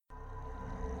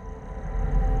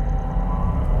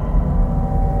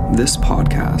This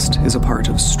podcast is a part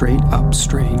of Straight Up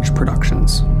Strange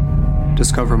Productions.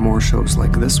 Discover more shows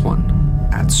like this one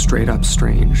at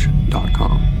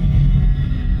straightupstrange.com.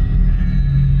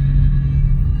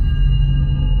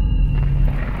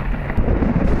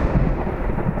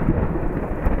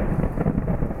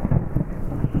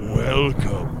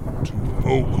 Welcome to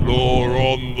Folklore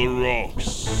on the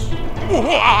Rocks.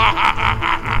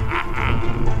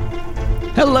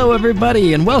 Hello,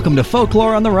 everybody, and welcome to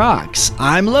Folklore on the Rocks.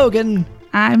 I'm Logan.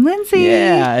 I'm Lindsay.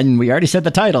 Yeah, and we already said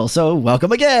the title, so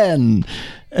welcome again.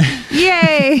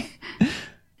 Yay!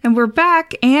 And we're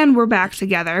back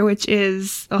together, which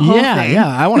is a whole thing. Yeah.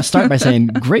 I want to start by saying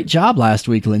great job last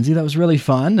week, Lindsay. That was really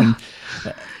fun. And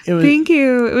thank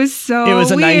you. It was so weird. It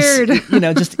was a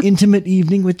nice, just intimate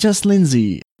evening with just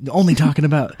Lindsay, only talking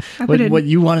about what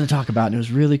you wanted to talk about, and it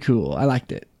was really cool. I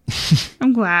liked it.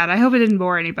 I'm glad. I hope it didn't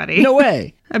bore anybody. No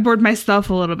way. I bored myself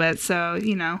a little bit, so,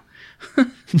 it's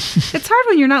hard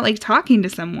when you're not, talking to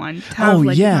someone to have,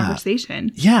 a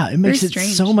conversation. Yeah, it makes it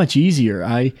so much easier.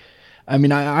 I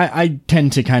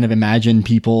tend to kind of imagine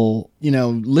people,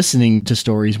 listening to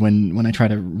stories when I try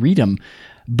to read them,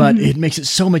 but it makes it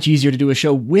so much easier to do a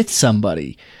show with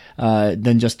somebody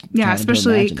than just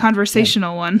especially a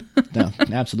conversational one. No,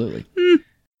 absolutely.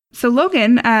 So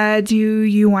Logan, do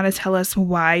you want to tell us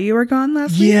why you were gone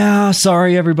last week? Yeah,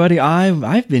 sorry everybody.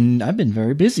 I've been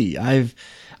very busy.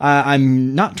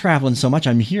 I'm not traveling so much.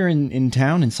 I'm here in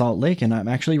town in Salt Lake, and I'm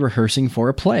actually rehearsing for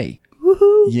a play.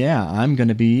 Woohoo! Yeah, I'm going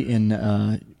to be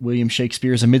in William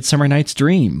Shakespeare's A Midsummer Night's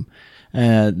Dream.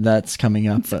 That's coming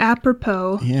up. It's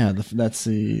apropos. Yeah, that's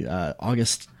the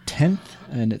August 10th,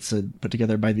 and it's put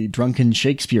together by the Drunken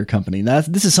Shakespeare Company.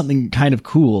 This is something kind of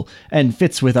cool and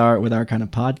fits with our kind of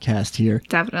podcast here.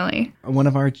 Definitely. One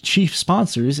of our chief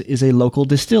sponsors is a local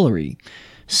distillery.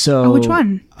 So, which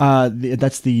one?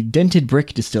 That's the Dented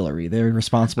Brick Distillery. They're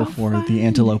responsible for the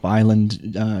Antelope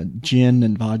Island gin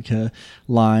and vodka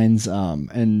lines,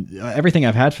 and everything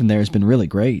I've had from there has been really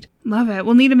great. Love it.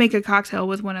 We'll need to make a cocktail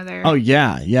with one of their. Oh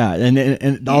yeah,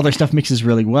 and all their stuff mixes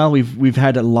really well. We've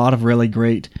had a lot of really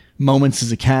great moments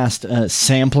as a cast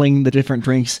sampling the different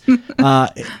drinks.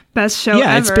 Best show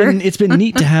ever. It's been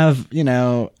neat to have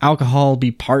alcohol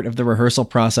be part of the rehearsal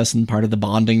process and part of the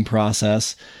bonding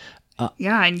process. In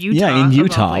Utah. Yeah, in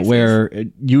Utah, where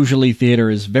usually theater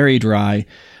is very dry.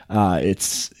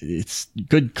 It's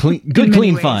good,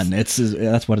 clean fun.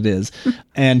 That's what it is.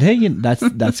 And hey,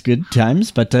 that's good times.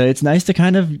 But it's nice to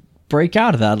kind of break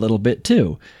out of that a little bit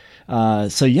too.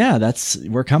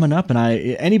 We're coming up, and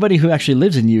anybody who actually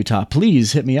lives in Utah,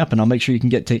 please hit me up, and I'll make sure you can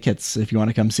get tickets if you want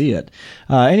to come see it.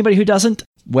 Anybody who doesn't,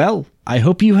 well, I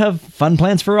hope you have fun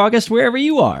plans for August wherever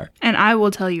you are. And I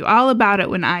will tell you all about it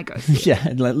when I go see it. Yeah,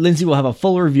 Lindsay will have a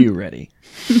full review ready.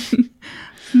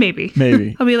 Maybe.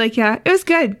 I'll be like, yeah, it was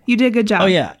good. You did a good job. Oh,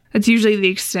 yeah. That's usually the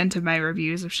extent of my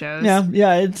reviews of shows.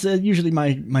 Yeah, it's usually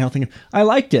my whole thing. I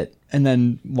liked it, and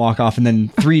then walk off, and then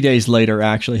 3 days later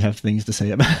actually have things to say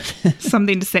about it.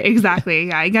 Something to say, exactly.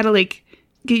 Yeah, you got to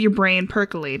get your brain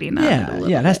percolating on it a little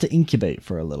bit. It has to incubate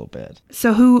for a little bit.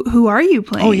 So who are you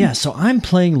playing? Oh yeah, so I'm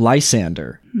playing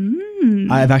Lysander.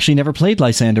 I've actually never played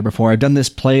Lysander before. I've done this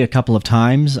play a couple of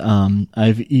times.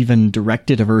 I've even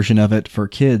directed a version of it for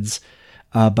kids,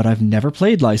 but I've never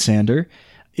played Lysander.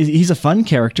 He's a fun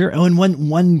character. Oh, and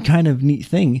one kind of neat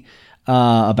thing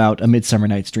about A Midsummer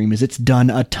Night's Dream is it's done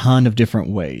a ton of different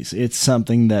ways. It's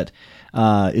something that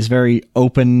is very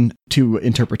open to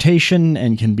interpretation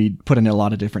and can be put in a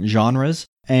lot of different genres.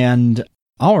 And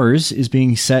ours is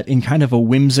being set in kind of a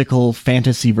whimsical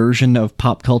fantasy version of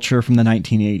pop culture from the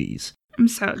 1980s. I'm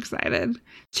so excited.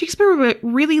 Shakespeare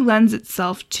really lends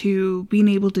itself to being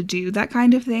able to do that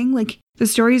kind of thing. The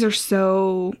stories are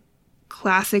so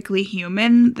classically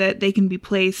human that they can be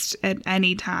placed at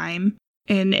any time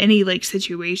in any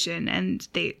situation, and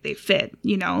they fit,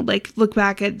 look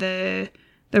back at the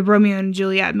Romeo and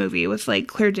Juliet movie with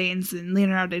Claire Danes and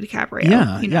Leonardo DiCaprio.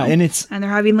 Yeah, and they're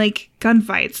having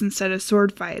gunfights instead of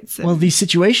sword fights. Well, these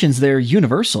situations, they're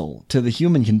universal to the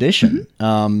human condition.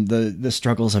 Mm-hmm. The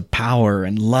struggles of power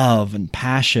and love and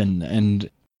passion, and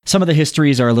some of the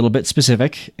histories are a little bit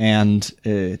specific, and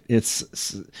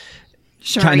it's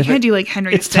sure you can't do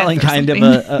Henry. It's telling kind of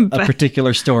a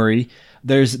particular story.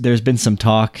 There's been some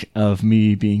talk of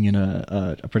me being in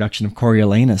a production of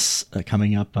Coriolanus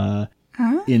coming up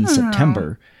in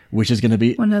September, which is going to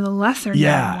be one of the lesser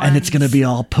known and it's going to be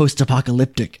all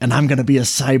post-apocalyptic, and I'm going to be a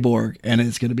cyborg, and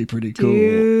it's going to be pretty cool.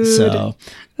 Dude, so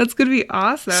that's going to be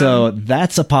awesome. So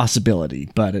that's a possibility,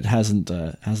 but it hasn't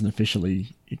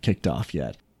officially kicked off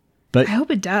yet. But I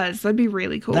hope it does. That'd be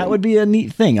really cool. that would be a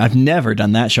neat thing. I've never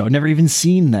done that show. I've never even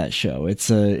seen that show. It's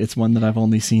one that I've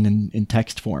only seen in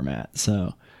text format.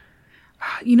 So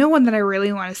You know, one that I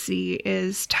really want to see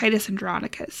is Titus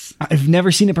Andronicus. I've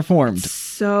never seen it performed.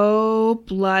 So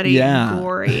bloody Yeah. and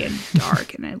gory and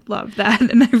dark, and I love that,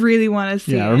 and I really want to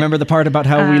see Yeah, it. remember the part about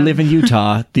how we live in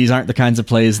Utah? These aren't the kinds of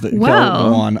plays that go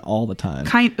on all the time.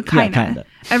 Kind of.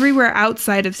 Everywhere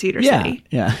outside of Cedar Yeah, City.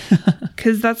 yeah.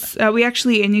 Because that's, we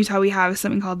actually, in Utah, we have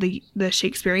something called the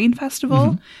Shakespearean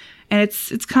Festival. And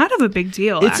it's kind of a big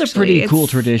deal, It's actually. a pretty cool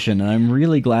tradition, and I'm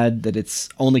really glad that it's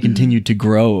only continued to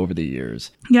grow over the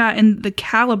years. Yeah, and the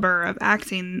caliber of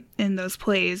acting in those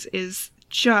plays is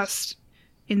just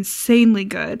insanely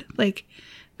good. Like,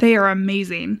 they are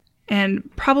amazing. And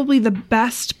probably the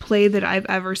best play that I've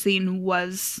ever seen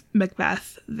was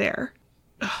Macbeth there.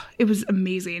 Ugh, it was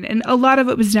amazing. And a lot of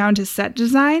it was down to set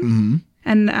design.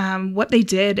 And what they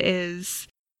did is...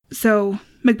 So,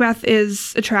 Macbeth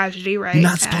is a tragedy, right? You're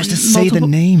not supposed to say the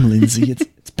name, Lindsay.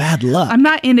 It's bad luck. I'm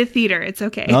not into theater. It's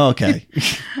okay. Oh, okay.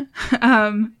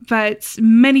 But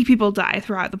many people die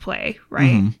throughout the play,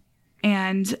 right?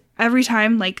 And every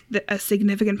time, like, a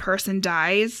significant person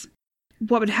dies,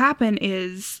 what would happen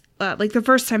is, like, the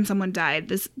first time someone died,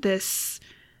 this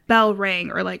bell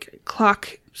rang or, like,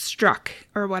 clock struck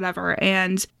or whatever,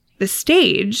 and the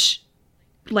stage,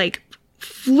 like,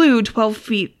 flew 12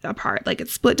 feet apart. Like, it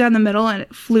split down the middle and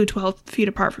it flew 12 feet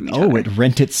apart from each other. Oh, it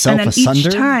rent itself and then asunder?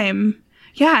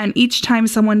 Each time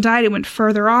someone died, it went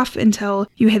further off until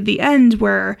you hit the end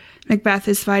where Macbeth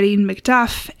is fighting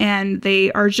Macduff, and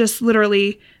they are just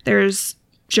literally, there's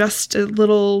just a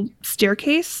little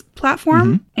staircase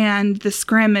platform, and the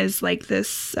scrim is like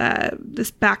this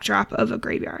backdrop of a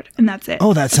graveyard, and that's it.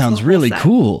 Oh, that That's sounds the whole really set.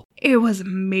 cool. It was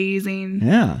amazing.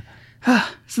 Yeah.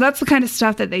 So that's the kind of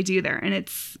stuff that they do there, and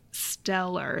it's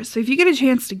stellar. So if you get a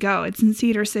chance to go, it's in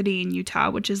Cedar City in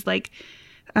Utah, which is like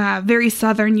very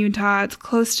southern Utah. It's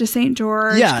close to St.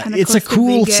 George. Yeah, kinda it's a close to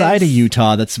cool Vegas. side of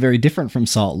Utah that's very different from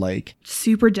Salt Lake.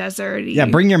 Super deserty. Yeah,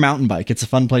 bring your mountain bike. It's a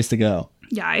fun place to go.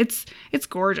 Yeah, it's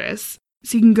gorgeous.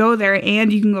 So you can go there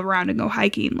and you can go around and go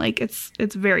hiking. Like, it's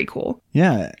very cool.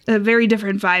 Yeah. A very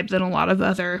different vibe than a lot of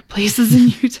other places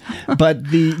in Utah. But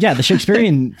the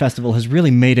Shakespearean Festival has really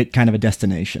made it kind of a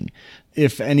destination.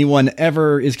 If anyone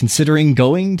ever is considering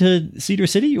going to Cedar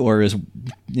City or is,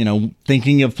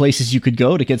 thinking of places you could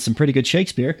go to get some pretty good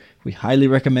Shakespeare, we highly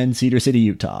recommend Cedar City,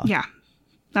 Utah. Yeah.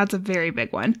 That's a very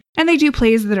big one. And they do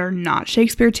plays that are not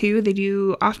Shakespeare too. They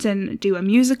do often do a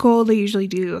musical. They usually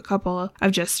do a couple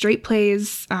of just straight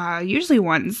plays, usually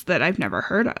ones that I've never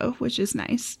heard of, which is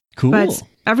nice. Cool. But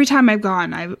every time I've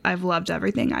gone, I've loved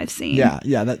everything I've seen. Yeah.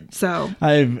 So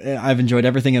I've enjoyed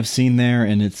everything I've seen there,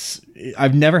 and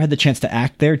I've never had the chance to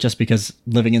act there just because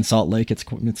living in Salt Lake, it's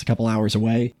a couple hours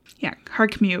away. yeah,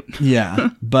 hard commute. Yeah,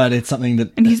 but it's something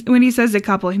that And when he says a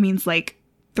couple, he means like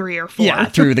 3 or 4. yeah,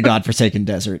 through the godforsaken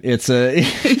desert. It's a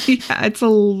Yeah, it's a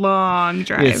long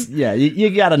drive. you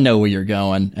got to know where you're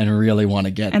going and really want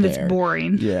to get And there. it's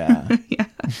boring. Yeah. Yeah.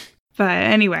 But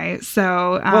anyway,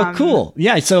 so... Well, cool.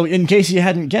 Yeah, so in case you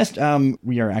hadn't guessed,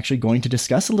 we are actually going to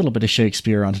discuss a little bit of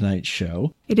Shakespeare on tonight's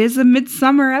show. It is a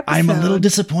midsummer episode. I'm a little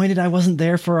disappointed I wasn't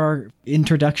there for our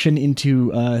introduction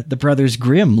into the Brothers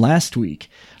Grimm last week.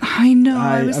 I know,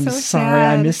 I was I'm so sorry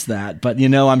sad. I missed that, but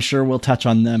I'm sure we'll touch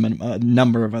on them a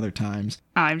number of other times.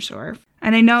 I'm sure.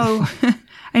 And I know...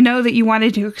 I know that you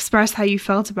wanted to express how you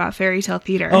felt about fairy tale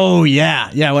theater. Oh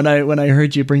yeah. When I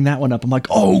heard you bring that one up, I'm like,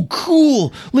 oh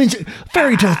cool, Lindsay,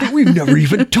 fairy tale theater. We've never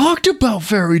even talked about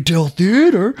fairy tale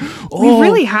theater. We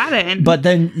really hadn't. But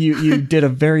then you did a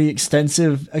very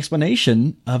extensive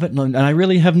explanation of it, and I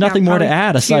really have nothing more to probably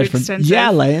add too aside from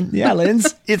extensive.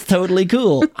 Linz, it's totally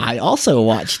cool. I also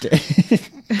watched it.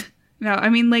 No, I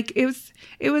mean, like, it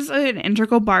was an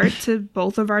integral part to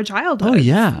both of our childhoods. Oh,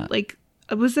 yeah. Like,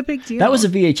 it was a big deal. That was a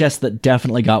VHS that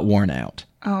definitely got worn out.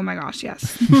 Oh my gosh,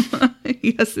 yes.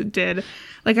 Yes, it did.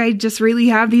 Like, I just really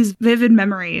have these vivid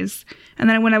memories. And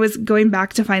then when I was going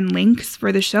back to find links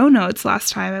for the show notes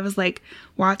last time, I was like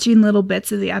watching little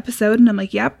bits of the episode, and I'm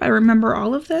like, yep, I remember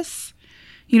all of this.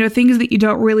 Things that you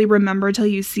don't really remember till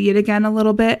you see it again a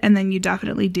little bit, and then you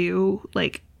definitely do.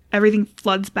 Like, everything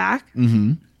floods back.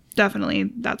 Mm-hmm. Definitely,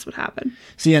 that's what happened.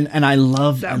 See, and I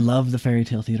love the fairy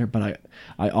tale theater, but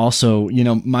I also,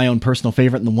 my own personal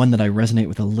favorite, and the one that I resonate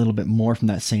with a little bit more from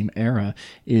that same era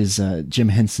is Jim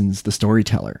Henson's The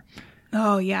Storyteller.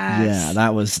 Oh yes. Yeah,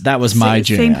 that was my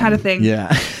jam. Same kind of thing. Yeah,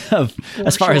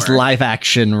 as far as live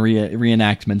action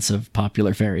reenactments of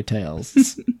popular fairy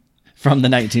tales from the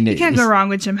 1980s. You can't go wrong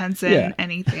with Jim Henson. Yeah.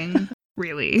 Anything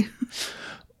really.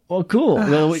 Well, cool.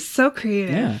 Well, So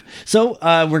creative. yeah. So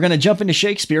we're going to jump into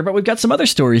Shakespeare, but we've got some other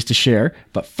stories to share.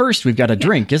 But first, we've got a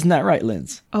drink. Isn't that right,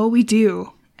 Linz? Oh, we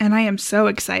do. And I am so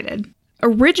excited.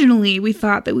 Originally, we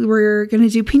thought that we were going to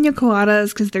do pina coladas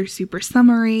because they're super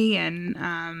summery and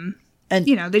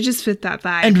they just fit that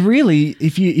vibe. And really,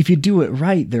 if you do it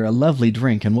right, they're a lovely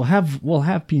drink, and we'll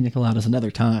have pina coladas another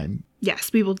time.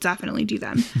 Yes, we will definitely do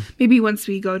them. Maybe once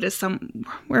we go to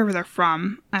wherever they're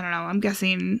from. I don't know. I'm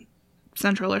guessing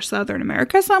Central or Southern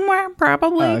America somewhere,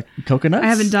 probably. Coconuts? I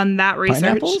haven't done that research.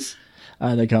 Pineapples?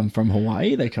 They come from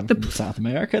Hawaii. They come from South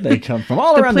America. They come from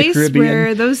all around the place Caribbean.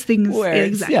 where those things,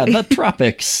 exactly. Yeah, the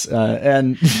tropics.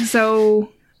 And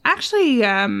so, actually,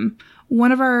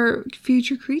 one of our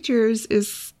future creatures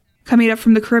is coming up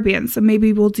from the Caribbean, so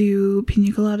maybe we'll do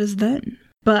pina coladas then.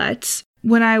 But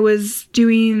when I was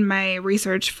doing my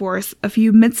research for a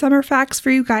few midsummer facts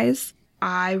for you guys,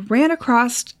 I ran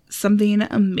across something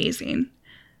amazing.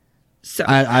 So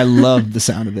I love the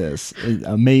sound of this. It's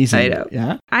amazing. I know.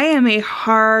 Yeah. I am a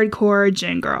hardcore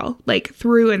gin girl, like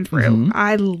through and through. Mm-hmm.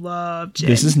 I love gin.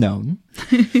 This is known.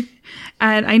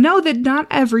 And I know that not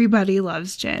everybody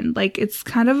loves gin. Like, it's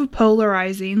kind of a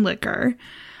polarizing liquor.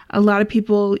 A lot of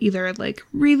people either like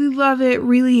really love it,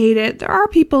 really hate it. There are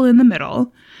people in the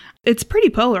middle. It's pretty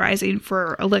polarizing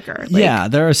for a liquor. Yeah,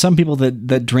 there are some people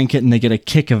that drink it and they get a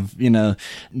kick of,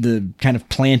 the kind of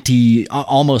planty,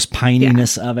 almost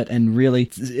pininess of it. And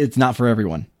really, it's not for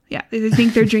everyone. Yeah, they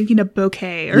think they're drinking a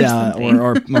bouquet or something.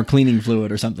 or cleaning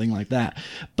fluid or something like that.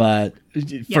 But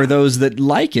for those that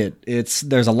like it,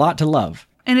 there's a lot to love.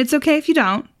 And it's okay if you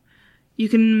don't. You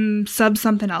can sub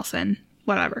something else in,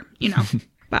 whatever,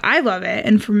 But I love it.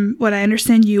 And from what I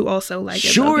understand, you also like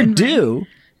it. Sure Logan, do.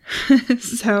 Right?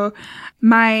 So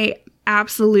my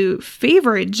absolute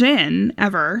favorite gin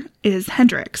ever is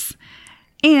Hendrick's.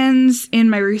 And in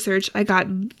my research, I got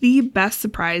the best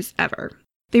surprise ever.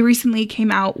 They recently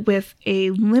came out with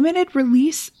a limited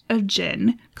release of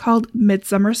gin called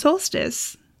Midsummer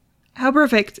Solstice. How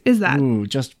perfect is that? Ooh,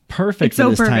 just perfect for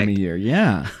this time of year.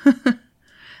 Yeah.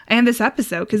 And this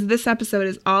episode, because this episode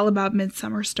is all about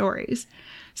midsummer stories.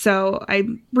 So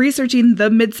I'm researching the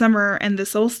midsummer and the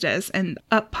solstice, and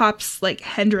up pops like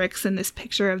Hendrick's in this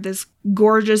picture of this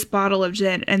gorgeous bottle of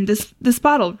gin. And this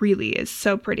bottle really is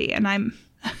so pretty. And I'm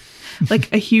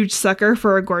like a huge sucker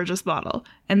for a gorgeous bottle.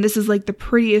 And this is like the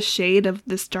prettiest shade of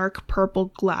this dark purple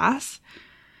glass.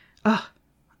 Oh,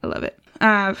 I love it.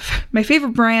 My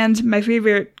favorite brand, my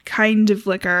favorite kind of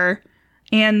liquor.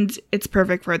 And it's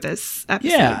perfect for this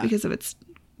episode because of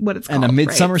what it's called. And a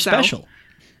midsummer right? special.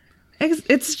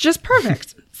 It's just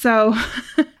perfect. So,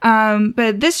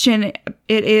 but this gin,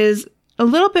 it is a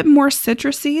little bit more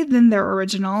citrusy than their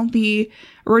original. The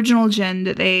original gin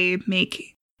that they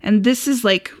make, and this is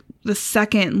like the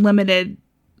second limited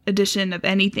edition of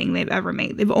anything they've ever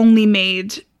made. They've only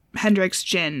made Hendrick's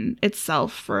gin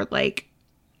itself for like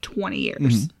 20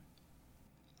 years.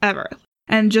 Ever.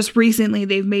 And just recently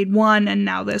they've made one, and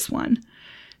now this one.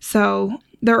 So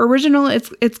their original,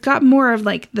 it's got more of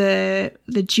like the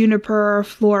juniper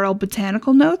floral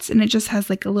botanical notes, and it just has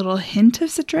like a little hint of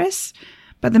citrus.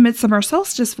 But the Midsummer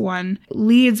Solstice one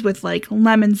leads with like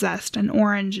lemon zest and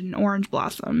orange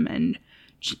blossom, and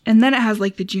then it has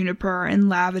like the juniper and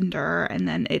lavender, and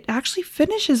then it actually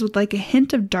finishes with like a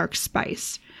hint of dark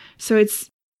spice. So it's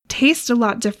tastes a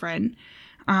lot different.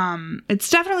 It's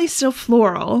definitely still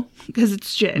floral because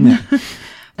it's gin. Yeah.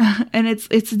 And it's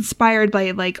inspired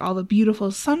by like all the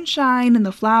beautiful sunshine and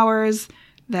the flowers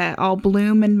that all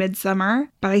bloom in midsummer.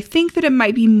 But I think that it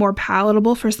might be more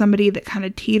palatable for somebody that kind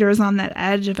of teeters on that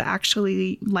edge of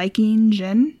actually liking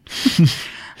gin.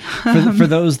 For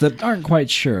those that aren't quite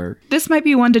sure. This might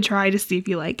be one to try to see if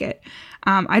you like it.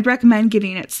 I'd recommend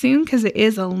getting it soon because it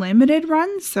is a limited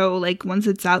run. So like once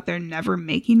it's out, they're never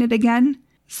making it again.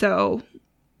 So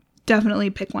definitely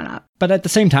pick one up. But at the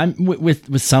same time,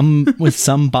 with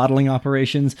some bottling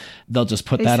operations, they'll just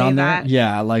put that on there.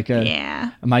 Yeah, like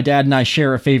my dad and I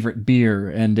share a favorite beer,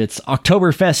 and it's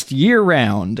Oktoberfest year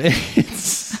round.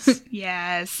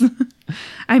 Yes.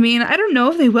 I mean, I don't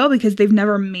know if they will because they've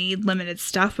never made limited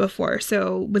stuff before.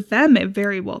 So with them, it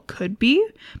very well could be,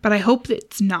 but I hope that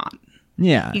it's not.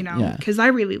 Yeah. Because I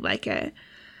really like it.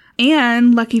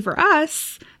 And lucky for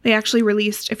us, they actually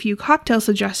released a few cocktail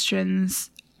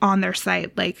suggestions on their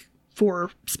site, like for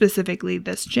specifically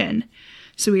this gin.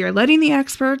 So we are letting the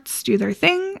experts do their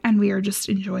thing, and we are just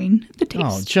enjoying the taste.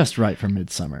 Oh, just right for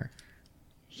midsummer.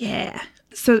 Yeah.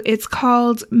 So it's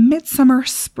called Midsummer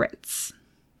Spritz.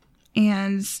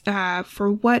 And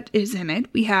for what is in it,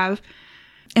 we have,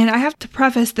 and I have to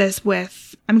preface this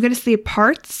with, I'm going to say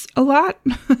parts a lot.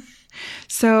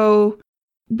 So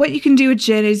what you can do with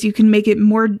gin is you can make it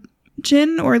more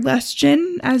gin or less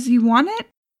gin as you want it.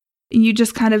 You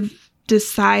just kind of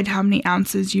decide how many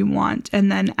ounces you want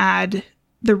and then add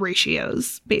the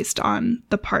ratios based on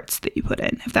the parts that you put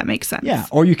in, if that makes sense. Yeah,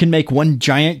 or you can make one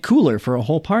giant cooler for a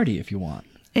whole party if you want.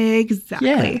 Exactly.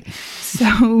 Yeah.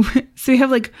 So we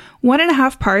have like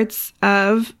 1.5 parts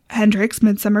of Hendrick's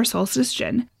Midsummer Solstice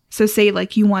gin. So say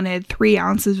like you wanted 3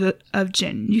 ounces of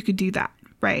gin, you could do that,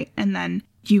 right? And then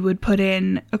you would put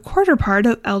in 1/4 part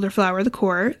of elderflower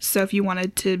liqueur. So if you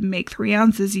wanted to make 3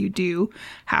 ounces, you do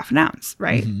 1/2 ounce,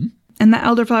 right? Mm-hmm. And the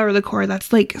elderflower liqueur,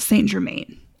 that's like Saint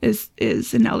Germain is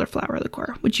an elderflower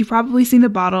liqueur, which you've probably seen the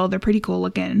bottle. They're pretty cool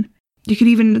looking. You could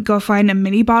even go find a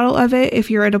mini bottle of it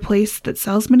if you're at a place that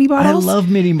sells mini bottles. I love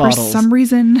mini bottles. For some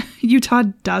reason, Utah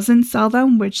doesn't sell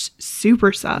them, which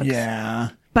super sucks. Yeah.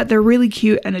 But they're really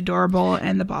cute and adorable,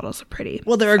 and the bottles are pretty.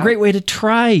 Well, they're a great way to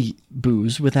try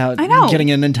booze without getting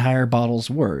an entire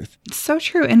bottle's worth. So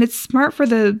true. And it's smart for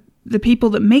the people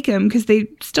that make them because they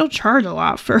still charge a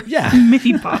lot for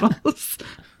mini bottles.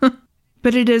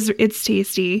 But it's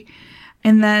tasty.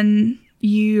 And then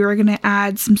you're going to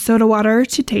add some soda water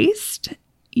to taste.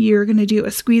 You're going to do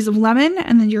a squeeze of lemon,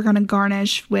 and then you're going to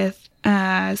garnish with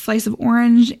a slice of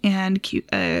orange and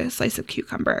a slice of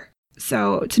cucumber.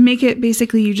 So to make it,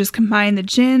 basically, you just combine the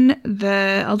gin,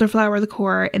 the elderflower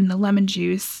liqueur, and the lemon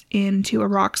juice into a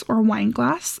rocks or wine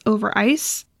glass over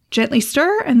ice. Gently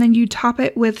stir, and then you top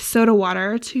it with soda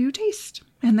water to taste,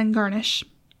 and then garnish.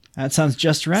 That sounds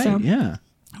just right, so, yeah.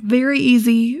 Very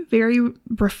easy, very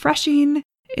refreshing.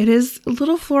 It is a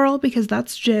little floral because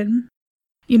that's gin.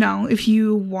 You know, if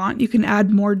you want, you can add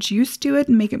more juice to it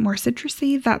and make it more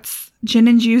citrusy. That's gin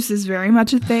and juice is very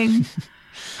much a thing.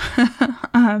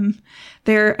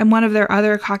 And one of their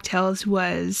other cocktails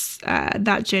was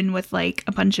that gin with like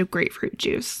a bunch of grapefruit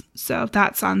juice. So if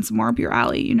that sounds more up your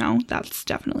alley, you know, that's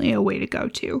definitely a way to go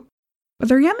too. But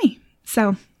they're yummy.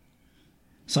 So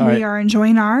we are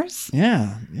enjoying ours.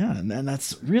 Yeah, and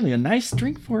that's really a nice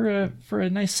drink for a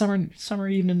nice summer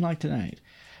evening like tonight.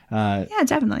 Yeah,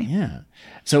 definitely. Yeah.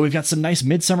 So we've got some nice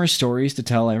midsummer stories to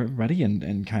tell everybody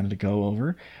and kind of to go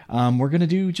over. We're going to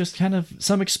do just kind of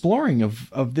some exploring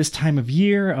of this time of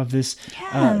year, of this,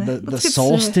 the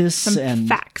solstice some and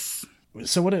facts.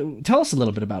 So tell us a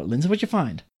little bit about it, Lindsay. What'd you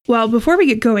find? Well, before we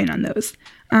get going on those,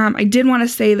 I did want to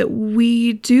say that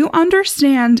we do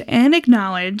understand and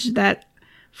acknowledge that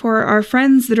for our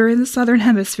friends that are in the Southern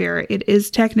Hemisphere, it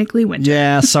is technically winter.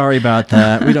 Yeah, sorry about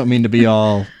that. We don't mean to be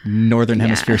all Northern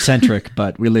Hemisphere centric,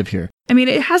 but we live here. I mean,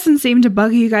 it hasn't seemed to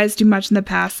bug you guys too much in the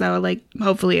past, so like,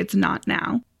 hopefully it's not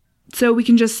now. So we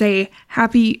can just say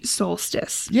happy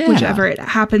solstice, whichever it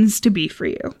happens to be for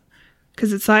you.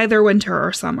 Because it's either winter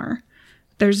or summer.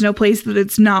 There's no place that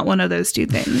it's not one of those two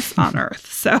things on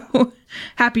Earth. So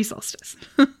happy solstice.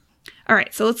 All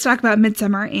right, so let's talk about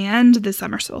midsummer and the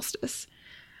summer solstice.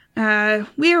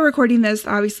 We are recording this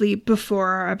obviously before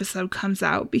our episode comes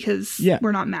out because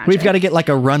we're not magic. We've got to get like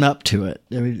a run up to it.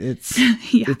 I mean, it's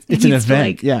an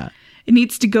event. It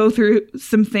needs to go through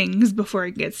some things before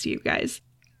it gets to you guys.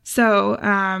 So,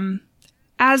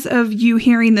 as of you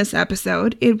hearing this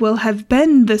episode, it will have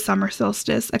been the summer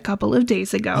solstice a couple of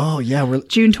days ago. Oh yeah,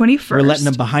 June 21st. We're letting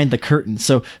them behind the curtain.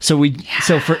 So for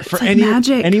like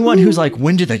anyone who's like,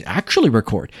 when did they actually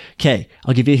record? Okay,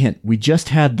 I'll give you a hint. We just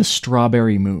had the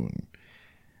strawberry moon.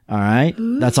 All right,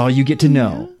 that's all you get to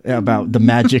know about the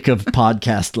magic of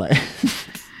podcast life.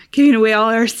 Giving away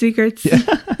all our secrets. Yeah.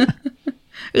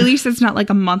 At least it's not like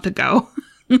a month ago.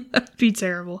 That'd be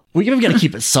terrible. We've got to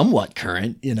keep it somewhat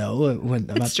current, you know.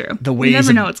 That's true. The ways you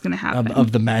never know what's going to happen.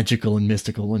 Of the magical and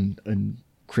mystical and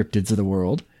cryptids of the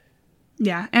world.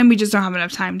 Yeah, and we just don't have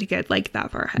enough time to get like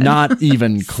that far ahead. Not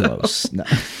even close. No.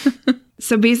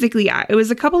 So basically, it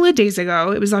was a couple of days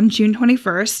ago. It was on June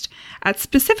 21st at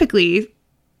specifically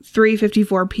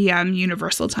 3:54 p.m.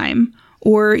 Universal Time,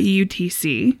 or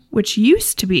UTC, which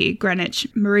used to be Greenwich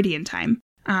Meridian Time.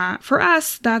 For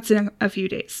us, that's in a few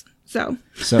days. So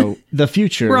the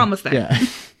future. We're almost there. Yeah.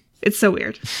 It's so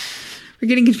weird. We're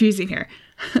getting confusing here.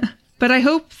 But I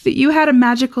hope that you had a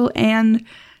magical and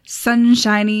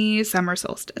sunshiny summer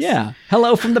solstice. Yeah.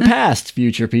 Hello from the past,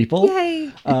 future people.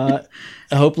 Yay. I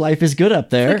hope life is good up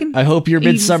there. I hope your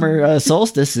midsummer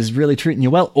solstice is really treating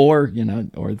you well, or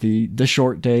the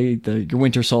short day, your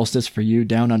winter solstice for you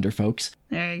down under folks.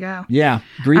 There you go. Yeah.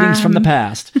 Greetings from the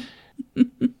past.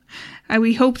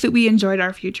 We hope that we enjoyed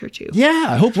our future too. Yeah,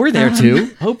 I hope we're there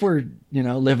too. Hope we're,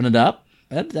 living it up.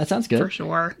 That sounds good. For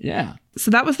sure. Yeah.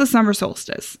 So that was the summer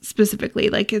solstice specifically.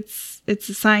 Like it's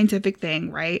a scientific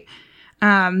thing, right?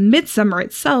 Midsummer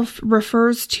itself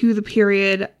refers to the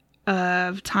period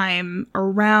of time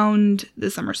around the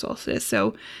summer solstice.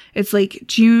 So it's like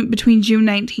between June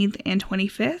 19th and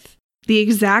 25th. The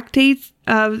exact dates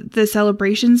of the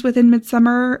celebrations within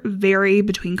Midsummer vary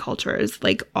between cultures,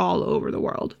 like all over the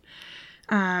world.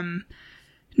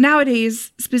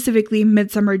 Nowadays, specifically,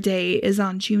 Midsummer Day is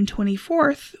on June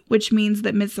 24th, which means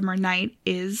that Midsummer Night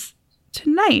is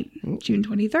tonight, June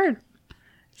 23rd.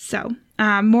 So,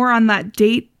 more on that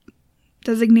date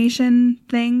designation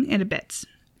thing in a bit,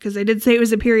 because I did say it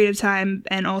was a period of time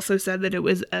and also said that it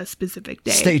was a specific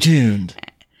day. Stay tuned.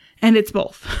 And it's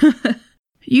both.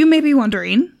 You may be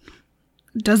wondering,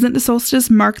 doesn't the solstice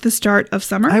mark the start of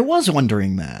summer? I was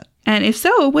wondering that. And if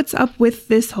so, what's up with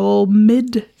this whole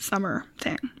midsummer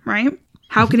thing, right?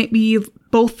 How can it be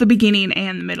both the beginning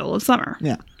and the middle of summer?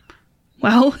 Yeah.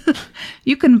 Well,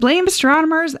 you can blame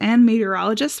astronomers and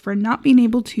meteorologists for not being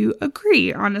able to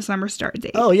agree on a summer start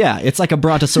date. Oh, yeah. It's like a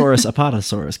Brontosaurus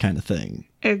apatosaurus kind of thing.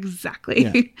 Exactly.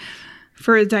 Yeah.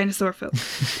 For a dinosaur film.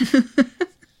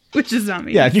 Which is not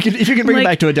me. Yeah, if you can bring it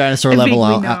back to a dinosaur level,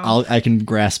 I can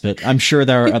grasp it. I'm sure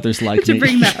there are others like to me.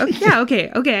 bring that.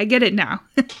 Okay, I get it now.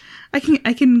 I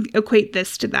can equate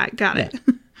this to that. Got it.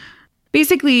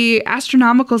 Basically,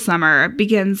 astronomical summer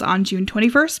begins on June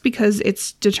 21st because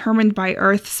it's determined by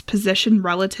Earth's position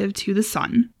relative to the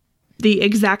sun. The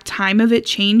exact time of it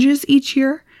changes each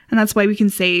year, and that's why we can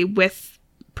say with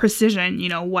precision,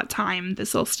 what time the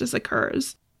solstice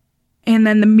occurs. And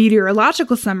then the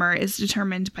meteorological summer is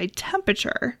determined by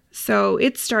temperature. So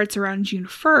it starts around June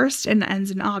 1st and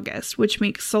ends in August, which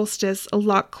makes solstice a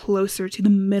lot closer to the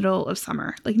middle of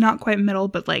summer. Like not quite middle,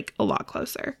 but like a lot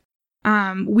closer.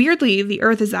 Weirdly, the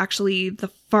Earth is actually the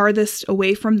farthest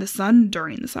away from the sun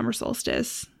during the summer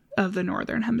solstice of the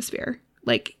northern hemisphere.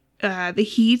 Like the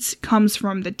heat comes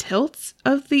from the tilt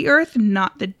of the Earth,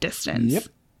 not the distance. Yep.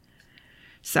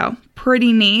 So,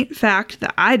 pretty neat fact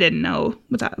that I didn't know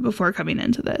before coming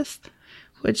into this,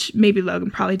 which maybe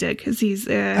Logan probably did because he's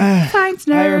a science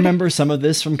nerd. I remember some of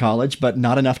this from college, but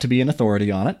not enough to be an authority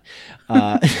on it.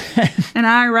 And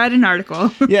I read an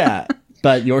article. Yeah,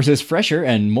 but yours is fresher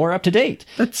and more up to date.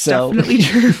 That's definitely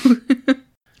true.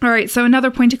 All right, so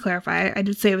another point to clarify. I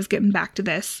did say I was getting back to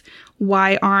this.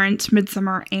 Why aren't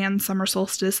midsummer and summer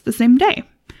solstice the same day?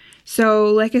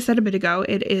 So, like I said a bit ago,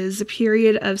 it is a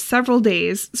period of several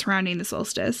days surrounding the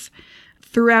solstice.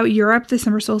 Throughout Europe, the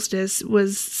summer solstice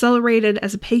was celebrated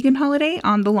as a pagan holiday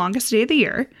on the longest day of the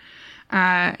year.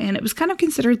 And it was kind of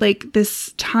considered like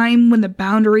this time when the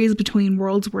boundaries between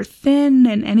worlds were thin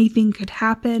and anything could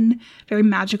happen. Very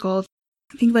magical.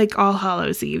 I think like All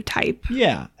Hallows Eve type.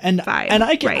 Yeah, and vibe,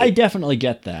 I definitely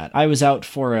get that. I was out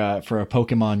for a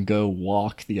Pokemon Go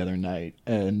walk the other night,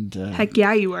 and heck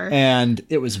yeah, you were. And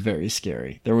it was very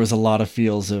scary. There was a lot of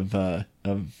feels of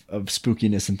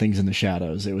spookiness and things in the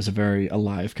shadows. It was a very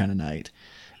alive kind of night.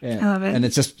 And, I love it. And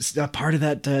it's just a part of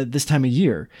that this time of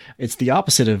year. It's the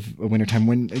opposite of wintertime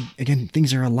when, again,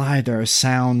 things are alive. There are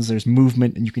sounds, there's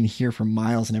movement, and you can hear from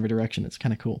miles in every direction. It's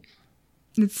kind of cool.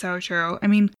 It's so true. I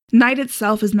mean, night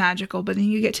itself is magical, but then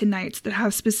you get to nights that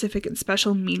have specific and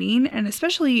special meaning, and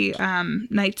especially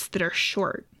nights that are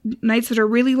short. Nights that are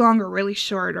really long or really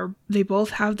short, or they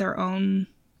both have their own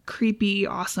creepy,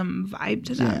 awesome vibe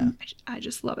to them. Yeah. I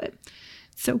just love it.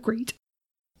 It's so great.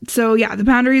 So yeah, the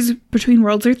boundaries between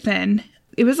worlds are thin.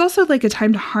 It was also like a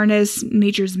time to harness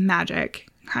nature's magic,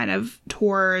 kind of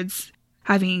towards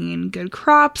having good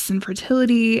crops and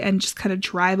fertility and just kind of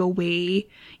drive away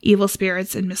evil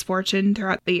spirits and misfortune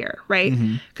throughout the year, right?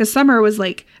 Because summer was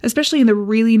like, especially in the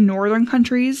really northern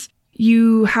countries,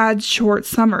 you had short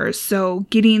summers. So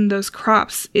getting those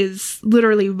crops is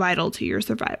literally vital to your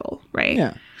survival, right?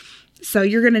 Yeah. So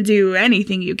you're going to do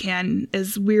anything you can,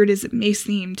 as weird as it may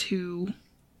seem, to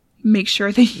make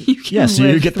sure that you can Yeah, so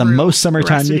you get the most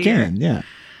summertime you can. Yeah.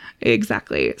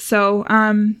 Exactly. So,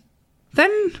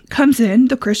 then comes in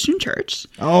the Christian church.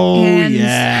 Oh,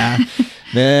 yeah.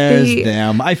 There's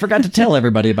them. I forgot to tell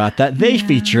everybody about that. They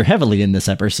feature heavily in this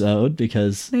episode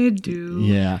because... They do.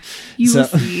 Yeah. You will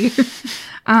see.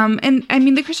 And I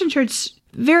mean, the Christian church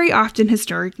very often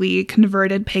historically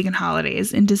converted pagan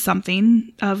holidays into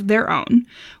something of their own,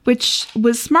 which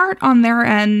was smart on their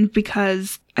end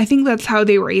because I think that's how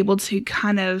they were able to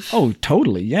kind of... Oh,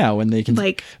 totally. Yeah. When they can...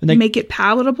 make it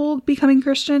palatable becoming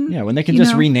Christian. Yeah. When they can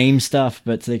just rename stuff,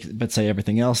 but say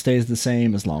everything else stays the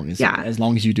same as long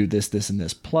as you do this, this, and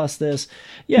this, plus this.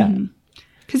 Yeah.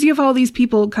 Because you have all these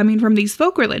people coming from these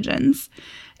folk religions,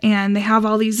 and they have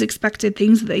all these expected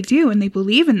things that they do, and they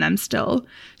believe in them still.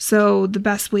 So the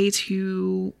best way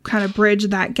to kind of bridge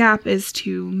that gap is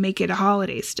to make it a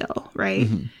holiday still, right?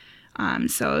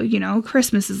 So,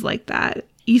 Christmas is like that.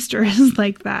 Easter is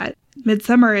like that.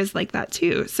 Midsummer is like that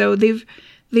too. So they've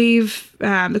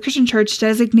the Christian Church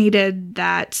designated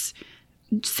that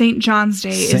St. John's Day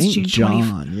is June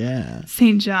 20th. Yeah.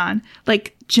 St. John,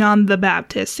 like John the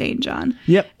Baptist, St. John.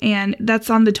 Yep. And that's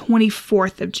on the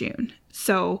 24th of June.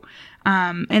 So,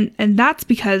 and that's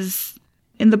because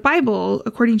in the Bible,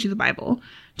 according to the Bible,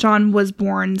 John was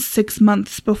born 6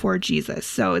 months before Jesus.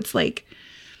 So it's like,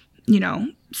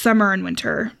 summer and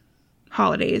winter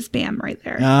holidays, bam, right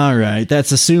there. All right.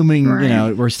 That's assuming,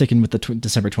 Right. we're sticking with the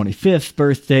December 25th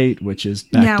birth date, which is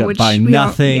backed up by we all-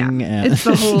 nothing. yeah, and it's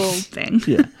the whole thing.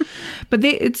 Yeah. But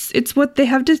it's what they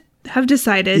have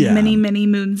decided Yeah. many, many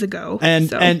moons ago. And,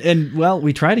 so. and well,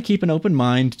 we try to keep an open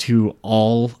mind to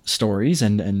all stories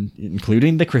and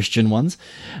including the Christian ones.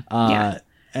 Yeah.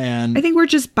 And I think we're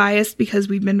just biased because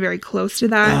we've been very close to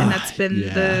that, and that's been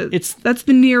yeah. that's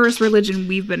the nearest religion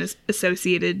we've been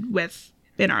associated with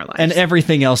in our lives. and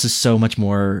everything else is so much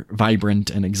more vibrant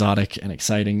and exotic and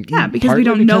exciting. Yeah, because Partly we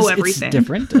don't know because everything. It's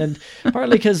different, and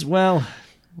partly because,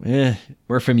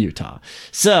 we're from Utah,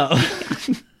 so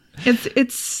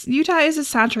it's Utah is a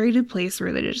saturated place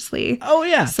religiously. oh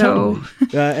yeah, So-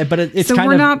 totally. But it's So kind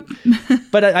we're of not.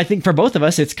 But I think for both of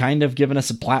us, it's kind of given us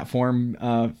a platform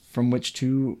from which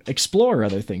to explore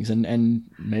other things and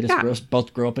made us Yeah.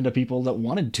 both grow up into people that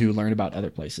wanted to learn about other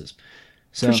places.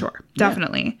 So, For sure,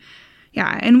 definitely.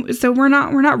 Yeah, and so we're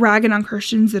not ragging on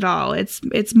Christians at all. It's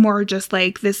more just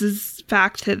like this is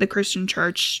fact that the Christian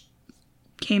Church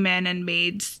came in and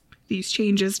made these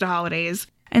changes to holidays,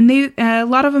 and a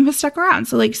lot of them have stuck around.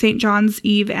 So like St. John's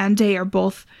Eve and Day are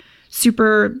both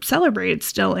super celebrated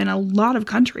still in a lot of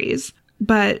countries.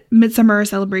 But midsummer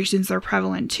celebrations are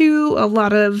prevalent too. A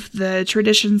lot of the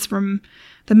traditions from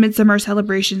the midsummer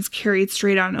celebrations carried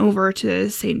straight on over to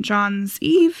St. John's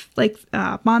Eve, like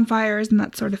bonfires and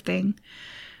that sort of thing.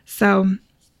 So,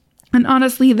 and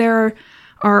honestly, there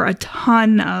are a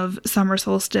ton of summer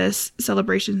solstice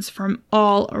celebrations from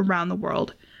all around the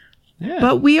world. yeah.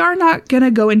 But we are not going to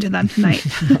go into them tonight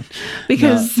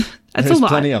because that's There's a lot.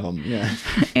 plenty of them.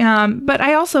 Yeah. But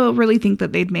I also really think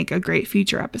that they'd make a great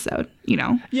future episode.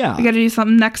 Yeah. We got to do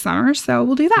something next summer, so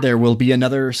we'll do that. There will be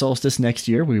another solstice next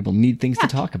year. We will need things to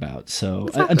talk about. So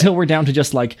Exactly. until we're down to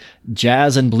just like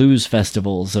jazz and blues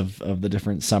festivals of the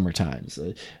different summer times.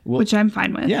 Which I'm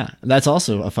fine with. Yeah, that's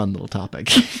also a fun little topic.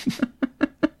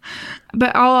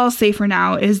 But all I'll say for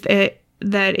now is that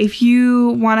if you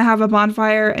want to have a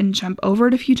bonfire and jump over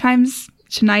it a few times,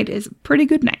 tonight is a pretty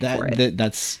good night for it.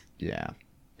 That's, yeah.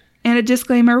 And a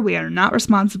disclaimer, we are not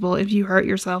responsible if you hurt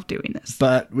yourself doing this.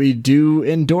 But we do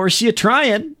endorse you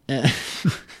trying.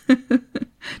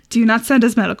 Do not send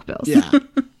us medical bills. Yeah.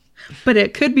 But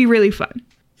it could be really fun.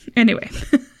 Anyway.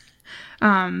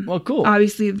 Well, cool.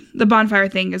 Obviously, the bonfire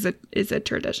thing is a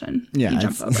tradition. Yeah, You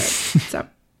jump over it. So,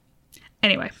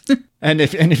 anyway. And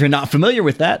if you're not familiar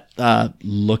with that,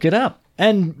 look it up.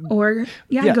 And Or,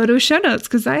 Yeah. go to show notes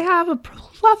because I have a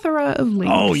plethora of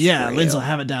links. oh yeah, for Lindsay you. will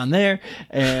have it down there.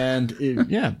 And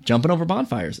jumping over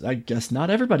bonfires. I guess not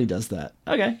everybody does that.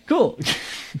 Okay, cool.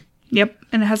 Yep.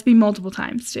 And it has to be multiple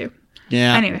times too.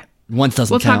 Yeah. Anyway. Once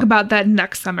doesn't We'll count. talk about that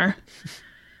next summer.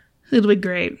 It'll be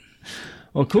great.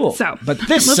 Well, cool. So, but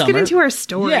this let's summer, get into our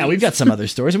stories. Yeah, we've got some other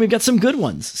stories, and we've got some good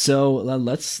ones. So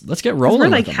let's get rolling. We're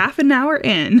with like them. half an hour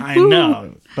in. I Woo.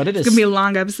 know, but It's gonna be a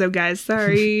long episode, guys.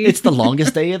 Sorry. It's the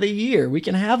longest day of the year. We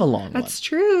can have a long That's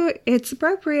true. It's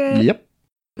appropriate. one. Yep.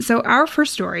 So our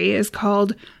first story is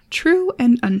called True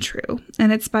and Untrue,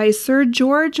 and it's by Sir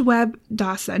George Webb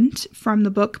Dasent from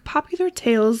the book Popular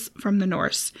Tales from the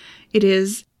Norse. It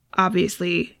is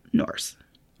obviously Norse.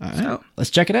 All right. So- Let's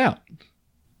check it out.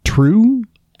 True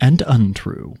and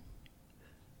untrue.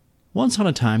 Once on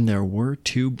a time there were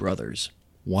two brothers.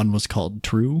 One was called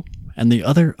True, and the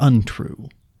other Untrue.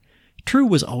 True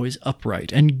was always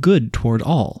upright and good toward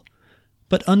all,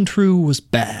 but Untrue was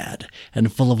bad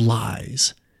and full of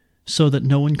lies, so that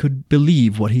no one could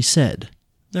believe what he said.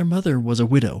 Their mother was a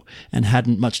widow and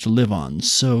hadn't much to live on,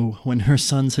 so when her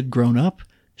sons had grown up,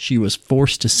 she was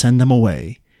forced to send them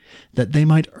away, that they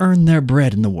might earn their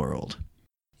bread in the world.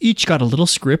 Each got a little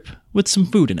scrip with some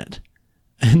food in it,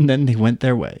 and then they went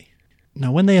their way.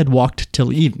 Now when they had walked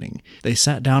till evening, they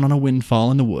sat down on a windfall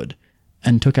in the wood,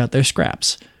 and took out their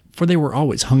scraps, for they were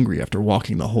always hungry after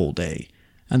walking the whole day,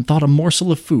 and thought a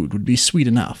morsel of food would be sweet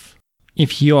enough.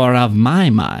 "If you're of my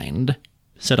mind,"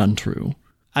 said Untrue,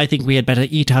 "I think we had better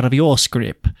eat out of your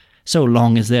scrip, so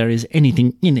long as there is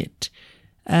anything in it,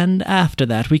 and after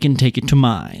that we can take it to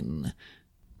mine."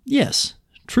 Yes,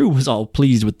 True was all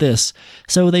pleased with this,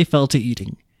 so they fell to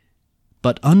eating.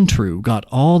 But Untrue got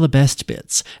all the best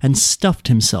bits, and stuffed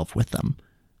himself with them,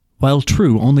 while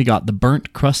True only got the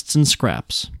burnt crusts and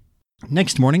scraps.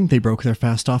 Next morning they broke their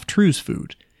fast off True's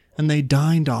food, and they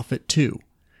dined off it too,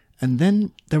 and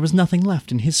then there was nothing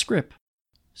left in his scrip.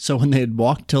 So when they had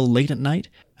walked till late at night,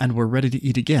 and were ready to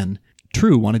eat again,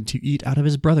 True wanted to eat out of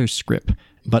his brother's scrip,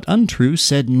 but Untrue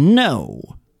said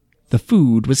no. The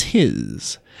food was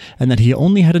his, and that he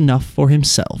only had enough for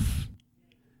himself.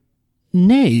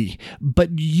 "Nay,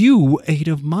 but you ate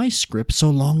of my scrip so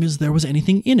long as there was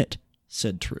anything in it,"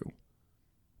 said True.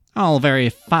 "All very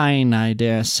fine, I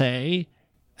dare say,"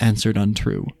 answered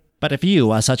Untrue. "But if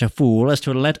you are such a fool as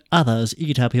to let others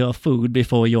eat up your food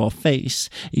before your face,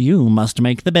 you must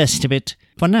make the best of it.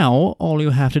 For now all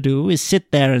you have to do is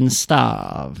sit there and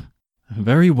starve."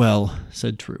 "Very well,"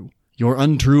 said True. "You're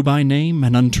untrue by name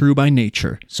and untrue by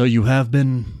nature. So you have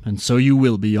been, and so you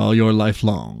will be all your life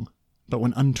long." But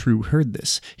when Untrue heard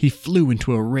this, he flew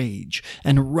into a rage,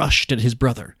 and rushed at his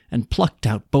brother, and plucked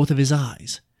out both of his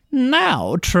eyes.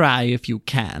 "Now try if you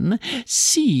can.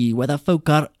 See whether folk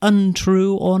are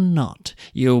untrue or not,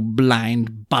 you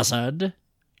blind buzzard."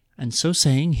 And so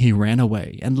saying, he ran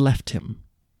away, and left him.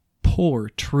 Poor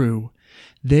True!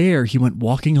 There he went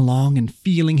walking along, and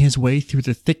feeling his way through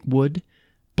the thick wood,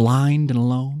 blind and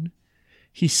alone.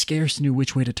 He scarce knew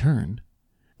which way to turn,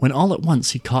 when all at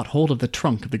once he caught hold of the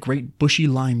trunk of the great bushy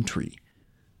lime tree.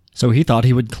 So he thought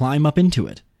he would climb up into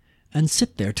it, and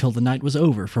sit there till the night was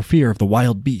over for fear of the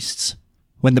wild beasts.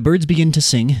 "When the birds begin to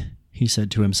sing," he said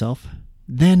to himself,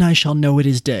 "then I shall know it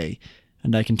is day,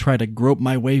 and I can try to grope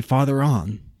my way farther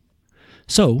on."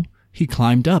 So he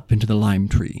climbed up into the lime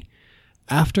tree.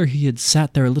 After he had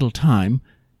sat there a little time,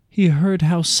 he heard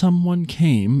how someone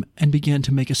came and began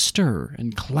to make a stir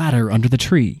and clatter under the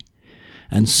tree.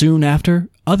 And soon after,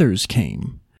 others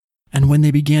came. And when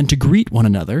they began to greet one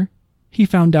another, he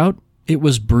found out it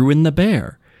was Bruin the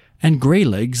bear, and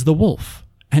Greylegs the wolf,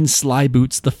 and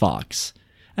Slyboots the fox,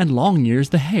 and Longears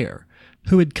the hare,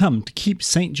 who had come to keep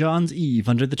St. John's Eve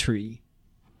under the tree.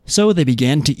 So they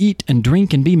began to eat and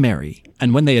drink and be merry,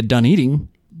 and when they had done eating,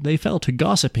 they fell to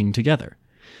gossiping together.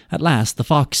 At last the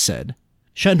fox said,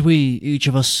 "Shan't we each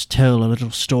of us tell a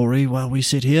little story while we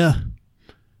sit here?"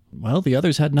 Well, the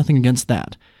others had nothing against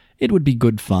that. It would be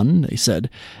good fun, they said,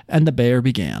 and the bear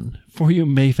began, for you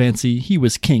may fancy he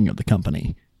was king of the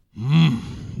company.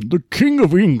 The King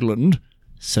of England,"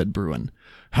 said Bruin,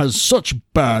 "has such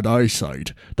bad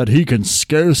eyesight that he can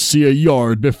scarce see a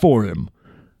yard before him.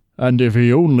 And if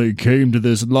he only came to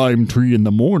this lime tree in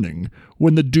the morning,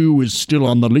 when the dew is still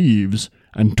on the leaves,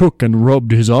 and took and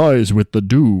rubbed his eyes with the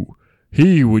dew,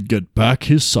 he would get back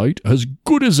his sight as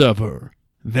good as ever."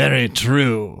 "Very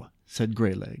true," said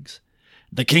Greylegs.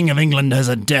 "The King of England has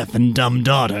a deaf and dumb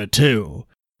daughter, too.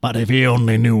 But if he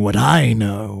only knew what I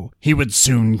know, he would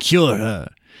soon cure her.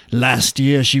 Last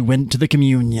year she went to the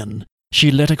communion.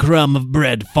 She let a crumb of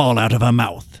bread fall out of her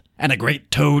mouth, and a great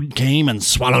toad came and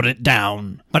swallowed it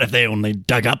down. But if they only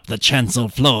dug up the chancel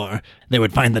floor, they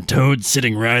would find the toad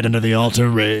sitting right under the altar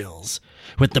rails,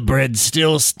 with the bread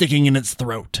still sticking in its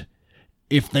throat.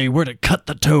 If they were to cut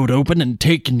the toad open and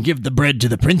take and give the bread to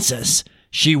the princess,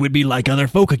 she would be like other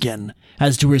folk again,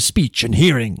 as to her speech and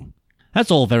hearing."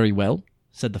 "That's all very well,"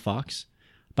 said the fox.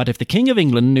 "But if the King of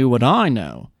England knew what I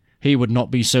know, he would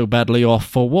not be so badly off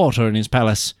for water in his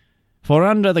palace. For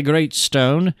under the great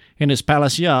stone, in his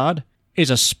palace yard, is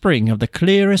a spring of the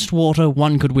clearest water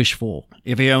one could wish for,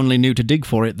 if he only knew to dig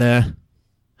for it there."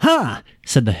 "Ha!"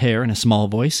 said the hare in a small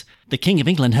voice. "The King of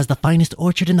England has the finest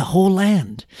orchard in the whole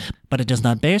land, but it does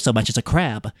not bear so much as a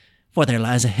crab, for there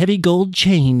lies a heavy gold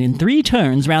chain in 3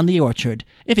 turns round the orchard.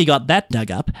 If he got that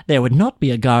dug up, there would not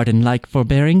be a garden like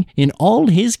forbearing in all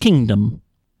his kingdom."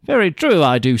 "Very true,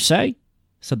 I do say,"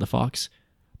 said the fox.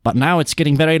 "But now it's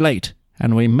getting very late,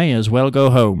 and we may as well go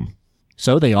home."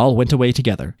 So they all went away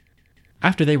together.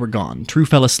 After they were gone, True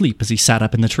fell asleep as he sat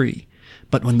up in the tree.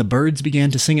 But when the birds began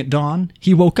to sing at dawn,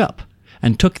 he woke up,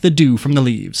 and took the dew from the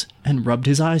leaves, and rubbed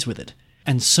his eyes with it,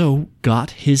 and so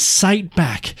got his sight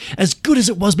back, as good as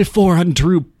it was before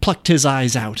Untrue plucked his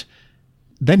eyes out.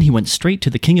 Then he went straight to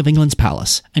the King of England's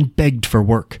palace, and begged for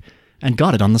work, and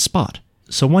got it on the spot.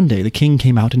 So one day the king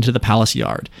came out into the palace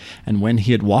yard, and when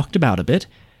he had walked about a bit,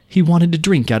 he wanted to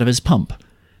drink out of his pump,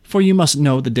 for you must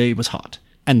know the day was hot,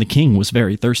 and the king was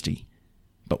very thirsty.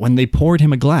 But when they poured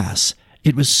him a glass,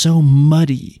 it was so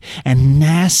muddy and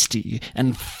nasty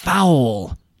and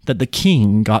foul that the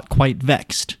king got quite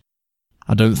vexed.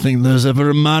 "I don't think there's ever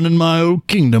a man in my whole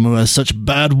kingdom who has such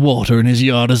bad water in his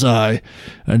yard as I,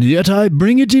 and yet I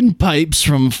bring it in pipes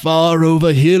from far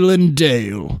over hill and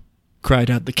dale,"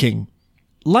 cried out the king.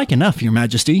 "Like enough, your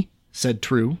majesty," said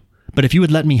True. "But if you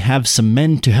would let me have some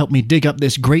men to help me dig up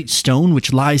this great stone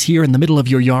which lies here in the middle of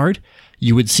your yard,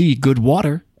 you would see good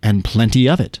water, and plenty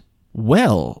of it."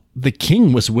 Well, the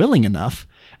king was willing enough,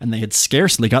 and they had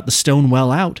scarcely got the stone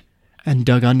well out, and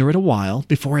dug under it a while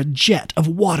before a jet of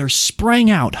water sprang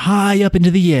out high up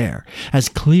into the air, as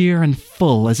clear and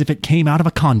full as if it came out of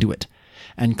a conduit,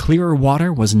 and clearer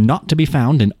water was not to be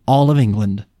found in all of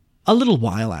England. A little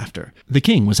while after, the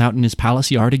king was out in his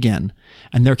palace yard again,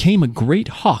 and there came a great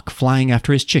hawk flying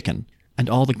after his chicken, and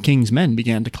all the king's men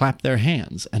began to clap their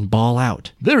hands and bawl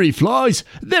out, "There he flies!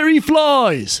 There he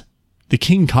flies!" The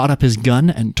king caught up his gun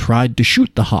and tried to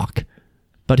shoot the hawk,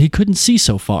 but he couldn't see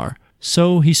so far,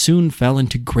 so he soon fell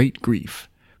into great grief.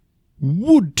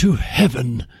 "Would to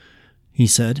heaven," he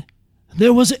said,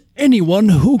 "there was anyone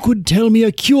who could tell me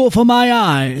a cure for my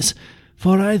eyes,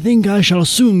 for I think I shall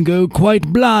soon go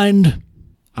quite blind."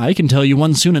 "I can tell you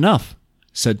one soon enough,"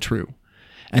 said True.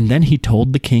 And then he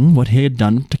told the king what he had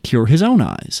done to cure his own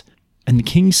eyes. And the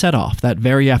king set off that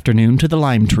very afternoon to the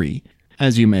lime tree,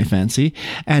 as you may fancy,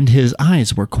 and his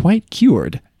eyes were quite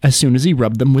cured as soon as he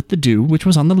rubbed them with the dew which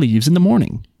was on the leaves in the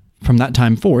morning. From that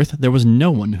time forth there was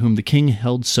no one whom the king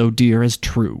held so dear as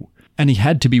True, and he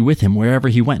had to be with him wherever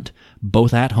he went,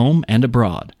 both at home and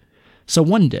abroad. So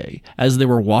one day, as they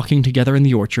were walking together in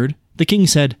the orchard, the king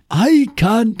said, "I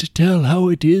can't tell how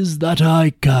it is that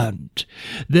I can't.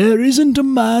 There isn't a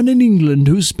man in England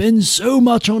who spends so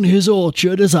much on his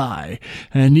orchard as I,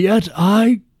 and yet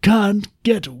I can't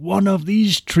get one of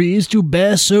these trees to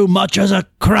bear so much as a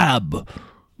crab."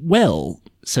 "Well,"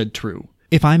 said True,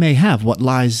 "if I may have what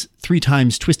lies 3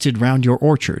 times twisted round your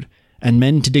orchard, and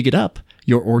men to dig it up,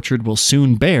 your orchard will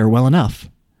soon bear well enough."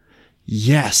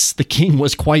 Yes, the king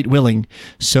was quite willing.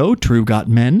 So True got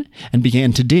men and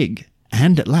began to dig,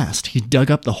 and at last he dug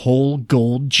up the whole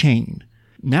gold chain.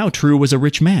 Now True was a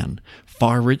rich man,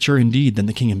 far richer indeed than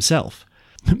the king himself.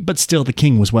 But still the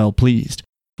king was well pleased,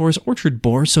 for his orchard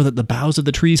bore so that the boughs of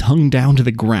the trees hung down to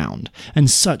the ground, and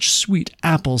such sweet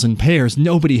apples and pears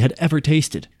nobody had ever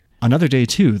tasted. Another day,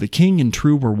 too, the king and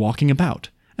True were walking about,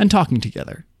 and talking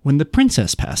together, when the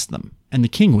princess passed them, and the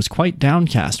king was quite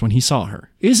downcast when he saw her.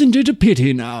 "Isn't it a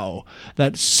pity, now,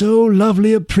 that so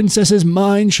lovely a princess as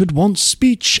mine should want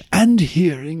speech and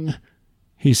hearing?"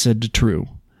 he said to True.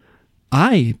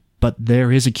 "Aye, but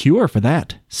there is a cure for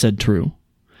that," said True.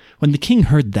 When the king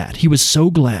heard that, he was so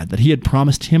glad that he had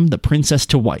promised him the princess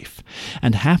to wife,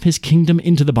 and half his kingdom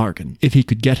into the bargain, if he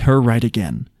could get her right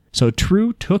again. So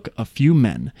True took a few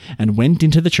men, and went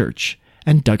into the church,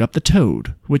 and dug up the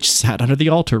toad, which sat under the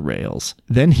altar rails.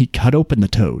 Then he cut open the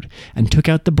toad, and took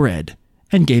out the bread,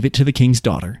 and gave it to the king's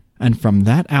daughter. And from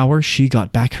that hour she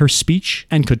got back her speech,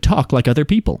 and could talk like other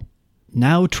people.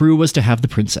 Now True was to have the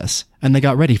princess, and they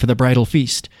got ready for the bridal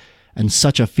feast. And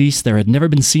such a feast there had never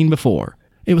been seen before.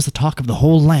 It was the talk of the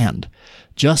whole land.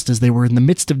 Just as they were in the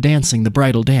midst of dancing the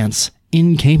bridal dance,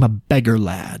 in came a beggar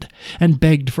lad, and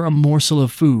begged for a morsel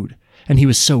of food. And he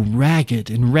was so ragged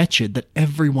and wretched that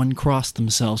everyone crossed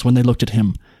themselves when they looked at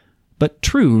him. But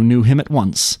True knew him at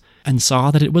once, and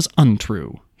saw that it was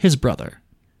Untrue, his brother.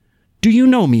 "Do you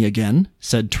know me again?"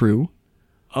 said True.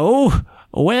 "Oh,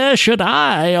 where should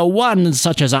I, one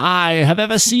such as I, have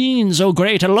ever seen so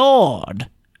great a lord?"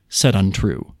 said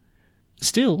Untrue.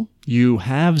 "Still, you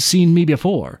have seen me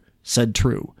before," said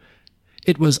True.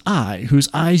 "It was I whose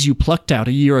eyes you plucked out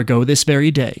a year ago this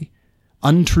very day.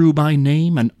 Untrue by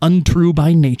name and untrue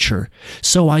by nature.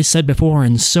 So I said before,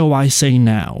 and so I say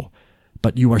now.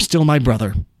 But you are still my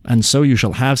brother, and so you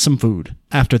shall have some food.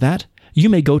 After that, you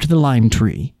may go to the lime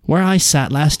tree, where I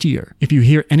sat last year. If you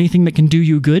hear anything that can do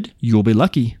you good, you'll be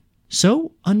lucky."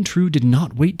 So Untrue did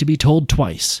not wait to be told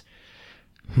twice.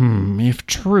 If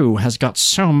True has got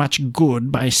so much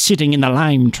good by sitting in the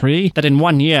lime tree that in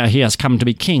 1 year he has come to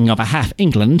be king over half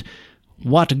England,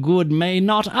 what good may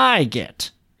not I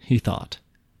get?" he thought.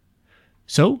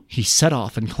 So he set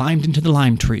off and climbed into the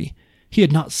lime tree. He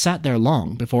had not sat there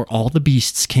long before all the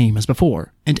beasts came as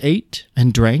before, and ate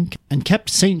and drank, and kept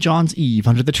St. John's Eve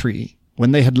under the tree.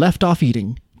 When they had left off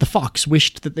eating, the fox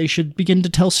wished that they should begin to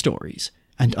tell stories,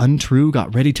 and Untrue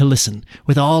got ready to listen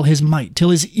with all his might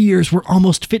till his ears were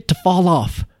almost fit to fall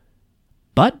off.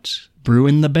 But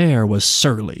Bruin the bear was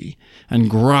surly, and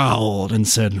growled and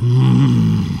said,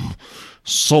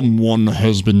 Someone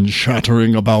has been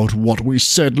chattering about what we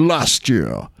said last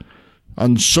year,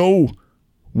 and so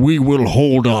we will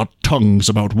hold our tongues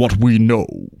about what we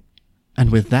know." And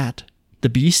with that, the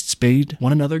beasts bade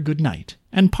one another good night,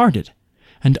 and parted,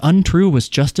 and Untrue was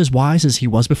just as wise as he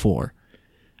was before.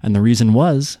 And the reason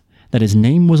was that his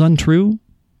name was Untrue,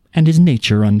 and his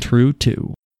nature untrue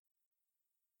too.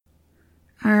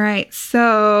 All right,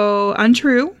 so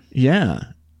Untrue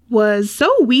was so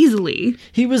weaselly.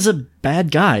 He was a bad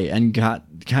guy and got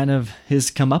kind of his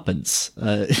comeuppance.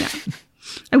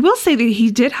 I will say that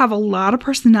he did have a lot of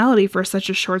personality for such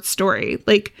a short story,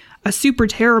 like a super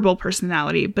terrible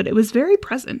personality, but it was very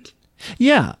present.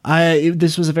 Yeah,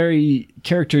 this was a very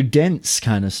character dense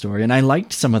kind of story, and I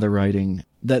liked some of the writing.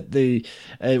 That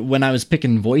when I was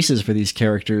picking voices for these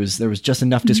characters, there was just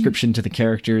enough description to the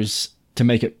characters to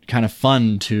make it kind of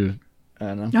fun to. I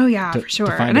don't know. Oh yeah, for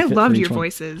sure. And I loved your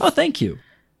voices. Oh, thank you.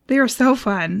 They are so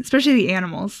fun, especially the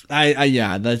animals.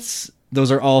 Yeah,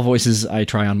 those are all voices I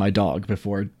try on my dog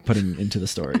before putting into the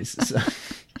stories. So,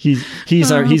 he's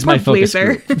my focus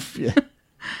group. Yeah.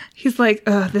 He's like,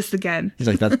 this again. He's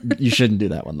like, that. You shouldn't do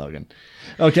that one, Logan.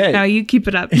 Okay. No, you keep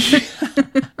it up.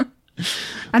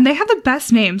 And they have the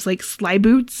best names, like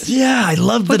Slyboots. Yeah, I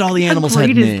love that all the animals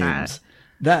had names.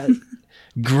 That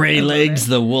Greylegs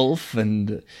the wolf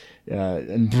and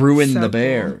Bruin the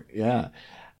bear. Cool. Yeah.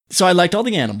 So I liked all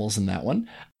the animals in that one.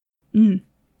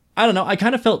 I don't know. I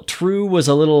kind of felt True was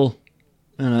a little,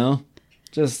 I don't know,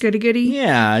 just goody.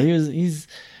 Yeah, he's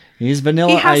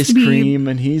vanilla ice cream,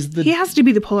 and he has to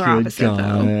be the polar opposite, guy.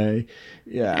 though.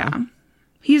 Yeah.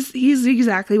 He's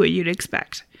exactly what you'd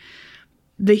expect.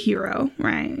 The hero,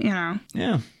 right?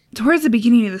 Yeah. Towards the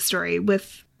beginning of the story,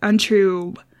 with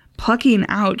Untrue plucking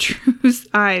out True's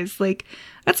eyes, like,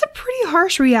 that's a pretty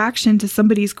harsh reaction to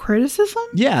somebody's criticism.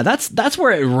 Yeah, that's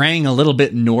where it rang a little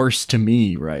bit Norse to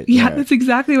me, right? Yeah, that's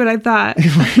exactly what I thought.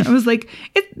 I was like,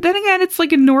 then again, it's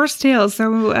like a Norse tale, so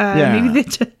maybe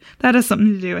that has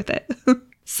something to do with it.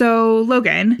 So,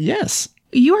 Logan. Yes.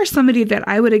 You are somebody that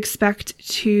I would expect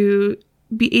to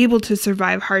be able to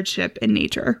survive hardship in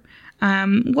nature.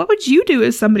 What would you do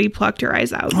if somebody plucked your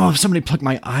eyes out? Oh, if somebody plucked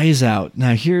my eyes out.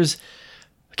 Now first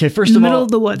of all, middle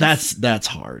of the woods. That's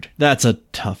hard. That's a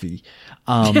toughie.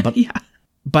 But yeah.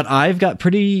 But I've got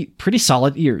pretty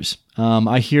solid ears.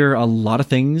 I hear a lot of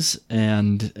things,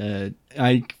 and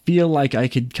I feel like I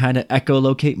could kind of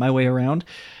echolocate my way around.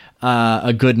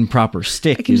 A good and proper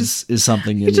stick is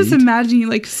something you need. Just imagine you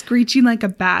like screeching like a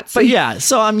bat. But yeah,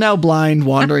 so I'm now blind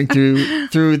wandering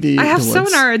through the I have the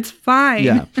woods. sonar, it's fine.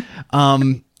 Yeah.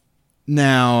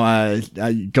 Now I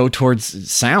go towards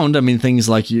sound. I mean, things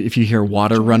like if you hear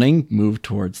water running, move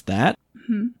towards that.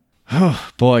 Mm-hmm. Oh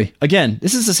boy. Again,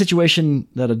 this is a situation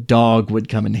that a dog would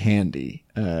come in handy.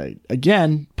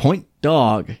 Again, point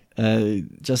dog,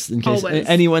 just in case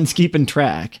anyone's keeping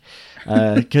track.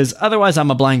 Because otherwise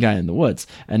I'm a blind guy in the woods,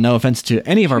 and no offense to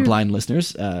any of our blind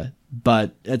listeners,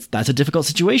 but that's a difficult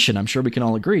situation. I'm sure we can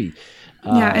all agree.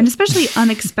 And especially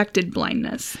unexpected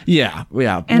blindness. Yeah.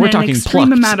 And we're talking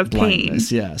extreme amount of blindness.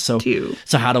 pain. Yeah. So too.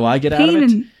 So how do I get out of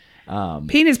it?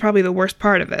 Pain is probably the worst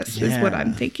part of this. Is what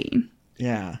I'm thinking.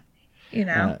 Yeah.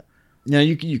 Now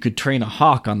you could train a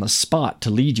hawk on the spot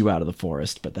to lead you out of the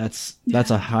forest, but that's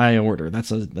a high order. That's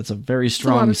a very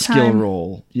strong skill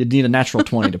roll. You'd need a natural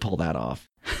 20 to pull that off.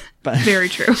 But very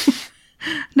true.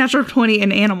 Natural 20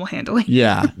 in animal handling.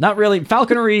 Yeah, not really.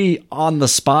 Falconry on the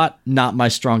spot, not my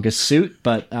strongest suit,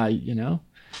 but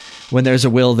when there's a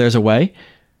will, there's a way.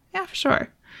 Yeah, for sure.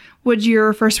 Would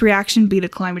your first reaction be to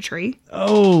climb a tree?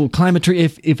 Oh, climb a tree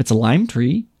if it's a lime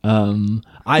tree. Now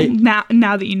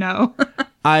that you know.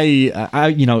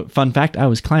 I fun fact, I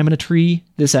was climbing a tree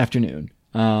this afternoon.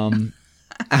 I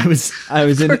was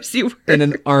in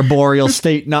an arboreal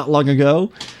state not long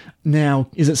ago. Now,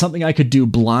 is it something I could do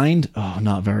blind? Oh,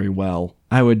 not very well.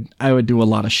 I would do a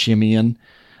lot of shimmying.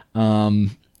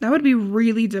 That would be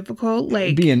really difficult. Like,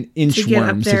 it'd be an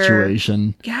inchworm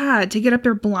situation. Yeah, to get up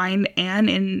there blind and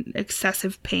in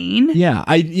excessive pain. Yeah,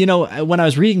 when I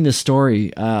was reading this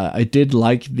story, I did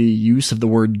like the use of the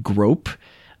word grope.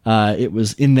 It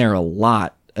was in there a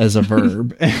lot as a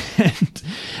verb,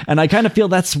 and I kind of feel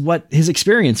that's what his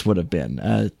experience would have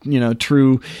been.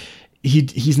 True,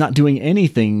 he's not doing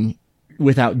anything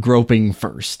without groping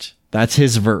first. That's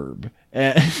his verb.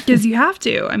 Because you have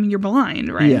to. I mean, you're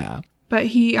blind, right? Yeah. But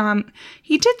he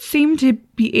did seem to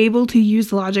be able to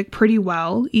use logic pretty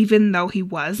well, even though he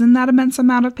was in that immense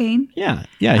amount of pain. Yeah.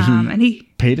 And he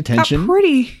paid attention.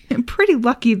 Got pretty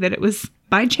lucky that it was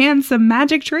by chance a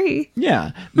magic tree.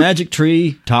 Yeah, magic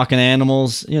tree, talking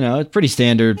animals. It's pretty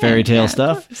standard fairy tale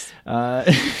stuff.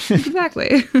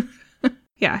 Exactly.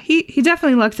 Yeah, he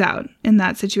definitely lucked out in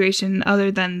that situation,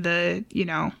 other than the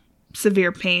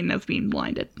severe pain of being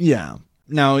blinded. Yeah.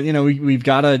 Now, we've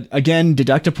got to again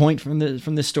deduct a point from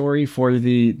the story for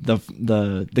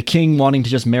the king wanting to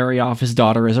just marry off his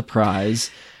daughter as a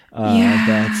prize.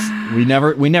 That's we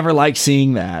never like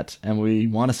seeing that, and we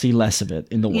want to see less of it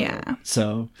in the world. Yeah.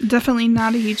 So definitely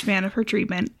not a huge fan of her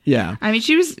treatment. Yeah. I mean,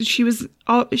 she was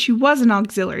an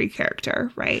auxiliary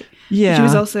character, right? Yeah. She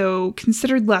was also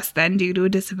considered less than due to a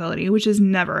disability, which is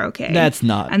never okay. That's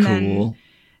not cool.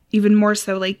 even more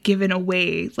so like given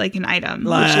away like an item,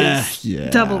 which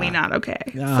is doubly not okay.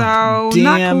 So damn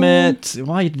not cool. it.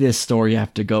 Why did this story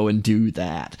have to go and do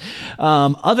that?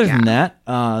 Other than that,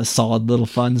 solid little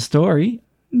fun story.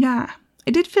 Yeah.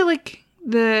 I did feel like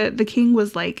the king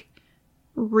was like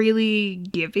really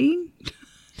giving.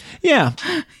 Yeah.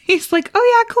 He's like,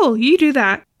 oh yeah, cool. You do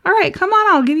that. All right, come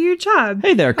on, I'll give you a job.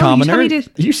 Hey there, commoner.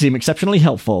 You seem exceptionally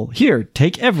helpful. Here,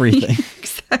 take everything.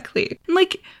 Exactly.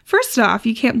 Like, first off,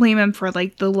 you can't blame him for,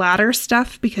 like, the latter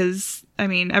stuff because, I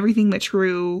mean, everything that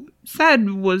True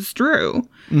said was true,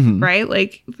 right?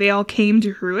 Like, they all came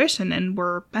to fruition and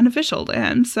were beneficial to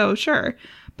him, so sure.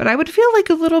 But I would feel like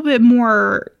a little bit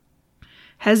more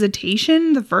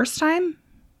hesitation the first time,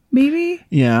 maybe.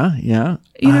 Yeah. You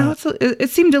know,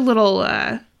 it seemed a little...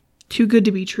 too good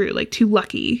to be true, like too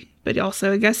lucky. But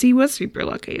also, I guess he was super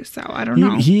lucky, so I don't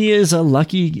know. He is a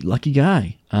lucky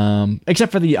guy. Except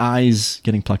for the eyes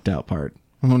getting plucked out part.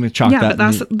 I'm going to chalk that.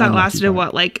 Yeah, but that lasted,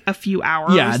 what, like a few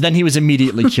hours? Yeah, then he was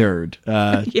immediately cured.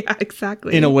 Yeah,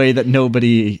 exactly. In a way that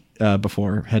nobody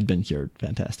before had been cured.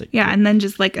 Fantastic. Yeah, and then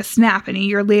just like a snap, and a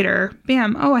year later,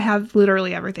 bam, oh, I have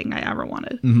literally everything I ever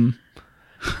wanted.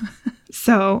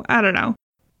 So, I don't know.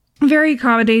 Very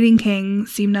accommodating king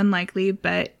seemed unlikely,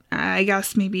 but I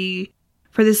guess maybe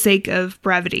for the sake of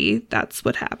brevity, that's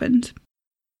what happened.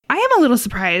 I am a little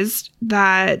surprised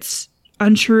that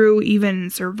Untrue even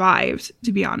survived,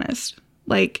 to be honest.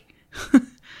 Like, a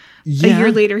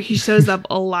year later, he shows up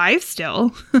alive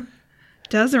still.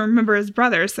 Doesn't remember his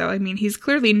brother, so, I mean, he's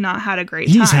clearly not had a great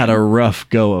time. He's had a rough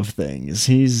go of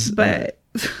things. But...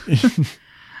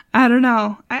 I don't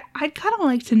know. I'd kind of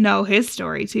like to know his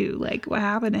story, too. Like, what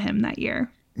happened to him that year.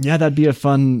 Yeah, that'd be a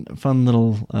fun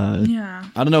little... yeah.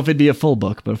 I don't know if it'd be a full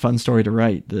book, but a fun story to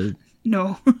write.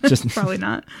 No, just probably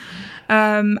not.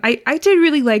 I did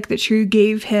really like that True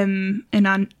gave him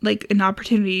an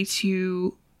opportunity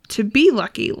to be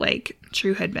lucky like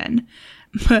True had been.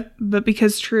 But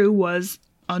because True was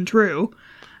untrue,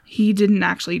 he didn't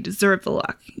actually deserve the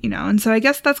luck, you know? And so I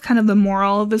guess that's kind of the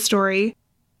moral of the story.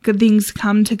 Good things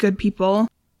come to good people.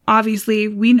 Obviously,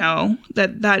 we know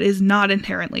that is not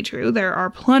inherently true. There are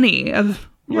plenty of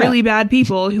really bad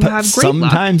people who have great luck.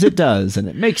 Sometimes it does, and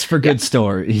it makes for good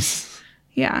stories.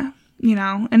 Yeah, you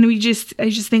know, and I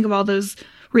just think of all those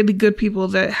really good people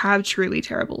that have truly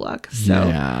terrible luck. So,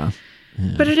 yeah.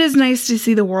 But it is nice to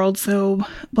see the world so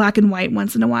black and white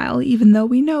once in a while, even though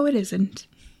we know it isn't.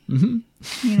 You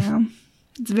know,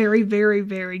 it's very, very,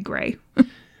 very gray.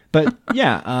 But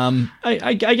yeah,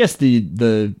 I guess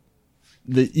the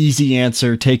easy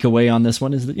answer takeaway on this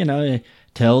one is that, you know,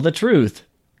 tell the truth.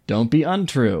 Don't be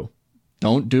untrue.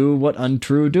 Don't do what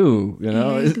untrue do, you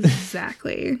know?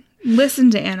 Exactly.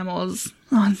 Listen to animals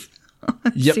on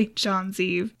St. John's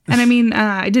Eve. And I mean,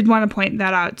 I did want to point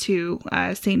that out too.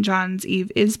 St. John's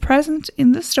Eve is present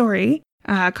in the story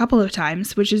a couple of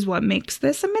times, which is what makes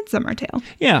this a Midsummer Tale.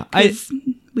 Yeah.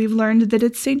 We've learned that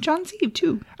it's St. John's Eve,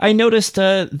 too. I noticed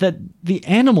that the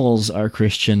animals are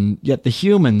Christian, yet the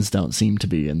humans don't seem to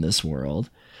be in this world.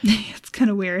 It's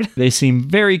kind of weird. They seem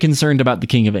very concerned about the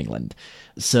King of England.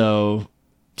 So,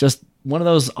 just one of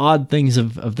those odd things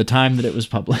of the time that it was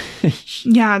published.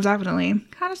 Yeah, definitely.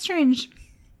 Kind of strange.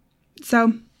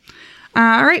 So,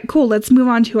 all right, cool. Let's move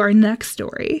on to our next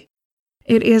story.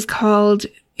 It is called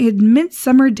In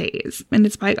Midsummer Days, and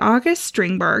it's by August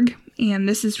Strindberg. And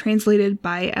this is translated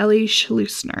by Ellie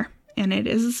Schleusner, and it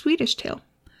is a Swedish tale.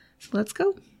 So let's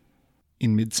go.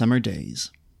 In Midsummer Days.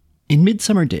 In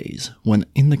midsummer days, when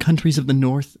in the countries of the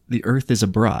north the earth is a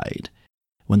bride,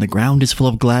 when the ground is full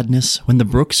of gladness, when the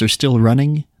brooks are still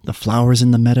running, the flowers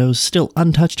in the meadows still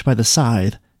untouched by the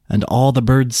scythe, and all the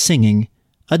birds singing,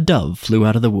 a dove flew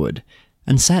out of the wood,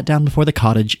 and sat down before the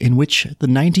cottage in which the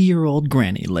 90-year-old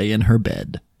granny lay in her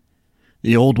bed.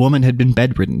 The old woman had been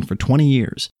bedridden for 20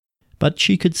 years, but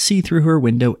she could see through her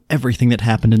window everything that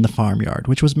happened in the farmyard,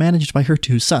 which was managed by her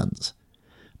 2 sons.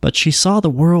 But she saw the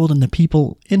world and the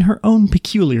people in her own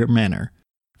peculiar manner,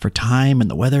 for time and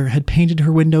the weather had painted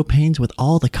her window panes with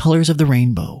all the colors of the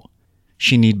rainbow.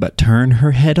 She need but turn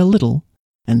her head a little,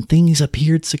 and things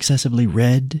appeared successively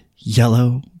red,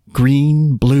 yellow,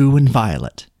 green, blue, and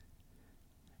violet.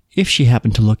 If she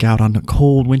happened to look out on a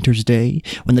cold winter's day,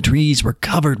 when the trees were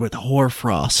covered with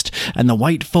hoar-frost, and the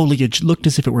white foliage looked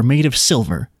as if it were made of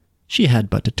silver, she had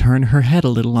but to turn her head a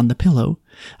little on the pillow,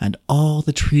 and all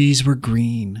the trees were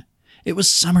green. It was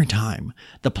summertime.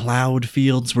 The plowed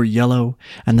fields were yellow,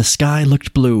 and the sky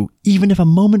looked blue, even if a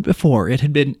moment before it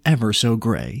had been ever so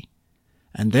gray.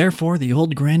 And therefore the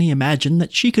old granny imagined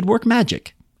that she could work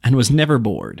magic, and was never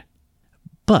bored.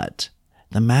 But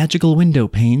the magical window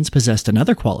panes possessed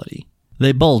another quality.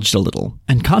 They bulged a little,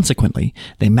 and consequently,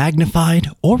 they magnified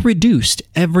or reduced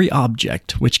every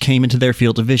object which came into their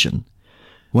field of vision.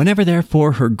 Whenever,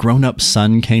 therefore, her grown-up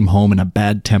son came home in a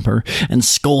bad temper and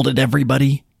scolded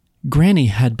everybody, Granny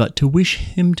had but to wish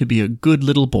him to be a good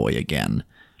little boy again,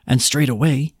 and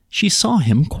straightway she saw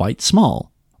him quite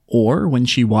small. Or when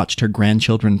she watched her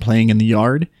grandchildren playing in the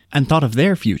yard and thought of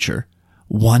their future,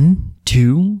 1,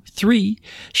 2, 3,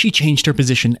 she changed her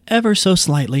position ever so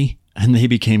slightly, and they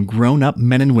became grown-up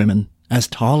men and women, as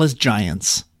tall as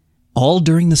giants. All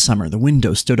during the summer the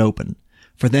window stood open,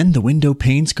 for then the window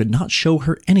panes could not show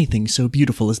her anything so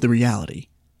beautiful as the reality.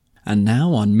 And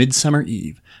now on Midsummer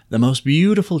Eve, the most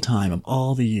beautiful time of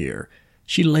all the year,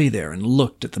 she lay there and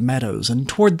looked at the meadows and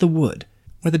toward the wood,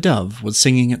 where the dove was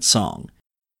singing its song.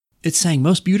 It sang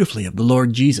most beautifully of the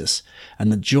Lord Jesus, and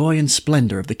the joy and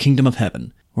splendor of the kingdom of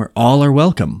heaven, where all are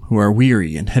welcome who are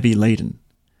weary and heavy laden.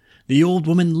 The old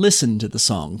woman listened to the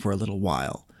song for a little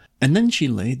while, and then she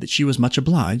laid that she was much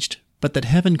obliged, but that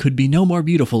heaven could be no more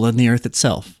beautiful than the earth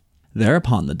itself.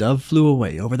 Thereupon the dove flew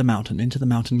away over the mountain into the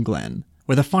mountain glen,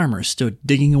 where the farmer stood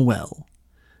digging a well.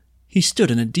 He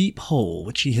stood in a deep hole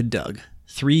which he had dug,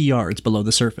 3 yards below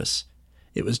the surface.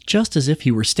 It was just as if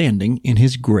he were standing in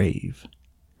his grave.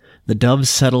 The dove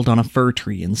settled on a fir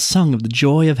tree and sung of the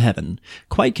joy of heaven,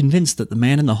 quite convinced that the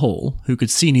man in the hole, who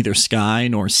could see neither sky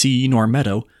nor sea nor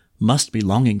meadow, must be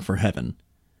longing for heaven.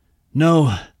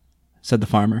 "No," said the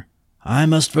farmer, "I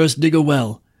must first dig a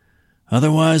well.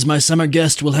 Otherwise my summer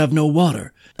guest will have no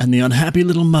water, and the unhappy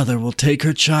little mother will take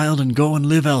her child and go and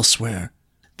live elsewhere."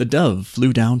 The dove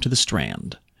flew down to the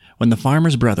strand, when the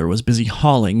farmer's brother was busy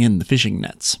hauling in the fishing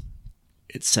nets.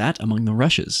 It sat among the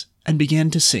rushes and began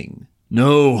to sing.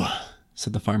 "No,"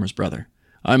 said the farmer's brother,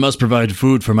 "I must provide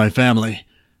food for my family.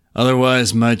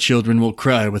 Otherwise my children will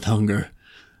cry with hunger.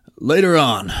 Later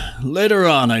on,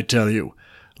 I tell you.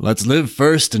 Let's live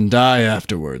first and die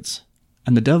afterwards."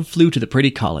 And the dove flew to the pretty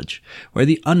cottage, where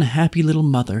the unhappy little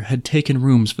mother had taken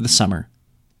rooms for the summer.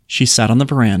 She sat on the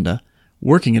veranda,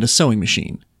 working at a sewing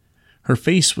machine. Her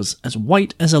face was as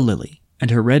white as a lily, and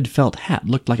her red felt hat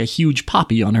looked like a huge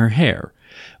poppy on her hair,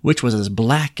 which was as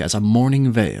black as a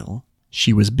mourning veil.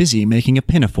 She was busy making a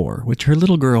pinafore, which her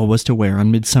little girl was to wear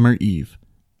on Midsummer Eve,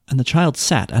 and the child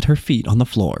sat at her feet on the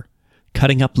floor,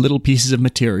 cutting up little pieces of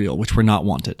material which were not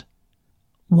wanted.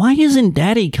 "Why isn't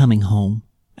Daddy coming home?"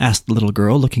 asked the little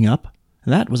girl, looking up.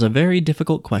 That was a very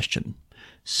difficult question,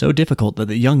 so difficult that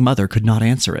the young mother could not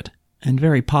answer it, and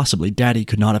very possibly Daddy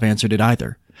could not have answered it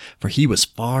either, for he was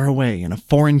far away in a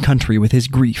foreign country with his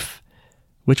grief,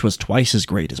 which was twice as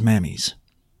great as Mammy's.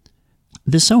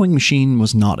 The sewing machine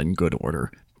was not in good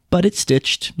order, but it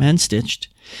stitched and stitched.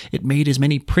 It made as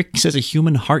many pricks as a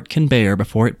human heart can bear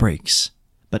before it breaks,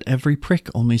 but every prick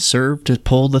only served to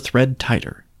pull the thread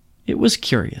tighter. It was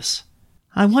curious.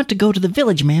 "I want to go to the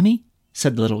village, Mammy,"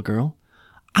 said the little girl.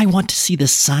 "I want to see the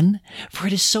sun, for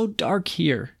it is so dark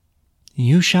here."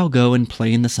 "You shall go and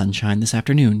play in the sunshine this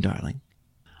afternoon, darling."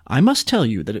 I must tell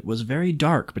you that it was very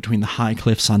dark between the high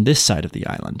cliffs on this side of the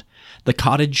island. The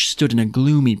cottage stood in a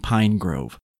gloomy pine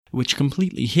grove, which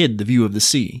completely hid the view of the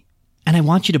sea. "And I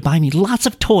want you to buy me lots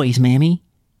of toys, Mammy."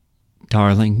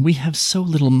 "Darling, we have so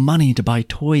little money to buy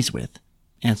toys with,"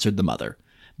 answered the mother,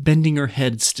 bending her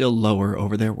head still lower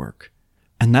over their work.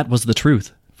 And that was the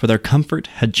truth, for their comfort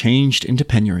had changed into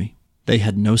penury. They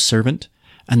had no servant,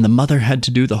 and the mother had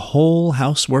to do the whole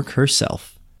housework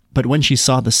herself. But when she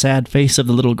saw the sad face of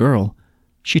the little girl,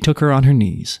 she took her on her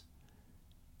knees.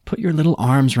 "Put your little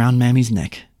arms round Mammy's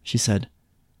neck," she said.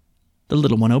 The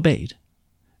little one obeyed.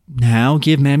 "Now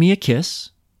give Mammy a kiss."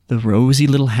 The rosy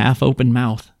little half-open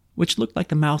mouth, which looked like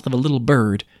the mouth of a little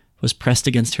bird, was pressed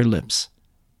against her lips.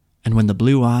 And when the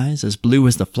blue eyes, as blue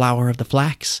as the flower of the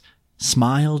flax,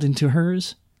 smiled into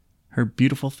hers, her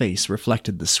beautiful face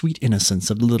reflected the sweet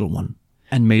innocence of the little one,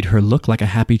 and made her look like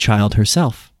a happy child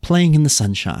herself, playing in the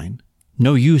sunshine.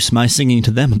 "No use my singing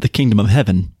to them of the kingdom of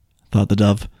heaven," thought the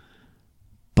dove.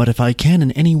 "But if I can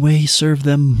in any way serve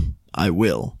them, I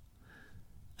will."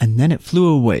 And then it flew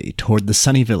away toward the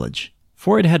sunny village,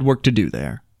 for it had work to do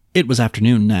there. It was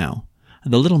afternoon now.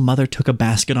 The little mother took a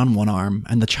basket on one arm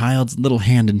and the child's little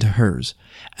hand into hers,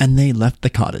 and they left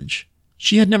the cottage.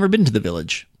 She had never been to the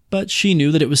village, but she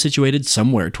knew that it was situated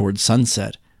somewhere towards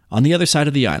sunset, on the other side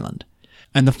of the island,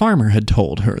 and the farmer had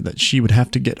told her that she would have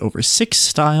to get over 6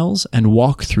 stiles and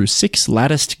walk through 6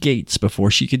 latticed gates before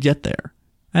she could get there.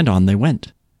 And on they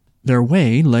went. Their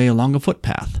way lay along a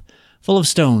footpath, full of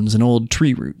stones and old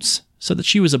tree roots, so that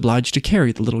she was obliged to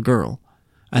carry the little girl,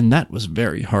 and that was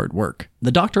very hard work.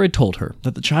 The doctor had told her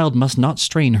that the child must not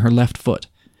strain her left foot,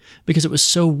 because it was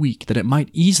so weak that it might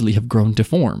easily have grown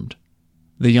deformed.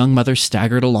 The young mother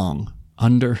staggered along,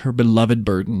 under her beloved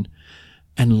burden,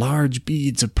 and large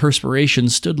beads of perspiration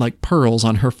stood like pearls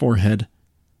on her forehead,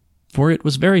 for it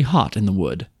was very hot in the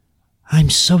wood. "I'm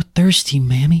so thirsty,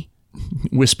 Mammy,"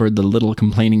 whispered the little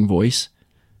complaining voice.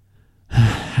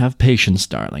 "Have patience,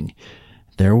 darling.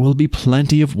 There will be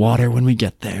plenty of water when we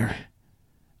get there."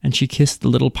 And she kissed the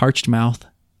little parched mouth,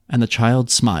 and the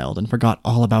child smiled and forgot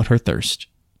all about her thirst.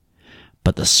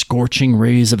 But the scorching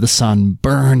rays of the sun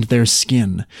burned their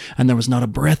skin, and there was not a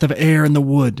breath of air in the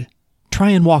wood. "Try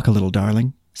and walk a little,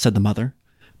 darling," said the mother,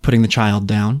 putting the child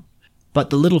down. But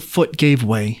the little foot gave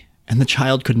way, and the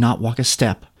child could not walk a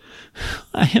step.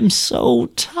 "I am so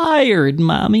tired,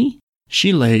 Mommy."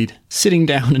 She laid, sitting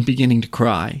down and beginning to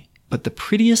cry. But the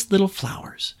prettiest little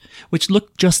flowers, which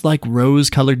looked just like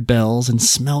rose-colored bells and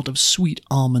smelt of sweet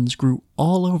almonds, grew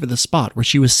all over the spot where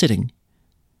she was sitting.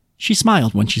 She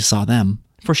smiled when she saw them,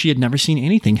 for she had never seen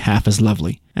anything half as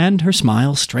lovely, and her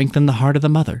smile strengthened the heart of the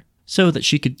mother, so that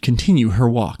she could continue her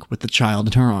walk with the child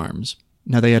in her arms.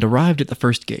 Now they had arrived at the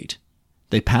first gate.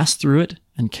 They passed through it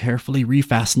and carefully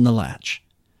refastened the latch.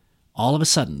 All of a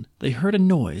sudden, they heard a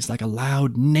noise like a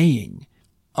loud neighing.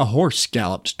 A horse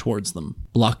galloped towards them,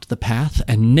 blocked the path,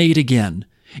 and neighed again.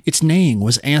 Its neighing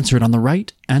was answered on the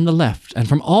right and the left, and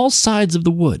from all sides of the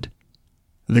wood.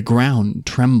 The ground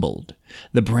trembled,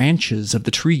 the branches of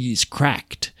the trees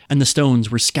cracked, and the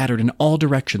stones were scattered in all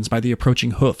directions by the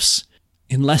approaching hoofs.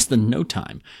 In less than no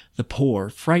time, the poor,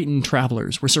 frightened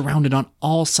travelers were surrounded on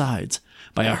all sides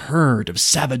by a herd of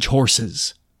savage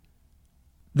horses.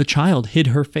 The child hid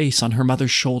her face on her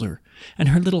mother's shoulder, and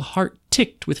her little heart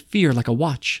ticked with fear like a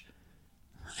watch.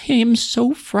 "I am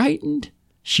so frightened,"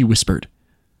 she whispered.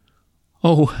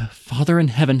 "Oh, Father in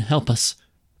heaven, help us,"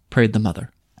 prayed the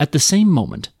mother. At the same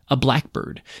moment, a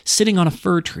blackbird, sitting on a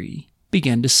fir tree,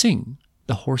 began to sing.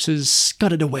 The horses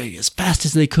scudded away as fast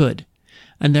as they could,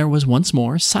 and there was once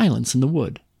more silence in the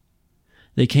wood.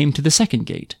 They came to the second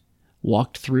gate,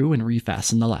 walked through and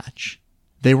refastened the latch.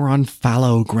 They were on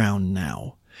fallow ground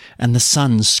now, and the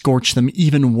sun scorched them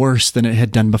even worse than it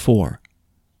had done before.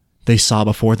 They saw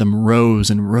before them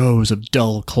rows and rows of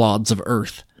dull clods of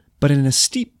earth, but in a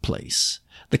steep place,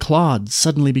 the clods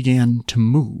suddenly began to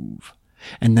move,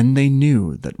 and then they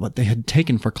knew that what they had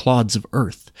taken for clods of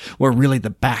earth were really the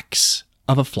backs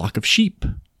of a flock of sheep.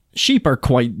 Sheep are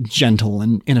quite gentle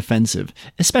and inoffensive,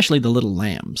 especially the little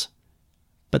lambs.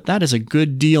 But that is a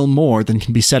good deal more than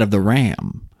can be said of the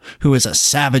ram, who is a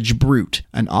savage brute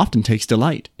and often takes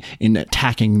delight in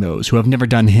attacking those who have never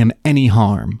done him any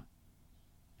harm.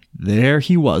 There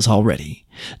he was already,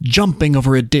 jumping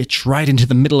over a ditch right into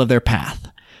the middle of their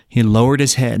path. He lowered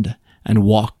his head and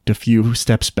walked a few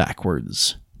steps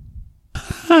backwards.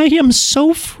 "I am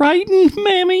so frightened,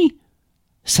 Mammy,"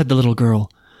 said the little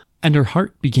girl, and her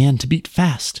heart began to beat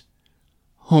fast.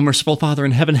 "Oh, merciful Father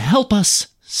in heaven, help us,"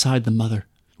 sighed the mother,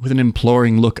 with an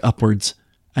imploring look upwards,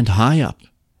 and high up,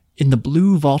 in the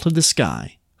blue vault of the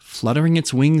sky, fluttering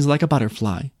its wings like a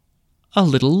butterfly, a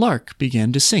little lark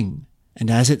began to sing, and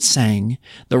as it sang,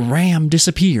 the ram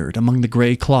disappeared among the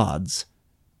gray clods.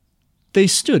 They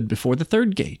stood before the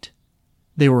third gate.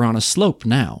 They were on a slope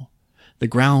now. The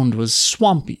ground was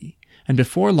swampy, and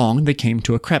before long they came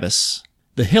to a crevice.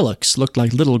 The hillocks looked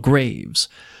like little graves,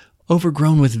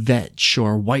 overgrown with vetch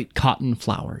or white cotton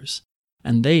flowers,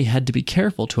 and they had to be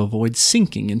careful to avoid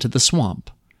sinking into the swamp.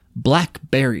 Black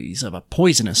berries of a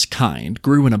poisonous kind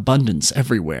grew in abundance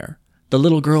everywhere. The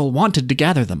little girl wanted to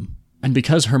gather them, and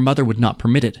because her mother would not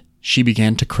permit it, she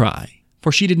began to cry,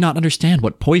 for she did not understand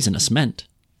what poisonous meant.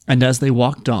 And as they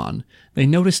walked on, they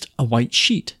noticed a white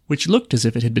sheet, which looked as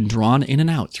if it had been drawn in and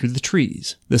out through the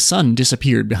trees. The sun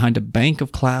disappeared behind a bank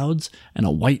of clouds and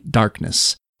a white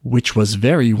darkness, which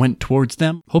went towards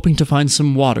them, hoping to find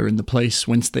some water in the place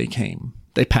whence they came.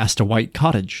 They passed a white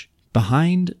cottage,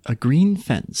 behind a green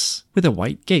fence, with a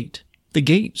white gate. The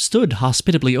gate stood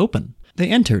hospitably open. They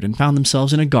entered and found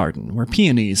themselves in a garden where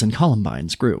peonies and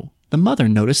columbines grew. The mother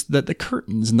noticed that the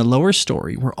curtains in the lower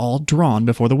story were all drawn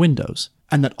before the windows,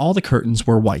 and that all the curtains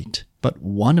were white. But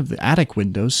one of the attic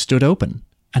windows stood open,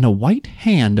 and a white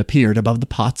hand appeared above the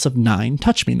pots of 9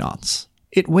 touch-me-nots.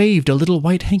 It waved a little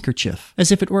white handkerchief,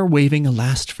 as if it were waving a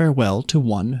last farewell to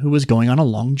one who was going on a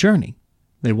long journey.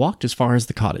 They walked as far as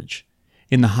the cottage.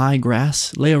 In the high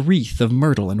grass lay a wreath of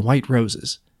myrtle and white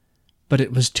roses, but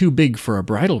it was too big for a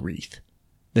bridal wreath.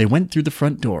 They went through the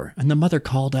front door, and the mother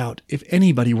called out if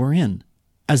anybody were in.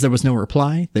 As there was no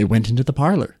reply, they went into the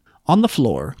parlor. On the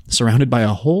floor, surrounded by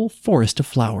a whole forest of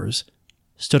flowers,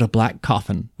 stood a black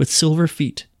coffin with silver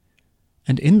feet,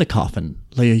 and in the coffin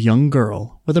lay a young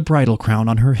girl with a bridal crown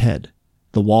on her head.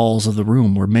 The walls of the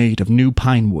room were made of new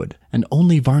pine wood and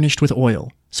only varnished with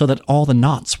oil, so that all the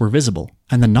knots were visible,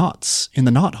 and the knots in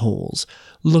the knotholes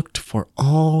looked for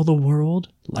all the world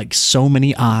like so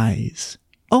many eyes.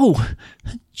 "Oh,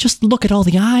 just look at all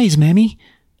the eyes, Mammy!"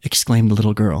 exclaimed the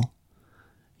little girl.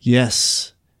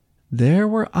 Yes, there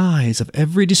were eyes of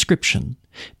every description.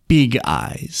 Big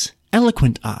eyes,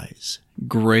 eloquent eyes,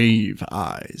 grave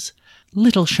eyes,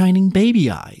 little shining baby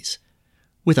eyes,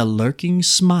 with a lurking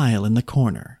smile in the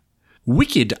corner.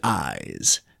 Wicked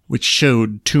eyes, which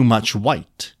showed too much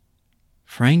white.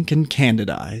 Frank and candid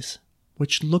eyes,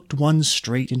 which looked one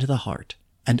straight into the heart.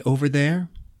 And over there,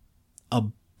 a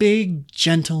big,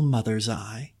 gentle mother's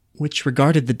eye, which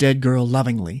regarded the dead girl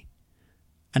lovingly,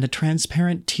 and a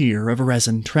transparent tear of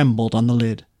resin trembled on the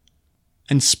lid,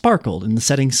 and sparkled in the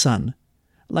setting sun,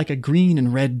 like a green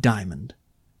and red diamond.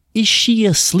 "Is she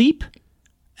asleep?"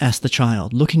 asked the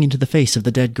child, looking into the face of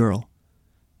the dead girl.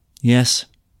 "Yes,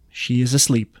 she is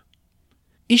asleep."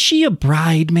 "Is she a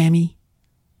bride, Mammy?"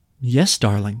 "Yes,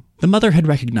 darling." The mother had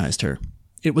recognized her.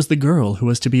 It was the girl who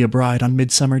was to be a bride on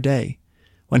Midsummer Day,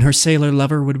 when her sailor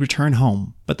lover would return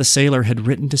home, but the sailor had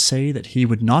written to say that he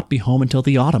would not be home until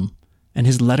the autumn, and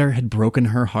his letter had broken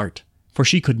her heart, for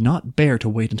she could not bear to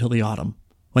wait until the autumn,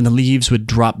 when the leaves would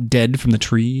drop dead from the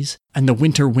trees, and the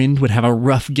winter wind would have a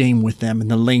rough game with them in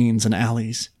the lanes and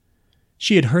alleys.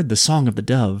 She had heard the song of the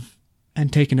dove,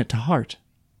 and taken it to heart.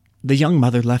 The young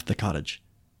mother left the cottage.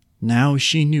 Now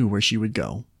she knew where she would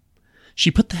go.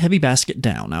 She put the heavy basket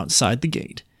down outside the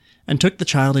gate, and took the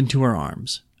child into her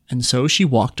arms, and so she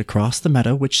walked across the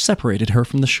meadow which separated her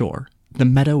from the shore. The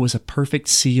meadow was a perfect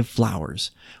sea of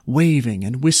flowers, waving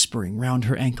and whispering round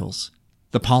her ankles.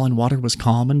 The pollen water was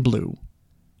calm and blue,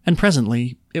 and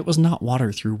presently it was not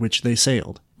water through which they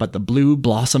sailed, but the blue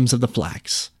blossoms of the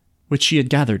flax, which she had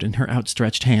gathered in her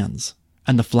outstretched hands,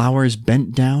 and the flowers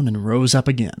bent down and rose up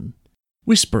again,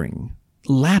 whispering,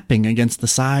 lapping against the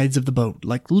sides of the boat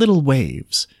like little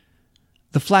waves.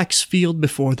 The flax field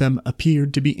before them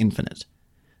appeared to be infinite,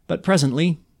 but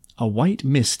presently a white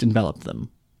mist enveloped them,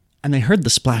 and they heard the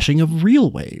splashing of real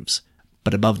waves.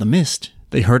 But above the mist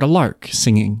they heard a lark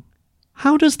singing.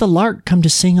 "How does the lark come to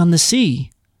sing on the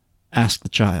sea?" asked the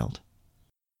child.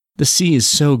 "The sea is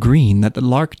so green that the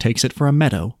lark takes it for a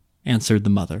meadow," answered the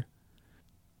mother.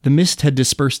 The mist had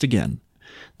dispersed again.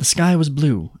 The sky was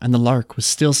blue, and the lark was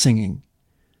still singing.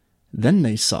 Then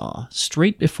they saw,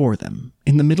 straight before them,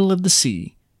 in the middle of the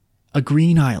sea, a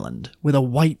green island with a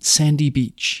white sandy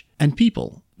beach, and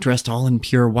people, dressed all in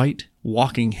pure white,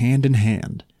 walking hand in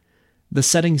hand. The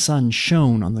setting sun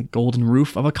shone on the golden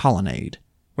roof of a colonnade,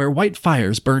 where white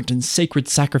fires burnt in sacred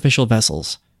sacrificial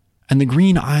vessels, and the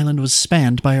green island was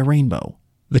spanned by a rainbow,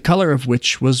 the color of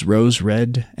which was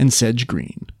rose-red and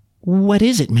sedge-green. "What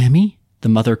is it, Mammy?" The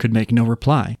mother could make no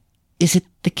reply. "Is it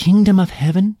the kingdom of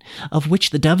heaven, of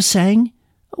which the dove sang?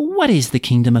 What is the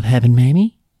kingdom of heaven,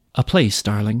 Mammy?" "A place,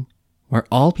 darling, where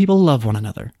all people love one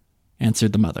another,"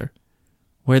 answered the mother,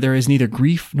 "where there is neither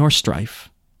grief nor strife."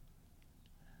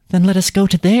 "Then let us go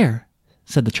to there,"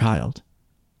 said the child.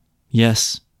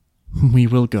 "Yes, we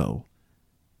will go,"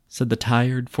 said the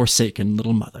tired, forsaken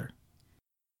little mother.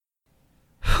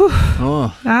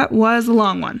 Oh, that was a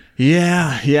long one.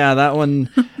 Yeah, that one.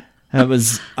 That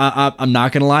was. I'm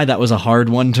not gonna lie. That was a hard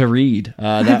one to read.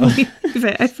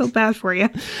 I feel bad for you.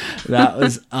 That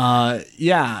was.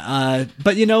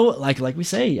 But you know, like we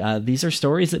say, these are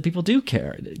stories that people do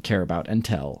care about and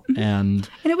tell, and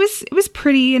it was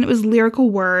pretty and it was lyrical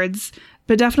words,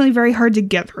 but definitely very hard to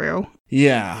get through.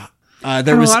 Yeah,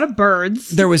 there was a lot of birds.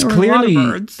 There was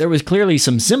clearly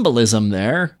some symbolism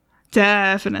there.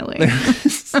 Definitely.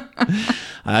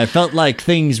 I felt like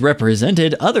things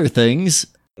represented other things.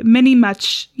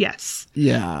 Much, yes.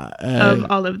 Yeah. Of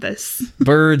all of this.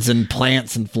 Birds and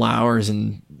plants and flowers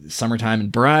and summertime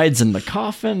and brides and the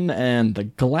coffin and the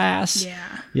glass.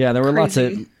 Yeah. Yeah, there were lots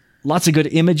of good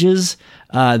images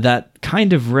that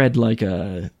kind of read like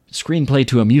a screenplay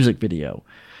to a music video.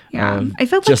 Yeah. I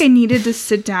felt like I needed to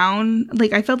sit down.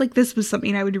 Like, I felt like this was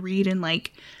something I would read in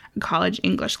like a college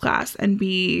English class and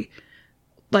be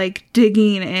like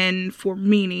digging in for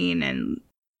meaning, and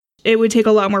it would take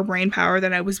a lot more brain power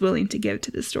than I was willing to give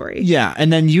to the story. Yeah,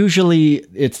 and then usually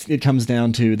it comes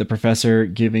down to the professor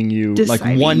giving you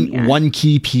deciding, like one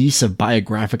key piece of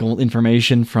biographical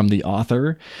information from the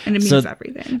author, and it means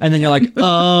everything. And then you're like,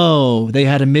 oh, they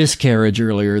had a miscarriage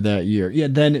earlier that year. Yeah,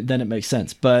 then it makes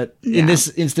sense. But in this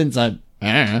instance,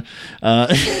 it's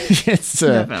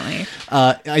definitely.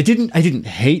 I didn't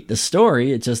hate the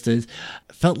story. It just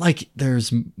felt like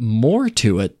there's more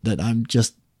to it that I'm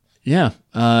just. Yeah.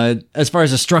 As far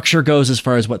as the structure goes, as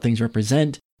far as what things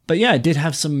represent, But yeah, it did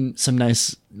have some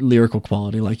nice lyrical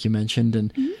quality, like you mentioned,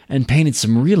 and painted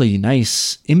some really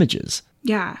nice images.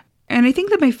 Yeah. And I think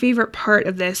that my favorite part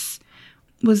of this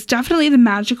was definitely the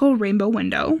magical rainbow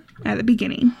window at the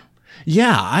beginning.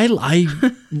 Yeah, I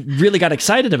really got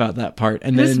excited about that part.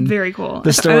 And It was then very cool.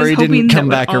 the story didn't come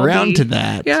back around to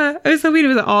that. Yeah, I was hoping it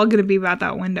was all going to be about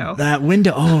that window. That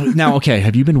window. Oh, now, okay.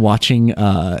 Have you been watching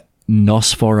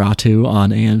Nosferatu on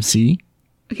AMC?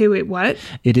 Okay, wait, what?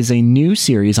 It is a new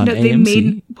series on No, AMC. they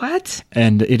made what?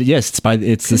 And it's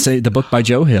the book by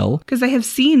Joe Hill. Because I have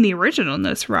seen the original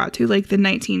Nosferatu, like the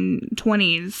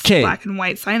 1920s 'Kay. black and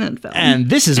white silent film. And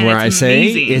this is And where I it's say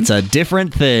amazing. it's a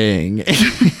different thing.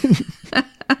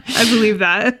 I believe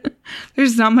that.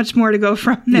 There's not much more to go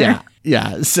from there.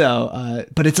 Yeah. So,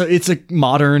 but it's a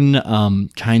modern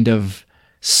kind of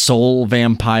soul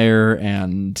vampire,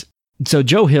 and so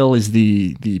Joe Hill is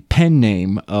the pen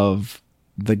name of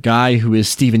the guy who is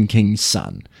Stephen King's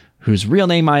son, whose real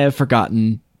name I have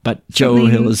forgotten, but Joe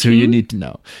Hill is who you need to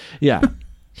know. Yeah.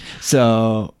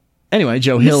 So anyway,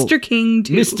 Joe Hill, Mr. King,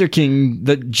 too. Mr. King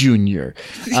the Junior.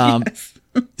 Yes.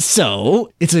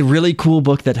 So it's a really cool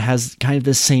book that has kind of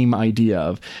the same idea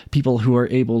of people who are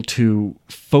able to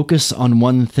focus on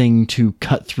one thing to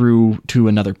cut through to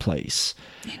another place.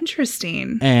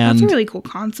 Interesting. And- That's a really cool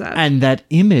concept. And that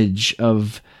image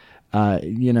of,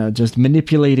 just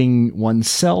manipulating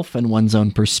oneself and one's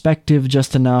own perspective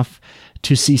just enough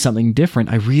to see something different.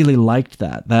 I really liked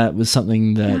that. That was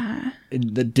something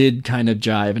that did kind of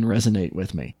jive and resonate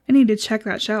with me. I need to check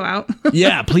that show out.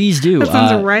 Yeah, please do. That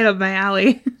sounds right up my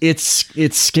alley. It's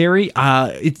scary.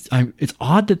 It's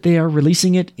odd that they are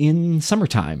releasing it in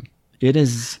summertime. It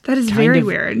is. That is kind very of-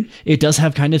 weird. It does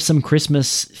have kind of some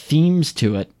Christmas themes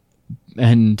to it,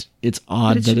 and it's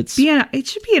odd It that should, it's it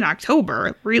should be in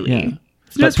October, really. yeah.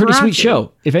 It's But pretty sweet Nosferatu.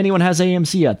 show. If anyone has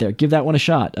AMC out there, give that one a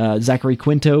shot. Zachary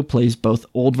Quinto plays both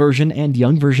old version and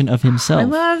young version of I himself.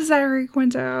 love Zachary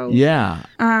Quinto. Yeah,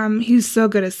 He's so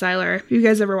good as Sylar. If you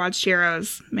guys ever watched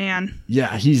Heroes, man,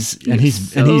 yeah. He's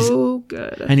so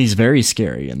good. and he's very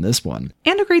scary in this one.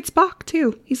 And a great Spock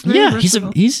too. He's very Yeah,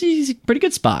 versatile. he's a pretty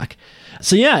good Spock.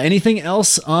 So yeah, anything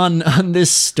else on this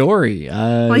story?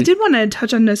 Well, I did want to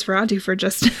touch on Nosferatu for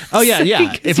just. Oh yeah.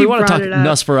 If we want to talk Nosferatu.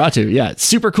 Nosferatu, yeah, it's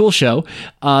super cool show.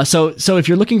 So if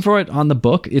you're looking for it on the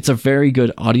book, it's a very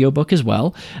good audiobook as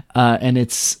well. And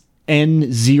it's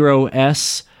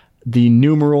N0S, the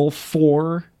numeral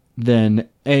 4, then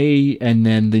A, and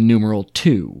then the numeral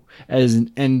 2.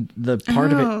 And the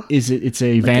part of it is it's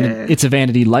a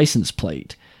vanity license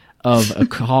plate of a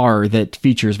car that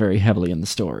features very heavily in the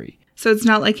story. So it's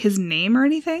not like his name or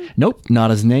anything? Nope,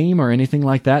 not his name or anything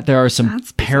like that. There are some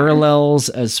That's bizarre. parallels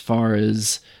as far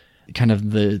as kind of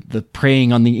the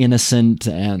preying on the innocent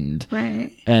and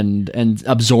Right. and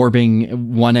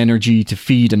absorbing one energy to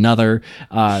feed another.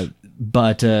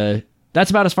 But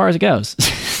that's about as far as it goes.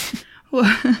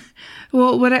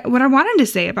 Well, what I wanted to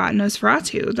say about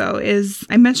Nosferatu, though, is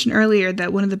I mentioned earlier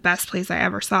that one of the best plays I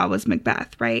ever saw was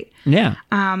Macbeth, right? Yeah.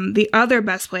 The other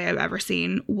best play I've ever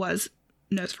seen was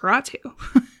Nosferatu.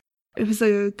 It was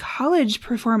a college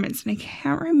performance, and I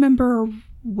can't remember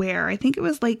where. I think it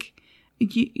was like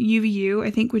UVU,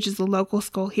 I think, which is the local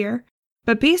school here.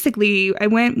 But basically, I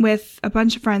went with a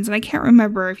bunch of friends, and I can't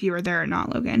remember if you were there or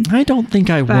not, Logan. I don't think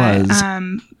I But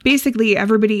was. basically,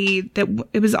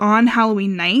 it was on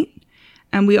Halloween night,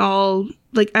 and we all,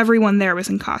 like, everyone there was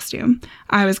in costume.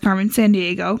 I was Carmen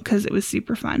Sandiego because it was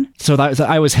super fun. So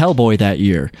I was Hellboy that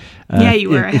year. Yeah, you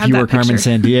were. I If had you that were Carmen picture.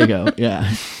 Sandiego,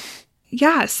 yeah.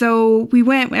 Yeah, so we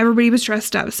went, everybody was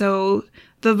dressed up, so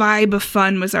the vibe of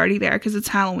fun was already there because it's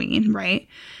Halloween, right?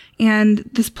 And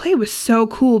this play was so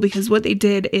cool because what they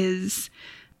did is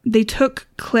they took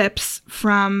clips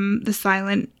from the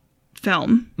silent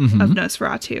film of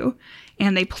Nosferatu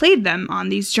and they played them on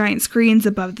these giant screens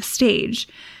above the stage.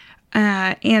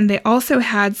 And they also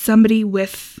had somebody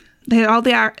they had all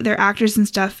their actors and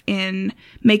stuff in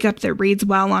makeup that reads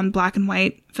well on black and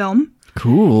white film.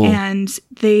 Cool. And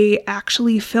they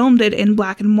actually filmed it in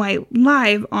black and white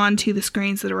live onto the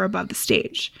screens that were above the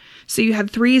stage. So you had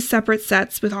 3 separate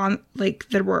sets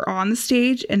that were on the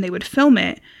stage, and they would film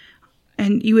it,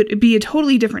 and it'd be a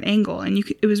totally different angle. And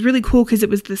it was really cool because it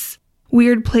was this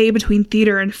weird play between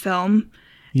theater and film.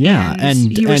 Yeah,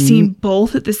 and you were seeing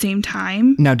both at the same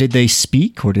time. Now, did they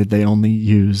speak or did they only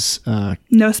use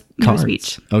No cards?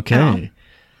 speech. Okay. at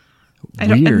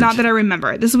all. Weird. Not that I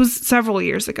remember. This was several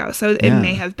years ago, so it Yeah.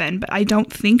 may have been, but I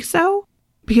don't think so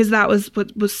because that was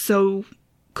what was so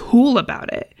cool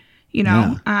about it. You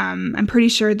know, I'm pretty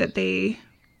sure that they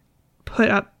put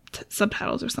up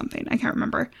subtitles or something. I can't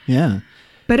remember. Yeah.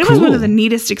 But it was one Cool. of the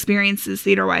neatest experiences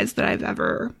theater-wise that I've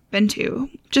ever been to.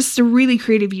 Just a really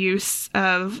creative use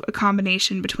of a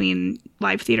combination between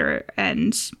live theater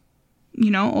and,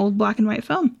 old black and white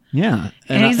film. Yeah.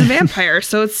 And he's a vampire,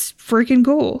 so it's freaking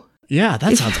cool. Yeah,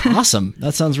 that sounds awesome.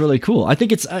 That sounds really cool. I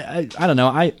think it's I don't know.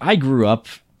 I grew up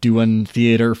doing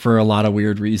theater for a lot of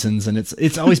weird reasons, and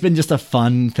it's always been just a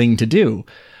fun thing to do.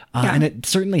 And it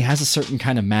certainly has a certain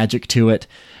kind of magic to it.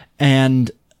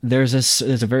 And there's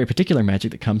a very particular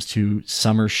magic that comes to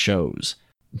summer shows.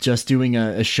 Just doing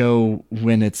a show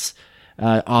when it's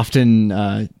often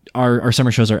our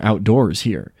summer shows are outdoors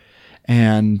here.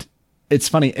 And it's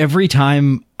funny, every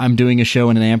time I'm doing a show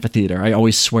in an amphitheater, I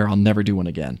always swear I'll never do one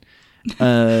again.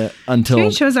 Until Doing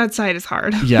shows outside is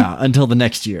hard. yeah, until the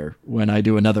next year when I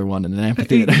do another one in an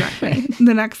amphitheater. Exactly.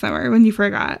 The next summer when you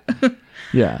forgot.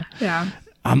 Yeah. Yeah,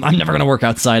 I'm never going to work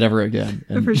outside ever again.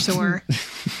 And- for sure.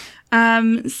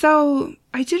 So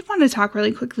I did want to talk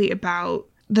really quickly about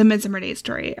the Midsummer Night's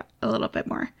Story a little bit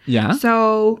more. Yeah.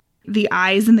 So the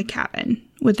eyes in the cabin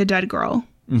with the dead girl.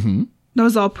 Mm-hmm. That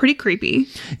was all pretty creepy.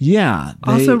 Yeah.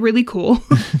 Also really cool.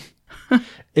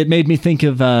 It made me think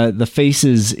of the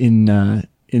faces in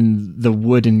the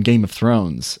wood in Game of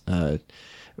Thrones.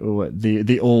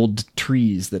 The old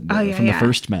trees that from the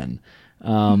First Men.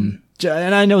 And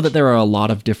I know that there are a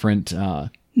lot of different.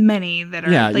 Many that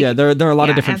are. There are a lot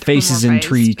of different faces in anthropomorphized.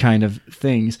 tree kind of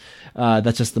things.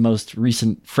 That's just the most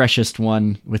recent, freshest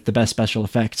one with the best special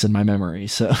effects in my memory.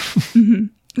 So,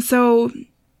 So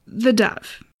the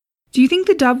dove. Do you think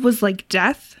the dove was like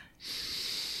death?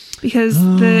 Because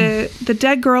the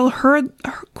dead girl heard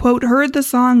the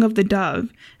song of the dove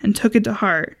and took it to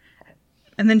heart,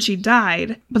 and then she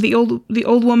died. But the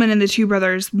old woman and the two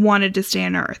brothers wanted to stay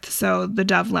on Earth, so the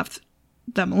dove left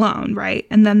them alone, right?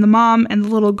 And then the mom and the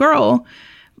little girl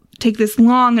take this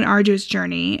long and arduous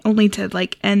journey, only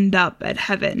to end up at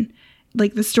heaven.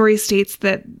 The story states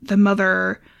that the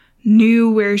mother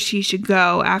knew where she should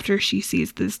go after she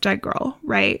sees this dead girl,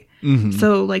 right? Mm-hmm.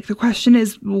 So, the question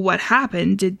is, what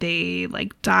happened? Did they,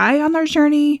 die on their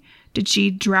journey? Did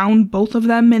she drown both of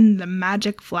them in the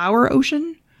magic flower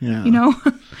ocean? yeah. Now,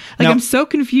 Now- I'm so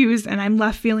confused, and I'm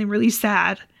left feeling really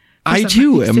sad. for I some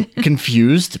too am reason.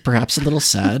 confused, perhaps a little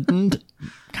saddened,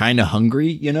 kind of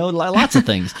hungry. Lots of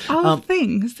things. All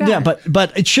things. Yeah,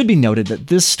 but it should be noted that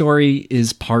this story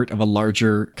is part of a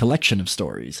larger collection of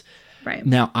stories. Right.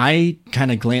 Now, I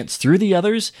kind of glanced through the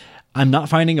others. I'm not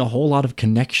finding a whole lot of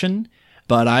connection,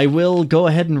 but I will go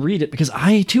ahead and read it because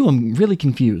I, too, am really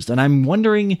confused. And I'm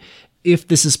wondering if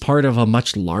this is part of a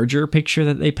much larger picture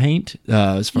that they paint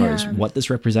as far as what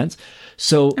this represents.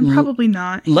 So And probably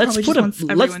not. He let's probably put just a- wants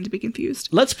everyone to be confused.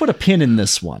 let's put a pin in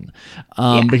this one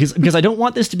because I don't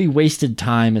want this to be wasted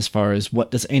time as far as what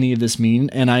does any of this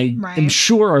mean. And I am Right.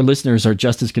 sure our listeners are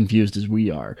just as confused as we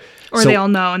are. Or So- they all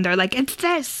know, and they're like, it's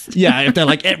this. yeah, if they're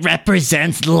like, it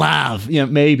represents love.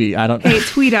 Maybe. I don't know. Hey,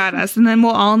 tweet at us, and then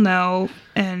we'll all know,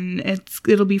 and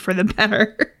it'll be for the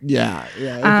better. Yeah.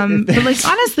 But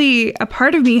honestly, a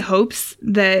part of me hopes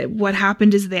that what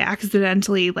happened is they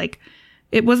accidentally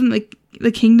it wasn't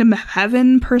the kingdom of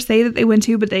heaven per se that they went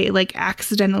to, but they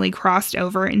accidentally crossed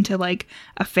over into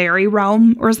a fairy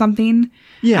realm or something.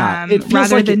 Yeah, it feels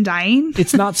rather like than dying.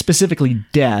 It's not specifically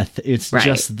death. It's Right.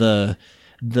 just the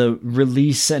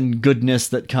release and goodness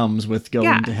that comes with going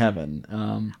Yeah. to heaven.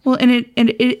 Well, and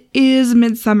it is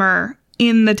midsummer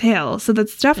in the tale, so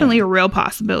that's definitely a real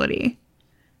possibility.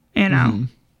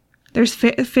 There's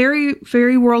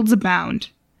fairy worlds abound.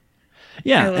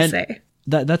 Yeah, I will and say.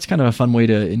 that's kind of a fun way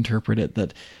to interpret it.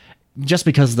 That just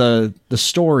because the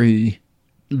story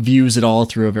views it all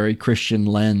through a very Christian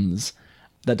lens,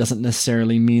 that doesn't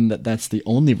necessarily mean that that's the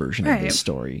only version of Right. this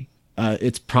story.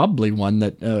 It's probably one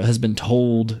that has been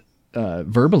told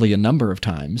verbally a number of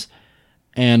times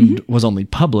and was only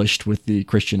published with the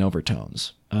Christian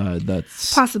overtones.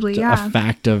 That's Possibly, yeah. a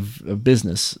fact of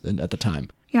business at the time.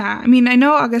 Yeah, I mean, I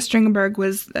know August Stringenberg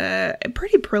was a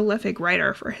pretty prolific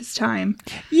writer for his time.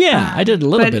 Yeah, I did a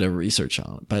little but- bit of research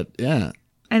on it, but yeah.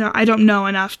 I don't know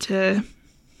enough to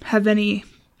have any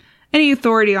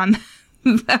authority on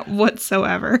that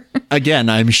whatsoever. Again,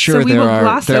 I'm sure So we there will are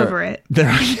gloss over it.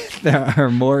 There are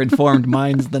more informed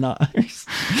minds than ours.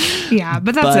 Yeah,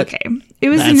 but that's But okay. It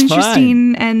was an that's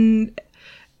interesting and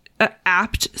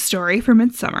apt story for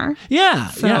Midsummer. Yeah,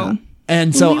 So yeah.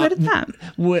 And we'll so leave it at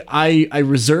that. I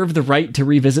reserve the right to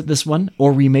revisit this one,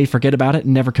 or we may forget about it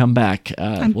and never come back.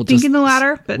 I'm we'll thinking the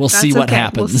latter, but we'll that's see what okay.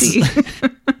 happens. We'll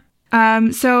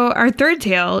see. So our third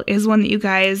tale is one that you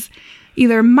guys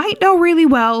either might know really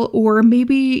well, or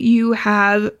maybe you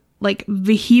have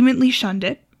vehemently shunned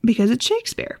it because it's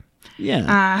Shakespeare.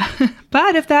 Yeah.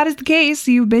 But if that is the case,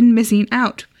 you've been missing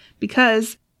out,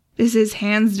 because this is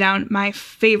hands down my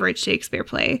favorite Shakespeare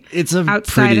play. It's a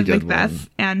outside pretty of good Macbeth one.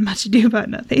 and Much Ado About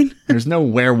Nothing. There's no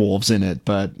werewolves in it,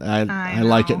 but I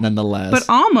like it know. nonetheless. But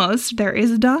almost there is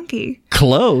a donkey.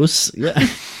 Close. Yeah.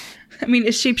 I mean,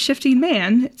 a shape-shifting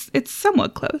man. It's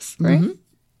somewhat close, right? Mm-hmm.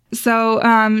 So,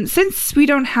 since we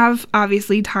don't have,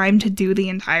 obviously, time to do the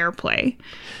entire play,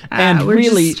 And we're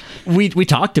really, just- we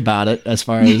talked about it as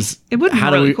far as It would be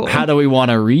how really do we cool. how do we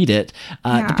want to read it.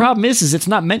 Yeah. The problem is it's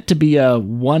not meant to be a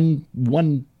one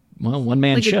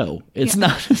man Like a- show. It's yeah.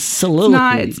 not a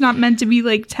soliloquy. it's not meant to be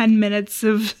like 10 minutes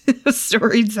of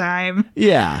story time.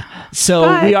 Yeah. So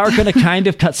But- we are going to kind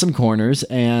of cut some corners,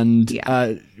 and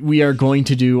Yeah. we are going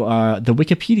to do the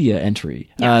Wikipedia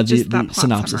entry, Yeah, the just that plot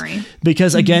synopsis. summary.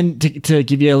 Because again, to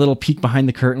give you a little peek behind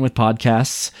the curtain with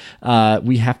podcasts,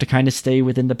 we have to kind of stay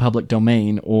within the public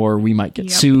domain, or we might get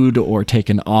Yep. sued or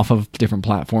taken off of different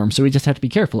platforms. So we just have to be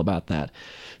careful about that.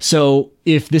 So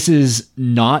if this is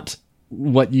not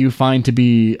what you find to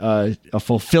be a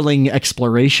fulfilling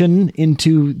exploration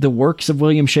into the works of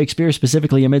William Shakespeare,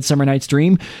 specifically A Midsummer Night's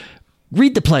Dream,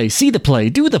 read the play, see the play,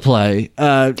 do the play.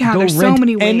 Go there's so rent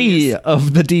many ways. any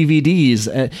of the DVDs.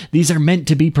 These are meant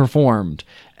to be performed,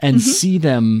 and Mm-hmm. see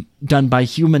them done by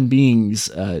human beings.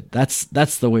 That's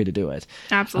the way to do it.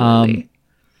 Absolutely.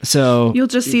 So You'll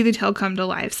just see the tale come to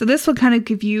life. So this will kind of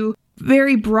give you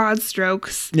very broad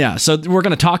strokes. yeah, so we're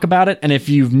going to talk about it, and if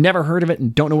you've never heard of it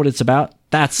and don't know what it's about,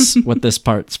 that's what this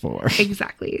part's for.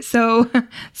 Exactly. So,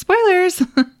 spoilers.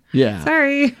 Yeah.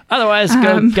 Sorry. Otherwise,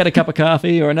 go get a cup of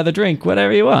coffee or another drink,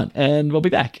 whatever you want, and we'll be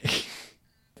back.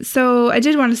 So, I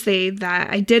did want to say that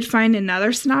I did find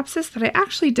another synopsis that I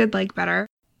actually did like better.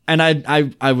 And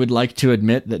I would like to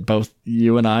admit that both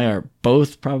you and I are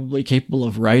both probably capable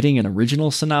of writing an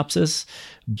original synopsis,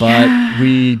 but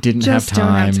we didn't have Just don't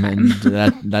have time, and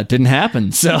that didn't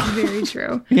happen. So Very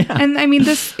true. And I mean,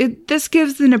 this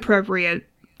gives an appropriate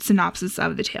synopsis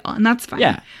of the tale, and that's fine.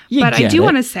 yeah, you But I get do it.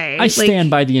 want to say, I stand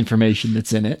by the information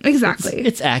that's in it. Exactly.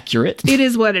 It's accurate. it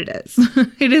is what it is.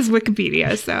 It is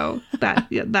Wikipedia, so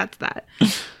that's that.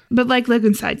 But like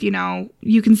Logan said,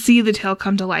 you can see the tale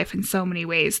come to life in so many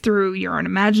ways through your own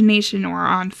imagination or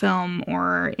on film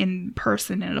or in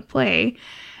person in a play.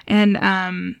 And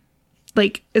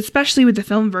especially with the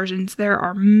film versions, there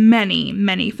are many,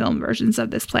 many film versions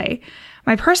of this play.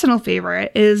 My personal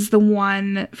favorite is the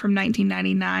one from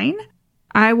 1999.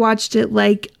 I watched it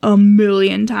like a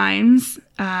million times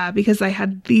because I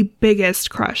had the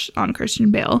biggest crush on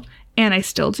Christian Bale. And I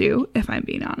still do, if I'm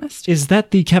being honest. Is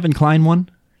that the Kevin Kline one?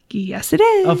 Yes, it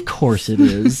is. Of course it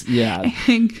is. Yeah.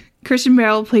 Christian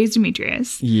Bale plays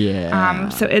Demetrius. Yeah.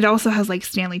 So it also has like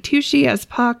Stanley Tucci as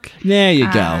Puck. There you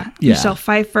go. Yeah. Michelle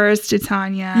Pfeiffer as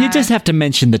Titania. You just have to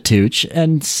mention the Tooch,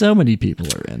 and so many people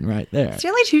are in right there.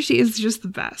 Stanley Tucci is just the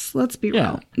best. Let's be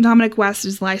Yeah. real. Dominic West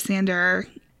is Lysander.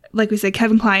 Like we said,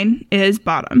 Kevin Kline is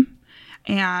Bottom.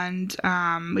 And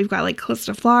we've got like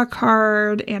Callista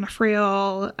Flockhart, Anna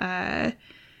Friel.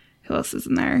 Who else is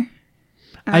in there?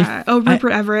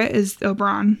 Rupert Everett is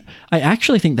Oberon. I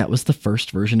actually think that was the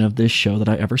first version of this show that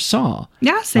I ever saw.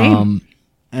 Yeah, same.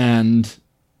 And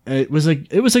it was a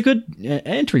good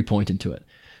entry point into it.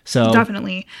 So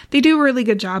Definitely. They do a really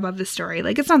good job of the story.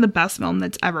 Like, it's not the best film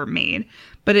that's ever made,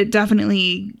 but it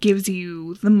definitely gives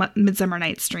you the Midsummer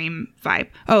Night's Dream vibe.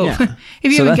 Oh, Yeah.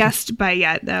 if you So haven't that- guessed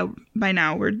by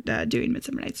now, we're doing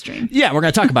Midsummer Night's Dream. yeah, we're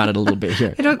going to talk about it a little bit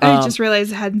here. I just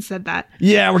realized I hadn't said that.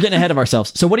 Yeah, we're getting ahead of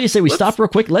ourselves. So what do you say we stop real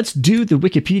quick? Let's do the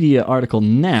Wikipedia article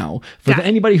now for Got it.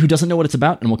 anybody who doesn't know what it's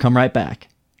about, and we'll come right back.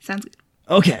 Sounds good.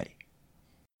 Okay.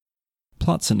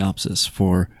 Plot synopsis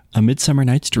for A Midsummer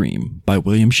Night's Dream by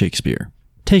William Shakespeare.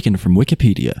 Taken from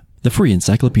Wikipedia, the free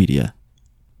encyclopedia.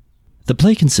 The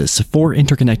play consists of 4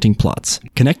 interconnecting plots,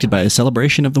 connected by a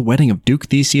celebration of the wedding of Duke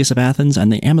Theseus of Athens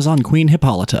and the Amazon Queen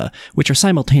Hippolyta, which are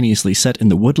simultaneously set in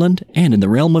the woodland and in the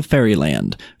realm of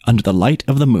fairyland, under the light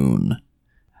of the moon.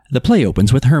 The play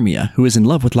opens with Hermia, who is in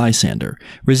love with Lysander,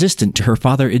 resistant to her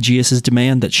father Aegeus'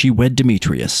 demand that she wed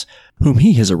Demetrius, whom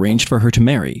he has arranged for her to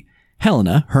marry.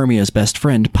 Helena, Hermia's best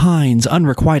friend, pines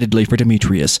unrequitedly for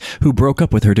Demetrius, who broke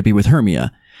up with her to be with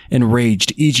Hermia.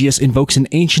 Enraged, Aegeus invokes an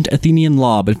ancient Athenian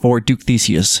law before Duke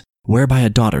Theseus, whereby a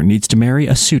daughter needs to marry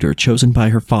a suitor chosen by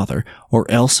her father, or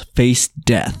else face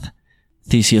death.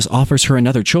 Theseus offers her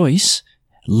another choice: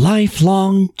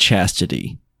 lifelong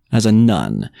chastity, as a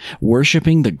nun,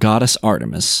 worshipping the goddess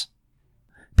Artemis.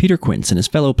 Peter Quince and his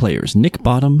fellow players Nick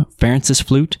Bottom, Francis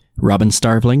Flute, Robin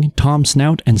Starveling, Tom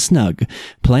Snout, and Snug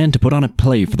plan to put on a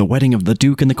play for the wedding of the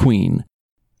Duke and the Queen.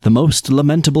 The most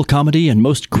lamentable comedy and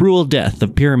most cruel death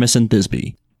of Pyramus and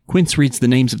Thisbe. Quince reads the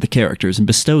names of the characters and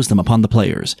bestows them upon the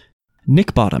players.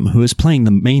 Nick Bottom, who is playing the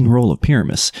main role of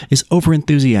Pyramus, is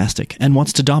overenthusiastic and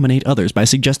wants to dominate others by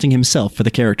suggesting himself for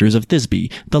the characters of Thisbe,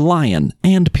 the Lion,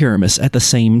 and Pyramus at the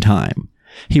same time.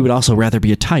 He would also rather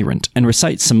be a tyrant and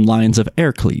recite some lines of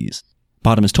Ercles.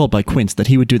 Bottom is told by Quince that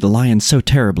he would do the Lion so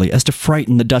terribly as to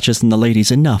frighten the Duchess and the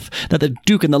ladies enough that the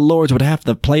Duke and the Lords would have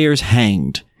the players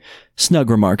hanged. Snug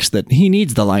remarks that he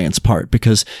needs the Lion's part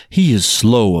because he is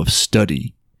slow of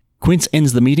study. Quince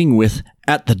ends the meeting with,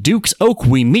 "At the Duke's Oak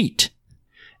we meet!"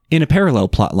 In a parallel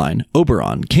plotline,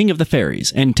 Oberon, king of the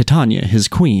fairies, and Titania, his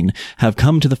queen, have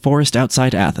come to the forest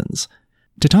outside Athens.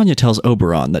 Titania tells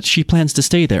Oberon that she plans to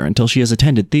stay there until she has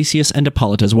attended Theseus and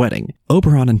Hippolyta's wedding.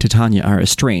 Oberon and Titania are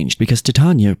estranged because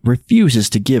Titania refuses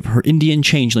to give her Indian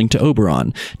changeling to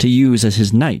Oberon to use as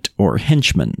his knight or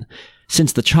henchman,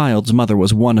 since the child's mother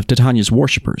was one of Titania's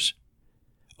worshippers.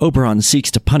 Oberon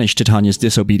seeks to punish Titania's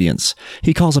disobedience.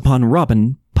 He calls upon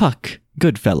Robin, Puck,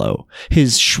 Goodfellow,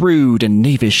 his shrewd and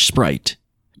knavish sprite,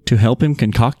 to help him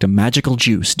concoct a magical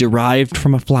juice derived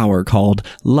from a flower called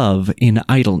Love in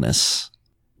Idleness,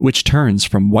 which turns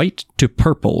from white to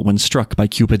purple when struck by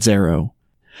Cupid's arrow.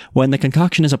 When the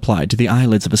concoction is applied to the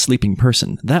eyelids of a sleeping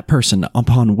person, that person,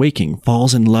 upon waking,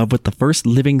 falls in love with the first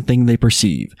living thing they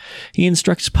perceive. He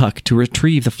instructs Puck to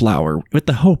retrieve the flower with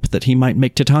the hope that he might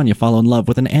make Titania fall in love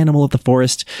with an animal of the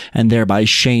forest and thereby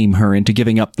shame her into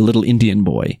giving up the little Indian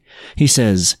boy. He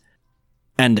says,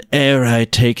 "And ere I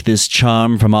take this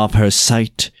charm from off her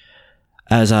sight,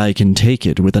 as I can take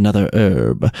it with another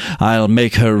herb, I'll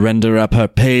make her render up her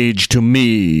page to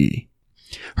me."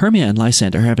 Hermia and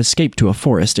Lysander have escaped to a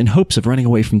forest in hopes of running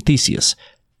away from Theseus.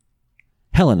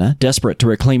 Helena, desperate to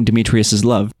reclaim Demetrius'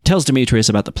 love, tells Demetrius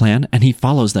about the plan, and he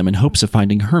follows them in hopes of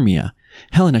finding Hermia.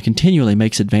 Helena continually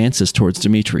makes advances towards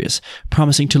Demetrius,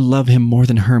 promising to love him more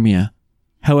than Hermia.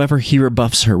 However, he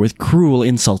rebuffs her with cruel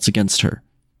insults against her.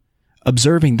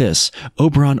 Observing this,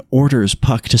 Oberon orders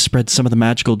Puck to spread some of the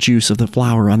magical juice of the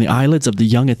flower on the eyelids of the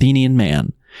young Athenian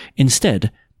man.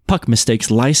 Instead, Puck mistakes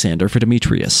Lysander for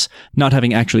Demetrius, not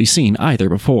having actually seen either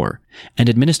before, and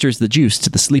administers the juice to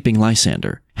the sleeping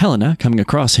Lysander. Helena, coming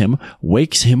across him,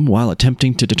 wakes him while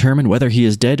attempting to determine whether he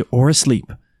is dead or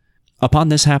asleep. Upon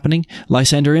this happening,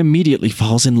 Lysander immediately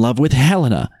falls in love with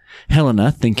Helena.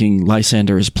 Helena, thinking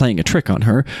Lysander is playing a trick on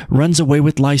her, runs away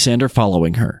with Lysander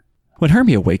following her. When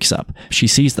Hermia wakes up, she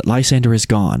sees that Lysander is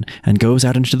gone and goes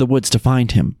out into the woods to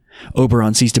find him.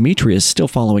 Oberon sees Demetrius still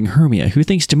following Hermia, who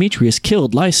thinks Demetrius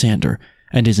killed Lysander,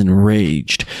 and is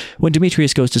enraged. When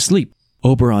Demetrius goes to sleep,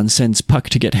 Oberon sends Puck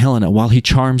to get Helena while he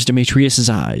charms Demetrius'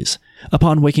 eyes.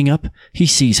 Upon waking up, he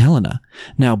sees Helena.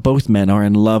 Now both men are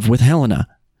in love with Helena.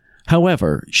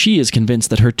 However, she is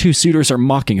convinced that her two suitors are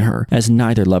mocking her, as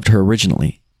neither loved her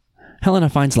originally. Helena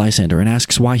finds Lysander and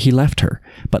asks why he left her,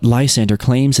 but Lysander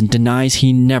claims and denies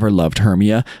he never loved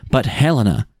Hermia, but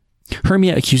Helena.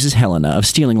 Hermia accuses Helena of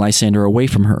stealing Lysander away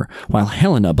from her, while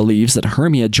Helena believes that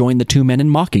Hermia joined the two men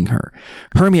in mocking her.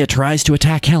 Hermia tries to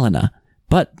attack Helena,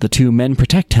 but the two men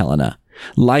protect Helena.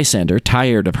 Lysander,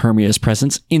 tired of Hermia's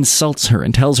presence, insults her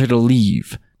and tells her to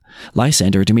leave.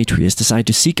 Lysander and Demetrius decide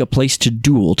to seek a place to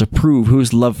duel to prove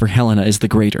whose love for Helena is the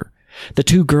greater. The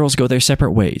two girls go their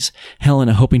separate ways,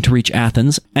 Helena hoping to reach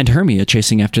Athens, and Hermia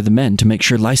chasing after the men to make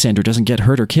sure Lysander doesn't get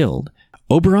hurt or killed.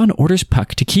 Oberon orders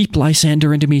Puck to keep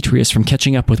Lysander and Demetrius from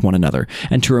catching up with one another,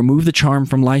 and to remove the charm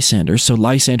from Lysander so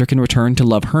Lysander can return to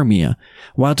love Hermia,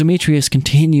 while Demetrius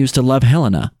continues to love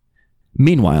Helena.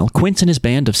 Meanwhile, Quince and his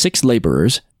band of 6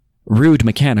 laborers, rude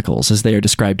mechanicals as they are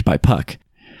described by Puck,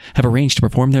 have arranged to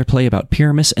perform their play about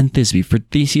Pyramus and Thisbe for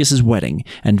Theseus' wedding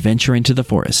and venture into the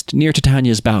forest, near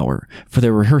Titania's bower, for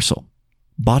their rehearsal.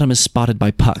 Bottom is spotted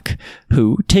by Puck,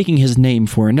 who, taking his name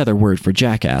for another word for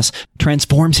jackass,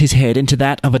 transforms his head into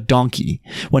that of a donkey.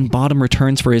 When Bottom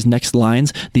returns for his next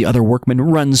lines, the other workmen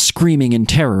run screaming in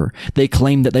terror. They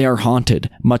claim that they are haunted,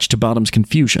 much to Bottom's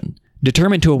confusion.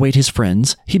 Determined to await his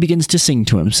friends, he begins to sing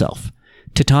to himself.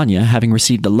 Titania, having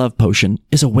received the love potion,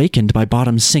 is awakened by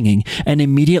Bottom's singing and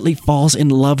immediately falls in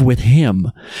love with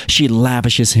him. She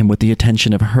lavishes him with the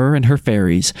attention of her and her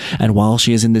fairies, and while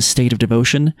she is in this state of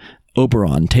devotion,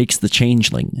 Oberon takes the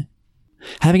changeling.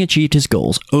 Having achieved his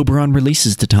goals, Oberon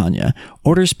releases Titania,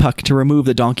 orders Puck to remove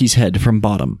the donkey's head from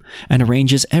Bottom, and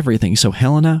arranges everything so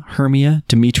Helena, Hermia,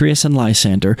 Demetrius, and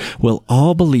Lysander will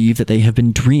all believe that they have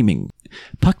been dreaming.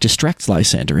 Puck distracts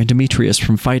Lysander and Demetrius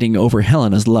from fighting over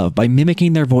Helena's love by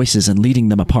mimicking their voices and leading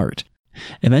them apart.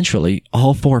 Eventually,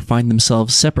 all 4 find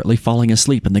themselves separately falling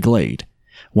asleep in the glade.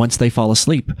 Once they fall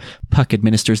asleep, Puck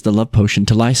administers the love potion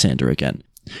to Lysander again,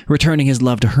 returning his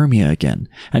love to Hermia again,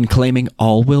 and claiming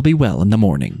all will be well in the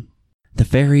morning. The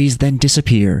fairies then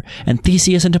disappear, and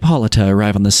Theseus and Hippolyta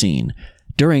arrive on the scene.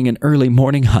 During an early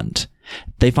morning hunt,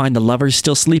 they find the lovers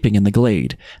still sleeping in the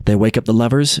glade. They wake up the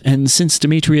lovers, and since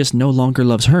Demetrius no longer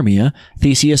loves Hermia,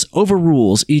 Theseus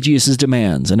overrules Aegeus'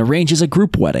 demands and arranges a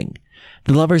group wedding.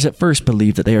 The lovers at first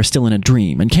believe that they are still in a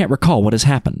dream and can't recall what has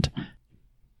happened.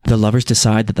 The lovers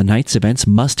decide that the night's events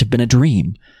must have been a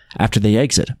dream. After they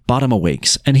exit, Bottom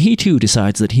awakes, and he too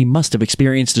decides that he must have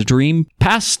experienced a dream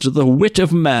past the wit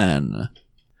of man.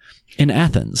 In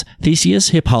Athens, Theseus,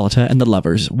 Hippolyta, and the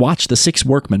lovers watch the 6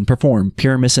 workmen perform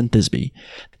Pyramus and Thisbe.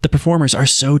 The performers are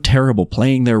so terrible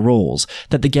playing their roles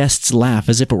that the guests laugh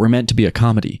as if it were meant to be a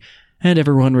comedy, and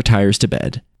everyone retires to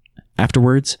bed.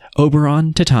 Afterwards,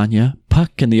 Oberon, Titania,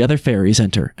 Puck, and the other fairies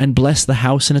enter and bless the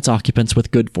house and its occupants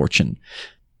with good fortune.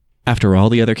 After all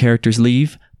the other characters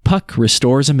leave, Puck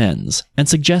restores amends and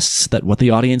suggests that what the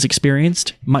audience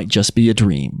experienced might just be a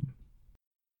dream.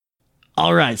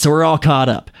 All right, so we're all caught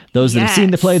up. Those that have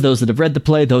seen the play, those that have read the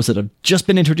play, those that have just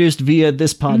been introduced via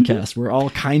this podcast. We're all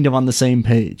kind of on the same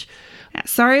page. Yeah,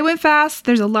 sorry it went fast.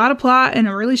 There's a lot of plot in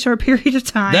a really short period of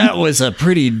time. That was a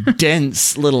pretty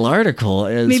dense little article.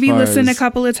 Maybe listen a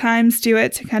couple of times to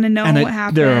it to kind of know what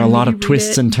happened. There are a lot of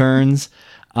twists and turns.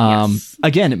 Yes.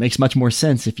 Again, it makes much more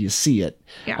sense if you see it.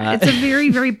 Yeah, it's a very,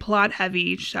 very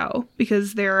plot-heavy show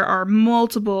because there are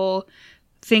multiple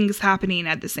things happening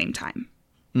at the same time.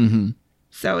 Mm-hmm.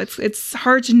 So it's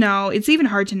hard to know. It's even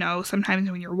hard to know sometimes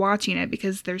when you're watching it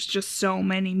because there's just so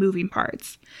many moving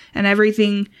parts. And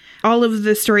everything, all of the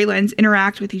storylines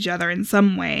interact with each other in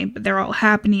some way, but they're all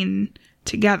happening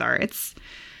together. It's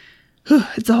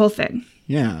a whole thing.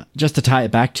 Yeah, just to tie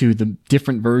it back to the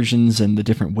different versions and the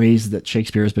different ways that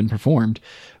Shakespeare has been performed,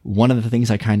 one of the things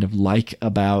I kind of like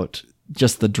about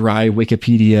just the dry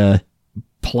Wikipedia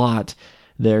plot,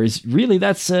 there's really,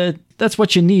 that's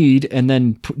what you need, and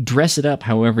then dress it up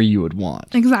however you would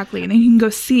want. Exactly, and then you can go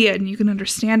see it, and you can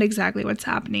understand exactly what's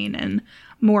happening, and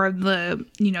more of the,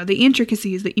 the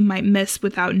intricacies that you might miss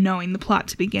without knowing the plot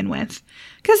to begin with.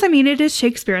 Because, it is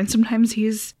Shakespeare, and sometimes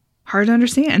he's hard to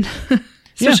understand.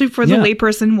 Especially for the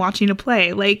layperson watching a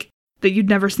play, that you'd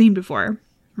never seen before,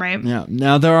 right? Yeah.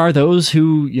 Now, there are those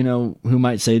who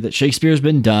might say that Shakespeare's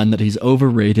been done, that he's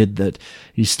overrated, that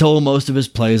he stole most of his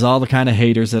plays, all the kind of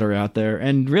haters that are out there.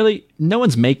 And really, no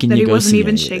one's making you go see it.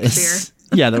 That he wasn't even Shakespeare.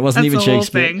 Yeah, that wasn't even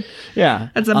Shakespeare. Whole thing. Yeah.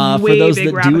 That's a way for those big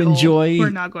that rabbit do enjoy, hole.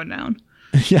 We're not going down.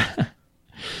 Yeah.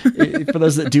 For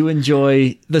those that do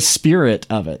enjoy the spirit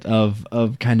of it, of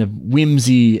kind of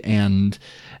whimsy and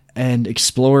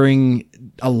exploring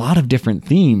a lot of different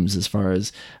themes as far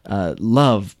as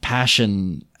love,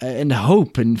 passion, and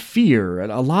hope and fear,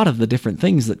 and a lot of the different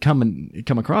things that come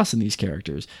across in these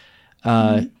characters.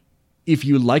 If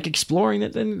you like exploring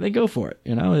it, then go for it.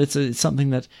 It's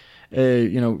something that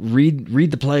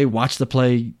read the play, watch the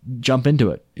play, jump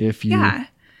into it if you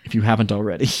haven't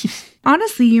already.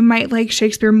 Honestly, you might like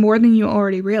Shakespeare more than you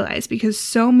already realize because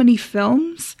so many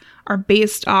films are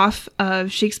based off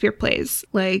of Shakespeare plays.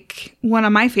 Like one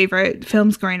of my favorite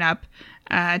films growing up,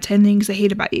 10 Things I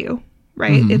Hate About You,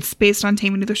 right? Mm-hmm. It's based on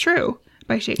Taming of the Shrew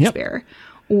by Shakespeare.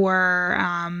 Yep. Or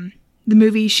the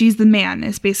movie She's the Man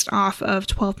is based off of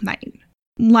Twelfth Night.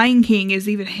 Lion King is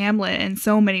even Hamlet in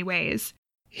so many ways.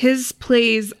 His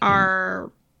plays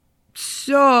are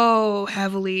so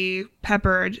heavily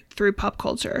peppered through pop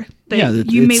culture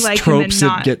that you may like tropes him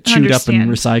and not that get chewed understand. Up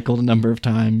and recycled a number of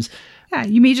times. Yeah,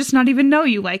 you may just not even know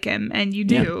you like him, and you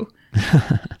do.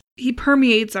 Yeah. He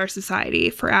permeates our society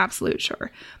for absolute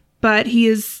sure. But he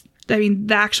is, the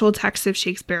actual text of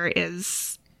Shakespeare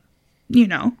is,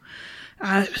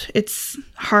 it's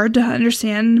hard to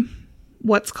understand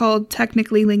what's called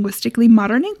technically, linguistically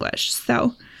modern English.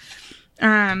 So,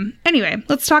 anyway,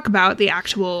 let's talk about the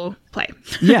actual play.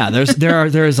 Yeah,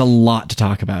 there is a lot to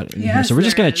talk about in here. So we're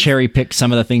just going to cherry pick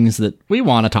some of the things that we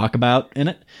want to talk about in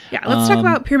it. Yeah, let's talk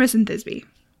about Pyramus and Thisbe.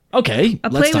 Okay. A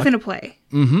play within a play.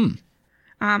 Mm-hmm.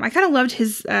 I kind of loved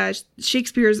his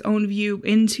Shakespeare's own view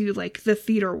into the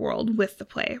theater world with the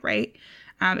play, right?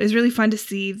 It was really fun to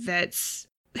see that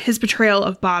his portrayal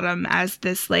of Bottom as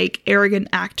this arrogant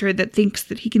actor that thinks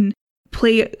that he can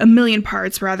play a million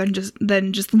parts rather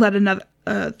than just let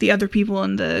the other people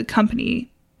in the company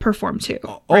perform too.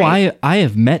 Right? I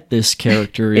have met this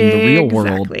character in the real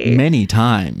world many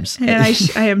times. And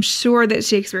I am sure that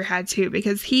Shakespeare had too,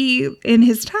 because he, in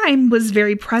his time, was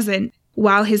very present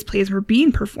while his plays were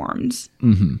being performed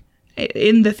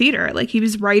in the theater. He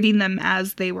was writing them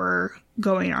as they were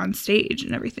going on stage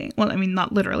and everything. Well,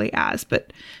 not literally as,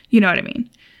 but you know what I mean.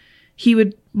 He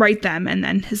would write them and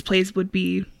then his plays would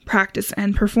be practiced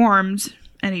and performed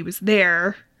and he was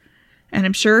there. And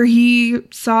I'm sure he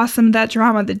saw some of that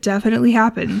drama that definitely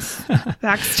happens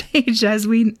backstage, as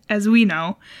we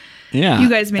know. Yeah. You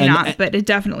guys may not, but it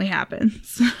definitely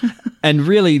happens. And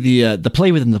really, the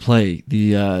play within the play,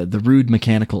 the rude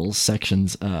mechanicals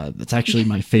sections, that's actually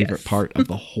my favorite part of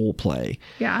the whole play.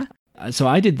 Yeah. So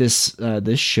I did this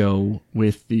show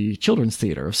with the Children's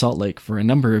Theater of Salt Lake for a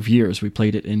number of years. We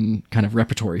played it in kind of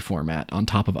repertory format on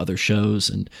top of other shows,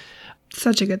 and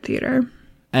such a good theater.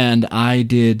 And I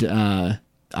did.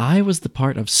 I was the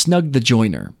part of Snug the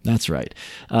Joiner. That's right.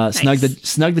 Nice.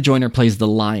 Snug the Joiner plays the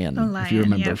lion, if you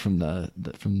remember yep. from the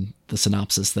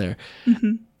synopsis there.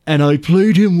 Mm-hmm. And I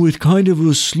played him with kind of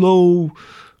a slow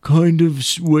kind of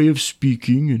way of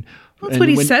speaking. And that's what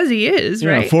he says he is,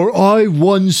 right? For I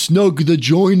one Snug the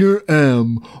Joiner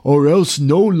am, or else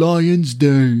no lion's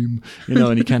dame.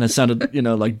 And he kind of sounded,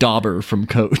 like Dauber from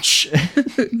Coach.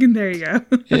 There you go.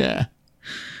 Yeah.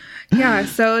 Yeah,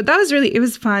 so that was it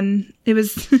was fun. It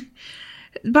was,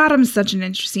 Bottom's such an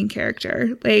interesting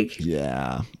character.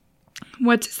 Yeah.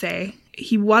 What to say?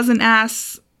 He was an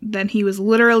ass, then he was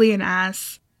literally an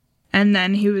ass, and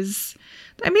then he was,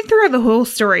 throughout the whole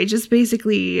story, just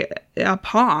basically a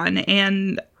pawn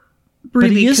and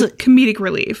really comedic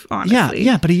relief, honestly.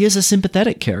 Yeah, but he is a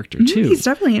sympathetic character, too. He's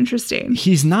definitely interesting.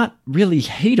 He's not really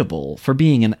hateable for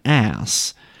being an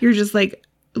ass. You're just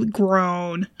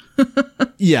grown.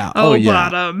 Yeah. Oh, yeah.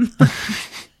 Bottom.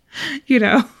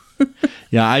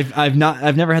 Yeah, I've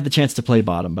never had the chance to play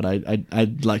Bottom, but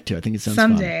I'd like to. I think it sounds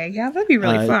someday. fun. Yeah, that'd be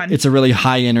really fun. It's a really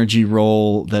high energy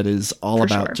role that is all For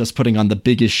about sure. just putting on the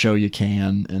biggest show you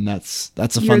can, and that's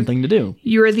a fun thing to do.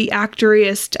 You're the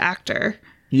actoriest actor.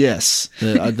 Yes,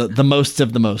 the most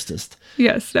of the mostest.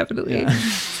 Yes, definitely. Yeah.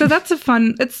 So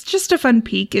it's just a fun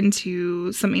peek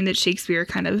into something that Shakespeare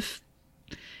kind of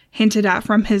hinted at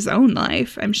from his own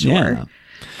life, I'm sure.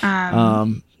 Yeah.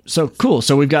 So cool.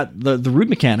 So we've got the rude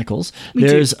mechanicals. We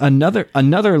There's another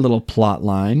little plot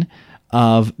line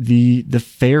of the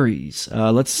fairies.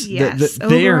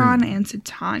 Oberon and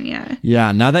Titania.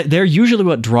 Yeah. Now they're usually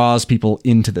what draws people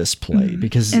into this play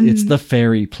because it's the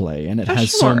fairy play, and it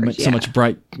has so much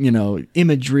bright,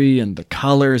 imagery and the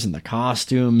colors and the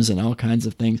costumes and all kinds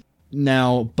of things.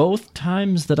 Now, both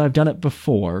times that I've done it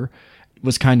before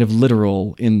was kind of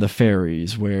literal in the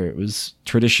fairies, where it was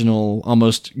traditional,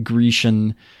 almost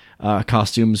Grecian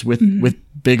costumes with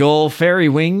big old fairy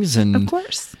wings and Of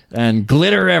course. and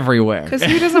glitter everywhere. Because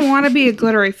who doesn't want to be a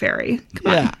glittery fairy?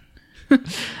 Come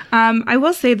on. I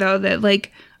will say though that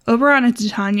Oberon and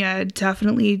Titania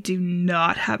definitely do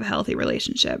not have a healthy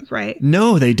relationship, right?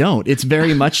 No, they don't. It's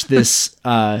very much this.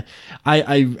 I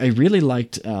really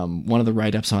liked one of the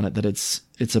write-ups on it that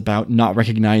it's about not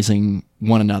recognizing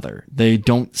one another. They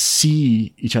don't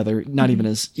see each other, not even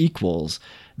as equals.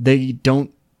 They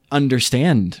don't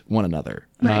understand one another.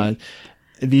 Right.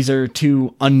 These are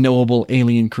two unknowable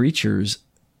alien creatures.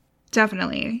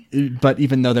 Definitely. But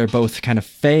even though they're both kind of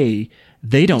fae,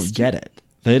 they don't get it.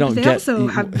 They also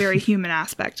have a very human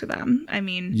aspect to them.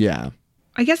 Yeah.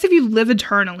 I guess if you live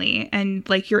eternally and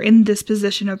you're in this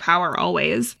position of power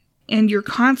always, and you're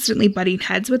constantly butting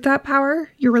heads with that power,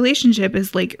 your relationship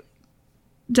is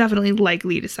definitely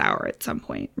likely to sour at some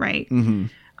point, right? Mm-hmm.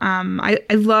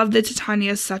 I love that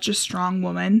Titania is such a strong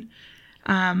woman.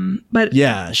 But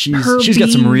yeah, she's got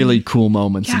some really cool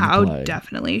moments in the play. Oh,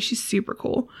 definitely. She's super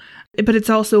cool. But it's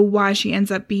also why she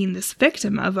ends up being this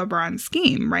victim of Oberon's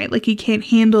scheme, right? He can't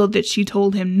handle that she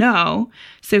told him no,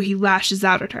 so he lashes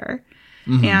out at her.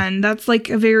 Mm-hmm. And that's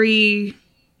a very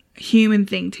human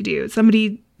thing to do.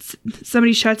 Somebody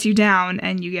shuts you down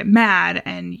and you get mad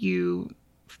and you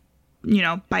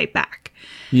bite back.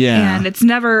 Yeah. And it's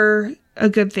never a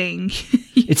good thing.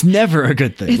 It's never a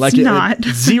good thing. It's not.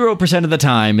 0% of the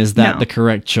time is that the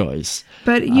correct choice.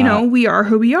 But, we are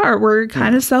who we are. We're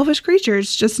kind of selfish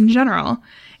creatures just in general.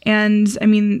 And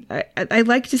I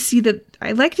like to see that.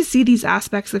 I like to see these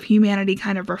aspects of humanity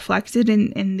kind of reflected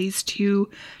in these two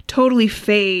totally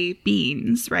fey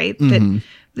beings, right? Mm-hmm.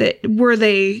 That were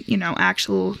they,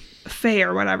 actual fey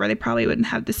or whatever, they probably wouldn't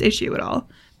have this issue at all.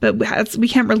 But we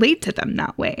can't relate to them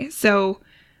that way. So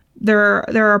there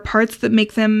are parts that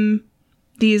make them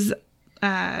these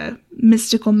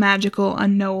mystical, magical,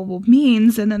 unknowable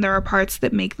beings, and then there are parts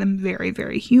that make them very,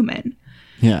 very human.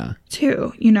 Yeah.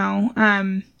 Too,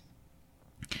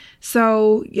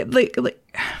 So,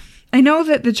 I know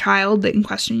that the child that in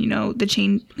question,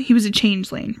 he was a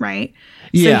changeling, right?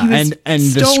 Yeah, so and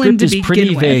the script is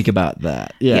pretty vague about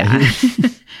that. Yeah.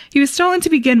 He was stolen to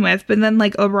begin with, but then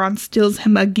Oberon steals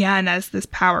him again as this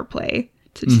power play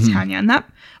to Titania, and that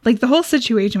the whole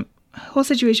situation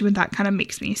with that kind of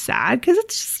makes me sad because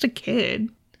it's just a kid.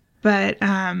 But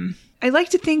I like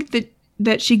to think that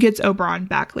that she gets Oberon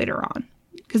back later on,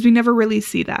 because we never really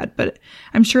see that. But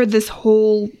I'm sure this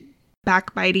whole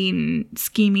backbiting,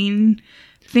 scheming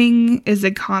thing is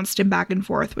a constant back and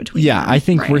forth between them, I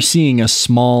think right? we're seeing a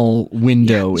small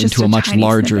window just into a much tiny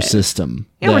larger snippet. system.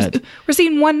 Yeah, that we're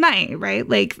seeing one night, right?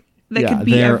 Like, that could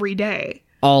be they're every day.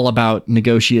 all about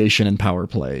negotiation and power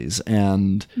plays,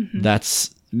 and that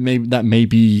may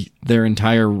be their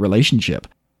entire relationship.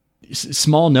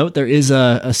 Small note, there is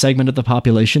a segment of the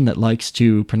population that likes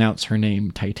to pronounce her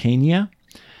name Titania.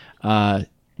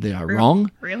 They are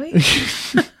wrong. Really?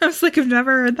 I was like, I've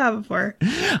never heard that before.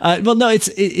 Well, no, it's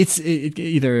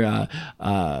either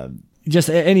just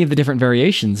any of the different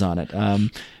variations on it.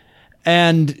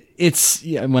 And it's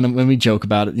when we joke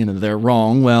about it, they're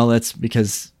wrong. Well, that's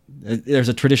because there's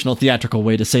a traditional theatrical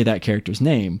way to say that character's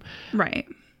name. Right.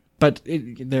 But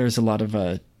there's a lot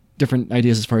of different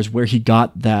ideas as far as where he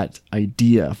got that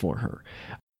idea for her.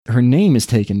 Her name is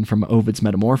taken from Ovid's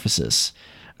Metamorphosis.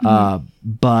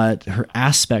 But her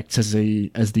aspects as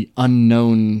the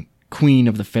unknown queen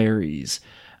of the fairies,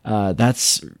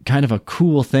 that's kind of a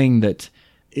cool thing that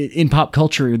in pop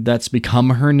culture that's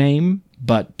become her name.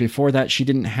 But before that, she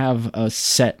didn't have a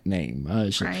set name.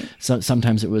 Right.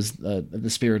 Sometimes it was the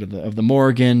spirit of the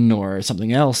Morrigan or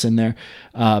something else in there.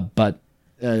 Once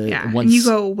and you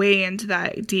go way into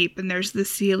that deep, and there's the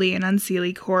Seelie and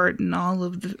Unseelie court, and all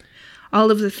of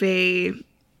the Fae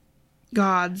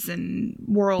gods and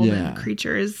world and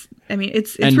creatures. I mean,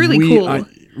 it's really cool.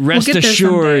 Rest We'll get there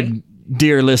assured, someday.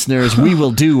 dear listeners, we will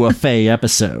do a Fae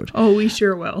episode. Oh, we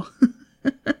sure will.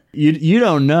 You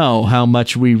don't know how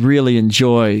much we really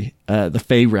enjoy the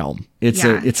Fae realm. It's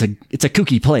a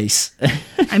kooky place.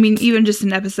 I mean, even just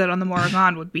an episode on the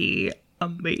Morrigan would be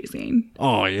amazing.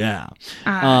 Oh yeah.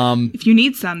 If you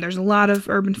need some, there's a lot of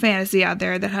urban fantasy out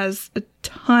there that has a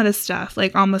ton of stuff.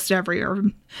 Like almost every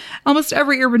urban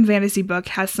fantasy book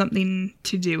has something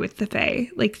to do with the Fae,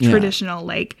 like traditional,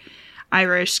 like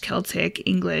Irish, Celtic,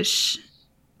 English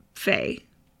Fae,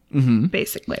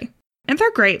 basically. And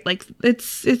they're great. Like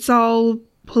it's all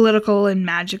political and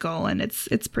magical, and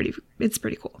it's pretty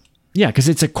cool. Yeah, because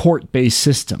it's a court-based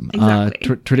system.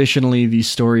 Exactly. Traditionally, these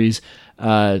stories,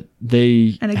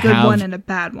 they and a good one and a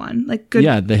bad one. Like good.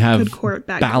 Yeah, they have good court,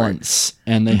 bad balance,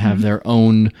 and they have their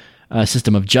own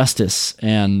system of justice,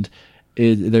 and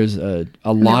there's a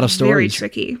lot of stories. Very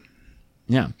tricky.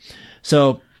 Yeah.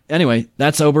 So anyway,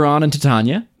 that's Oberon and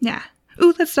Titania. Yeah.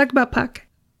 Ooh, let's talk about Puck.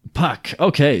 Puck.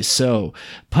 Okay, so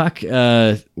Puck,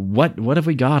 what have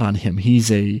we got on him? He's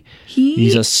a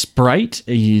sprite.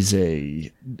 He's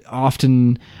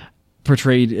often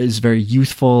portrayed as very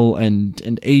youthful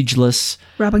and ageless.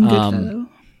 Robin Goodfellow.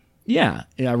 Yeah.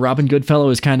 Robin Goodfellow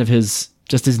is kind of his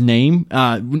name.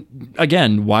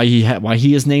 Again, why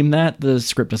he is named that, the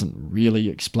script doesn't really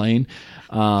explain.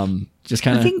 Just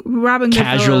kind of Robin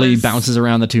casually Goodfellow's bounces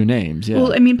around the two names. Yeah.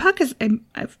 Well, I mean, Puck is,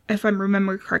 if I'm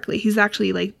remembering correctly, he's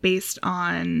actually like based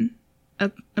on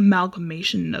an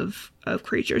amalgamation of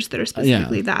creatures that are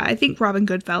specifically that. I think Robin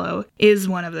Goodfellow is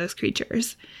one of those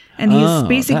creatures, and he's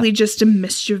basically just a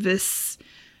mischievous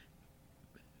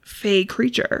Fae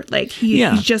creature. Like he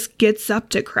just gets up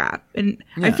to crap, and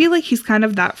I feel like he's kind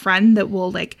of that friend that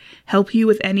will like help you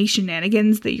with any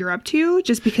shenanigans that you're up to,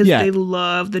 just because they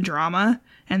love the drama.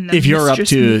 And if you're up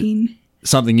to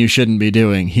something you shouldn't be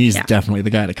doing, he's definitely the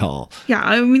guy to call. Yeah,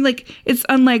 I mean, like, it's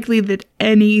unlikely that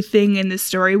anything in this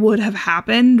story would have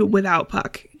happened without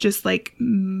Puck just, like,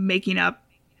 making up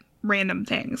random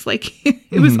things. Like,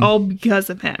 it was all because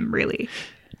of him, really.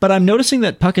 But I'm noticing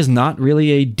that Puck is not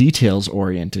really a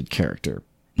details-oriented character.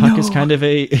 Puck is kind of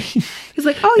a... He's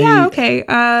like, oh, yeah, okay,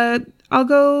 I'll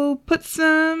go put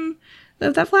some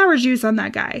of that flower juice on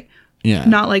that guy. Yeah.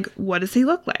 Not like, what does he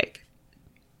look like?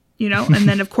 You know, and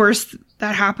then of course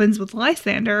that happens with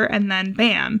Lysander, and then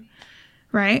bam,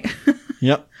 right?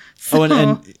 Yep. So,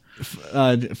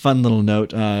 and fun little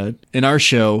note in our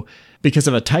show, because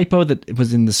of a typo that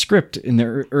was in the script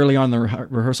early on in the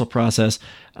rehearsal process.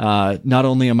 Not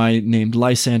only am I named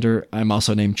Lysander, I'm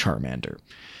also named Charmander.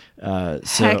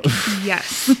 Heck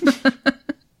yes.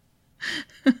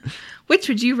 Which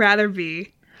would you rather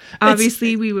be?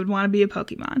 Obviously, we would want to be a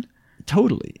Pokemon.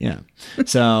 Totally, yeah.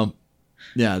 So.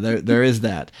 Yeah, there is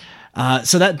that.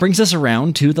 So that brings us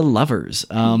around to the lovers.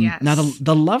 Yes. Now,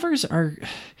 the lovers are...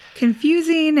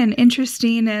 confusing and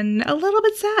interesting and a little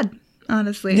bit sad,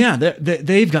 honestly. Yeah,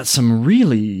 they've got some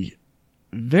really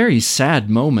very sad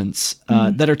moments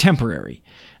that are temporary.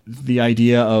 The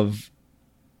idea of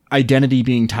identity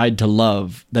being tied to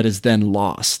love that is then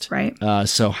lost. Right.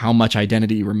 So how much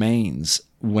identity remains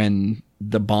when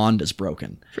the bond is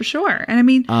broken. For sure. And I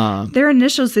mean, their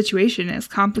initial situation is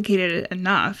complicated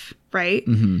enough, right?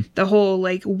 Mm-hmm. The whole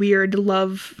like weird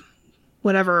love,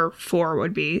 whatever 4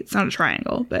 would be. It's not a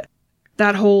triangle, but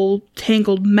that whole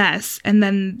tangled mess. And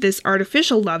then this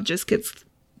artificial love just gets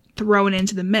thrown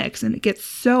into the mix and it gets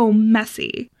so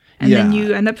messy. And then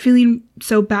you end up feeling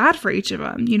so bad for each of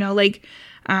them, you know, like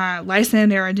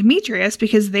Lysander and Demetrius,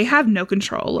 because they have no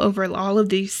control over all of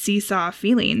these seesaw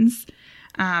feelings.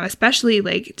 Especially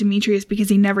like Demetrius, because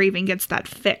he never even gets that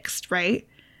fixed, right?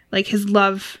 Like his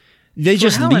love they for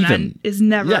just Helena leave him. is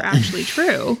never actually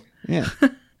true. Yeah.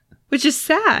 Which is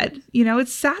sad. You know,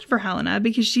 it's sad for Helena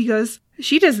because she does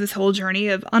this whole journey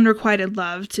of unrequited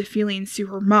love to feeling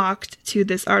super mocked to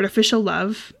this artificial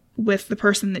love with the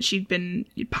person that she'd been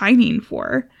pining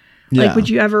for. Yeah. Like, would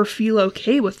you ever feel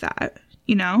okay with that?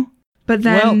 You know? But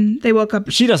then they woke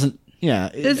up. She doesn't. Yeah.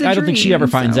 It's a I don't think she dream, ever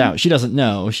finds so- out. She doesn't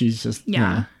know. She's just. Yeah.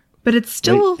 You know. But it's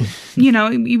still, you know,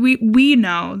 we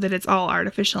know that it's all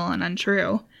artificial and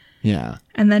untrue. Yeah.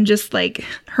 And then just like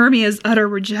Hermia's utter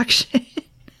rejection.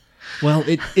 Well,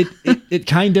 it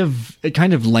kind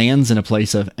of lands in a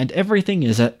place of, and everything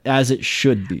is as it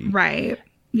should be. Right.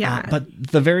 Yeah.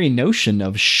 But the very notion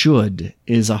of should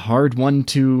is a hard one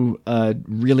to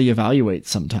really evaluate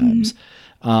sometimes.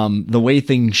 The way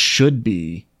things should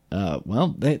be,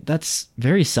 that's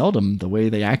very seldom the way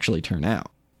they actually turn out.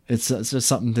 It's just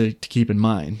something to keep in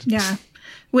mind. Yeah.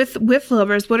 With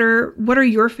Lovers, what are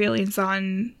your feelings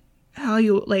on how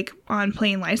you like on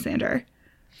playing Lysander?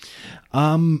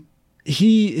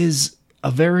 He is a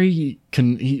very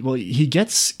he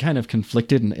gets kind of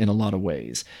conflicted in a lot of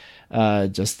ways.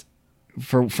 Just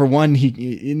for one, he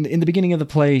in the beginning of the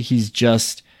play, he's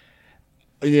just,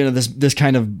 you know, this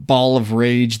kind of ball of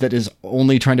rage that is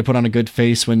only trying to put on a good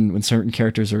face when certain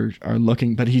characters are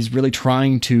looking, but he's really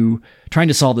trying to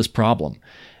solve this problem.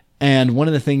 And one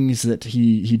of the things that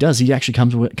he does, he actually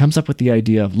comes up with the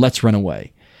idea of let's run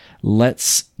away,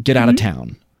 let's get out of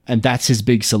town. And that's his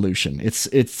big solution.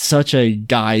 It's such a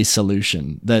guy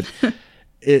solution that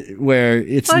where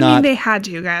it's not. I mean, they had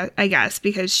to, I guess,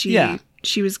 because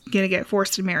she was gonna get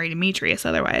forced to marry Demetrius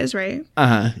otherwise, right?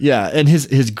 Yeah. And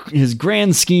his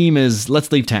grand scheme is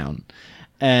let's leave town,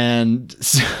 and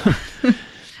so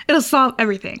it'll solve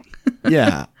everything.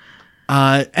 Yeah.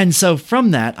 And so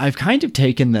from that, I've kind of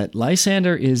taken that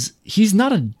Lysander he's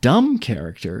not a dumb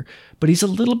character, but he's a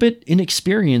little bit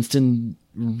inexperienced in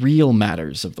real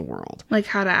matters of the world. Like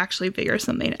how to actually figure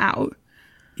something out.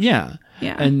 Yeah.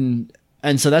 Yeah.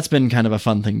 And so that's been kind of a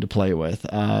fun thing to play with.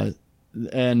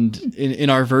 And in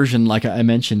our version, like I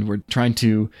mentioned, we're trying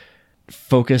to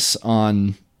focus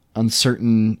on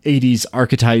certain 80s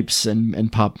archetypes and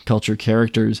pop culture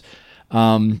characters.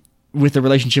 With the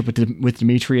relationship with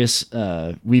Demetrius,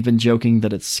 we've been joking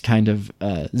that it's kind of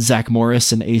Zach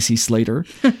Morris and AC Slater.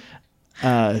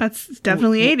 That's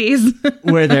definitely 80s.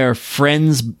 Where they're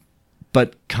friends,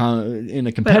 but in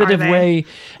a competitive way,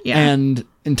 and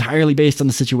entirely based on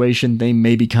the situation, they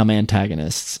may become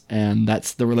antagonists. And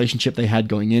that's the relationship they had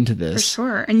going into this. For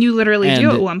sure. And you literally do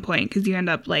at one point, because you end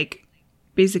up like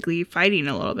basically fighting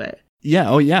a little bit. Yeah.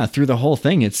 Oh, yeah. Through the whole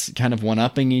thing, it's kind of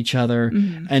one-upping each other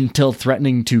until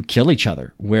threatening to kill each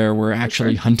other, where we're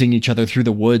actually hunting each other through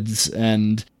the woods.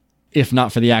 And if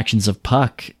not for the actions of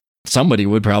Puck, somebody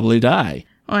would probably die.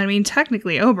 Well, I mean,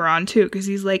 technically Oberon too, because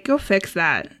he's like, "Go fix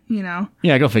that," you know.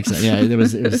 Yeah, go fix that. Yeah, it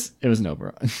was an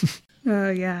Oberon. Oh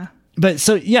yeah. But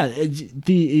so yeah,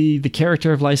 the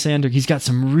character of Lysander, he's got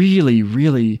some really,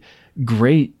 really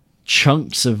great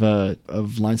chunks of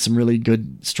lines, some really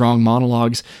good, strong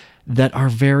monologues that are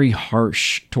very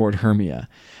harsh toward Hermia.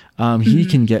 He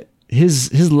can get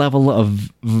his level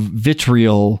of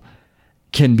vitriol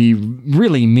can be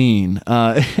really mean.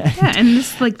 Yeah, and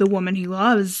this is like the woman he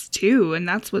loves too, and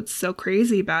that's what's so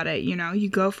crazy about it. You know, you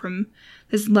go from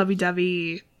this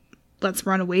lovey-dovey, let's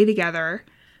run away together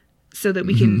so that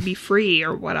we can be free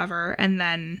or whatever, and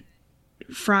then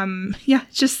from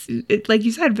like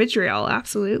you said, vitriol,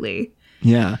 absolutely.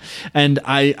 Yeah, and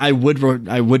I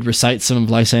would recite some of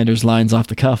Lysander's lines off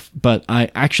the cuff, but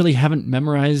I actually haven't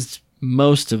memorized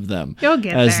most of them. You'll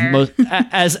get there.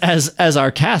 As our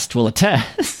cast will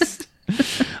attest.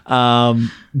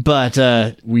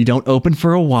 But we don't open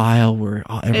for a while.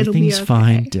 Everything's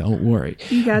fine. Don't worry.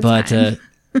 You got time.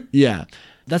 Yeah,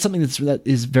 that's something that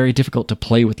is very difficult to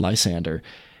play with Lysander.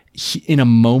 In a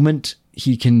moment,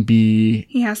 he can be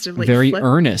very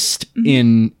earnest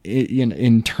in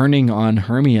turning on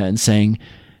Hermia and saying,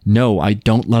 "No, I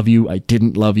don't love you. I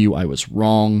didn't love you. I was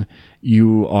wrong.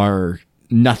 You are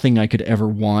nothing I could ever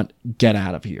want. Get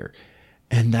out of here."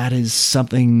 And that is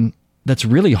something that's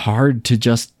really hard to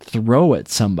just throw at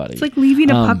somebody. It's like leaving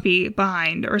a puppy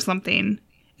behind or something.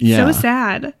 Yeah. So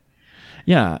sad.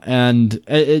 Yeah, and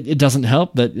it doesn't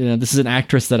help that this is an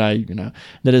actress that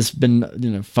that has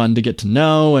been fun to get to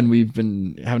know, and we've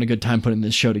been having a good time putting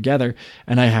this show together,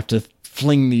 and I have to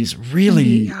fling these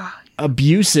really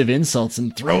abusive insults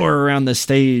and throw her around the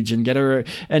stage and get her,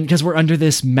 and because we're under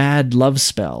this mad love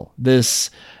spell,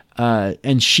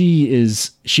 and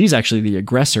she's actually the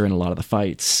aggressor in a lot of the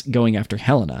fights, going after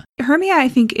Helena. Hermia, I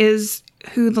think, is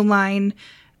who the line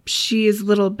 "she is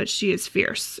little but she is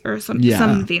fierce" or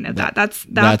something of that.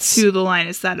 That's who the line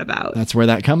is said about. That's where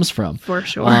that comes from, for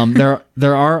sure.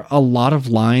 There are a lot of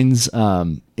lines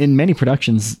in many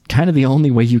productions. Kind of the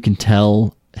only way you can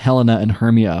tell Helena and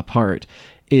Hermia apart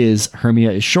is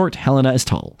Hermia is short, Helena is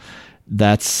tall.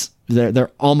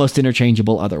 They're almost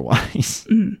interchangeable otherwise.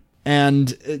 Mm-hmm.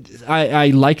 And I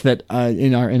like that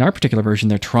in our particular version,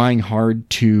 they're trying hard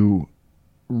to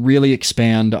really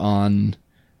expand on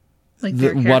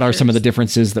what are some of the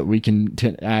differences that we can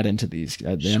add into these.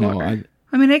 Sure.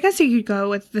 I guess you could go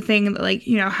with the thing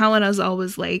that Helena's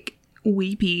always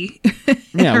weepy.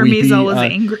 Yeah, Hermie's weepy, always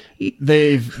angry.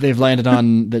 They've landed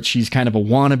on that she's kind of a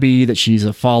wannabe, that she's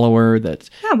a follower, that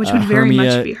which would very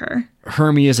much be her.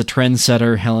 Hermia is a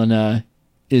trendsetter. Helena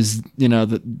is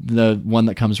the one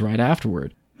that comes right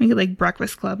afterward. Make it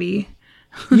Breakfast Clubby.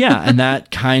 Yeah, and that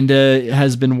kind of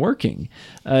has been working.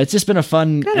 It's just been a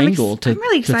fun angle to I'm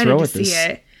really excited to see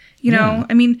it.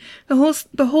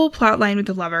 The whole plot line with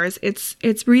the lovers, it's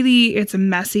a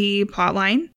messy plot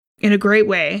line in a great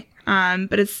way.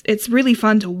 But it's really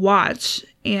fun to watch,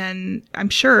 and I'm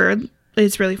sure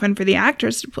it's really fun for the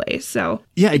actors to play. So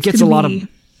yeah, it gets a lot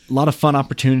of fun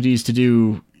opportunities to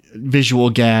do visual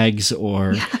gags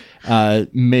or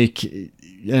make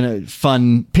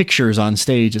fun pictures on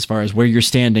stage as far as where you're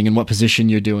standing and what position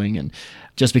you're doing, and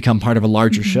just become part of a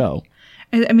larger show.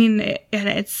 And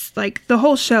it's the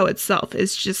whole show itself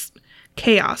is just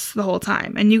chaos the whole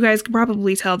time, and you guys can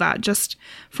probably tell that just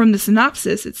from the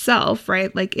synopsis itself,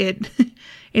 right?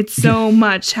 It's so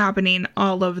much happening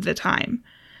all of the time.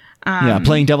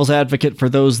 Playing devil's advocate for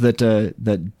those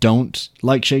that don't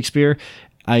like Shakespeare,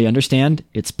 I understand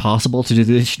it's possible to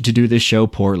do this show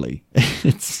poorly.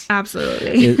 It's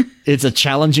absolutely it's a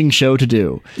challenging show to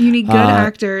do. You need good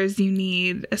actors. You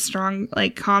need a strong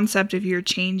concept if you're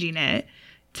changing it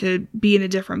to be in a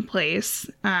different place.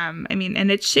 And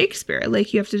it's Shakespeare.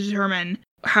 You have to determine,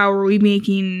 how are we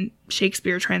making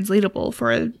Shakespeare translatable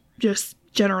for just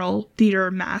general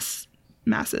theater masses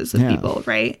of people,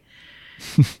 right?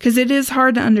 Because it is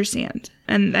hard to understand,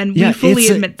 and we fully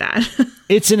admit that.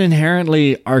 It's an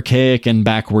inherently archaic and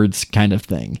backwards kind of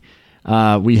thing.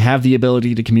 We have the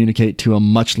ability to communicate to a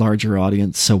much larger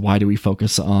audience, so why do we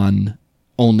focus on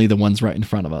only the ones right in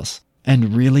front of us?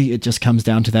 And really, it just comes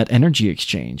down to that energy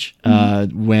exchange,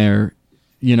 where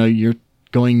you're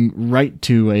going right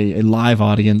to a live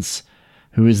audience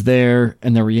who is there,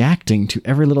 and they're reacting to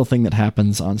every little thing that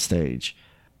happens on stage.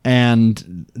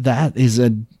 And that is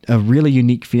a really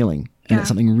unique feeling, and it's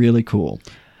something really cool.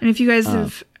 And if you guys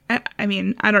have,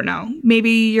 I don't know, maybe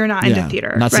you're not into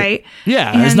theater, right?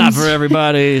 It's not for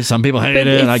everybody. Some people hate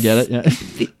it. I get it.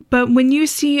 Yeah. But when you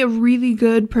see a really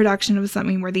good production of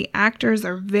something where the actors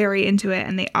are very into it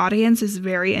and the audience is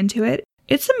very into it,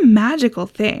 it's a magical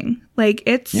thing.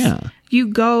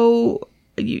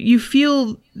 You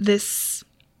feel this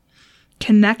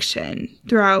connection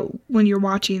throughout when you're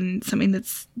watching something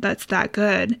that's that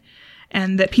good,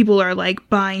 and that people are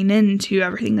buying into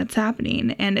everything that's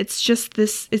happening, and it's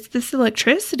this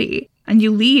electricity, and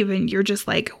you leave and you're just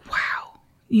wow,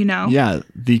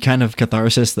 the kind of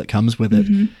catharsis that comes with it.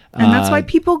 And that's why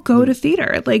people go to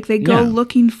theater. They go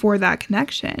looking for that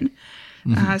connection.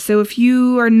 So if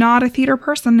you are not a theater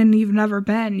person and you've never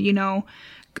been,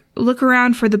 look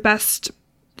around for the best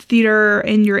theater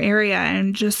in your area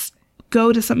and just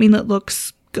go to something that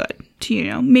looks good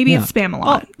to maybe it's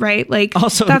Spamalot, right?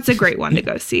 Also, that's a great one to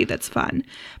go see. That's fun.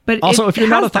 But also, if you're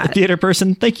not a theater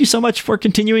person, thank you so much for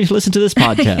continuing to listen to this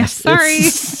podcast. Sorry.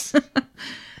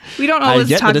 We don't always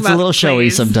talk about that it's a little showy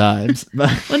sometimes. Well,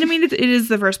 it is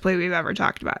the first play we've ever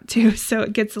talked about too, so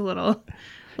it gets a little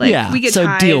we get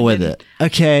so deal with it.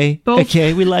 Okay.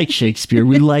 We like Shakespeare.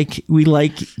 We like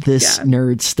this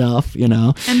nerd stuff,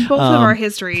 And both of our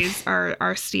histories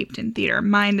are steeped in theater.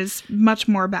 Mine is much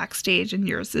more backstage, and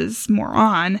yours is more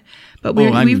on. But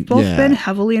we've both been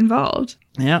heavily involved.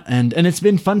 Yeah, and it's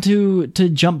been fun to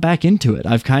jump back into it.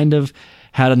 I've kind of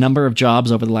had a number of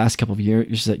jobs over the last couple of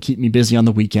years that keep me busy on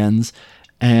the weekends,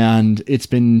 and it's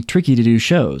been tricky to do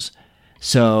shows.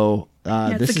 So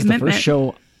this is the first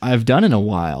show I've done in a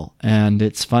while, and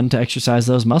it's fun to exercise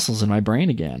those muscles in my brain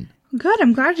again. Good.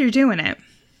 I'm glad you're doing it.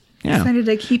 Yeah. Excited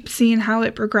to keep seeing how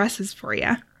it progresses for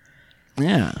you.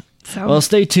 Yeah. So, Well,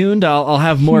 stay tuned. I'll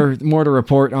have more to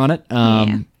report on it.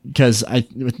 Because I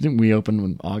think we opened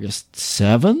on August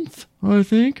 7th, I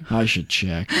think. I should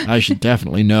check. I should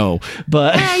definitely know.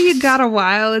 But yeah, you got a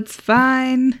while. It's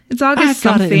fine. It's August I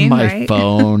got something, it in my right?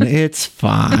 phone. It's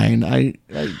fine.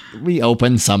 We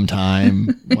open sometime.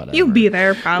 Whatever. You'll be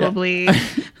there probably.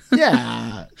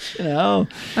 Yeah. All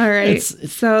right.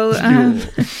 So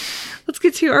let's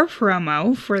get to our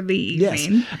promo for the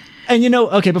evening. Yes. And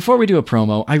okay, before we do a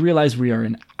promo, I realize we are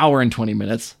an hour and 20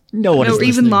 minutes. No one is even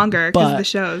listening, longer because but- the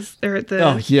shows. They're at the.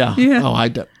 Oh, yeah.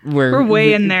 Oh, We're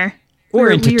way in there.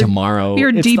 We're into tomorrow. We're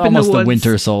It's deep in almost the woods.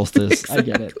 winter solstice. I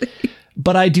get it.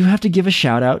 But I do have to give a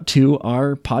shout out to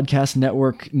our podcast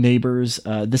network neighbors.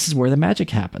 This is where the magic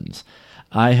happens.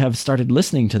 I have started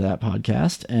listening to that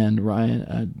podcast, and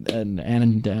Ryan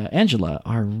and Angela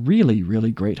are really,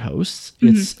 really great hosts.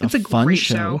 It's a fun great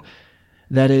show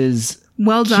that is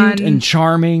well cute done and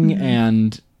charming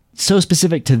and so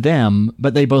specific to them,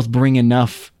 but they both bring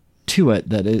enough to it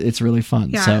that it's really fun.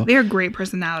 Yeah, So they're great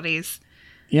personalities.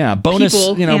 yeah, bonus,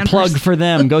 People and plug for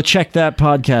them. Go check that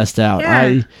podcast out.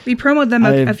 Yeah, we promoted them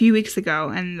I- a few weeks ago,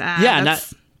 and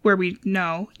that's where we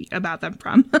know about them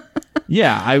from.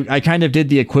 Yeah, I kind of did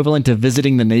the equivalent of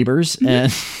visiting the neighbors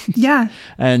and Yeah,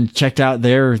 and checked out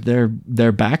their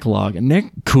backlog, and they're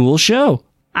cool show.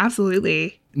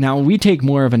 absolutely. Now we take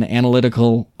more of an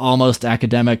analytical, almost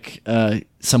academic,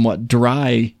 somewhat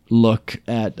dry look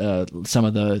at some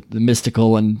of the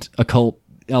mystical and occult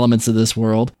elements of this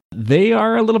world. They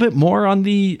are a little bit more on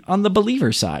the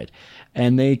believer side,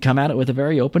 and they come at it with a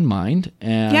very open mind.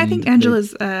 And Yeah, I think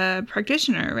Angela's a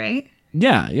practitioner, right?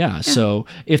 Yeah. So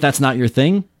if that's not your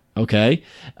thing, okay.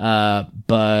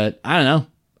 But I don't know.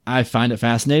 I find it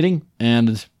fascinating,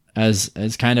 and as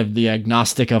kind of the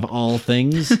agnostic of all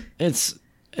things, it's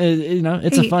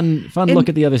a fun look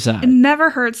at the other side. It never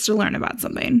hurts to learn about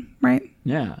something, right?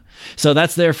 Yeah. So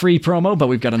that's their free promo, but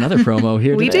we've got another promo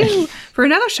here We today. do for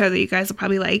another show that you guys will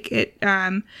probably like. It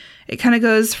kind of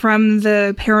goes from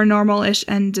the paranormal-ish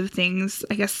end of things,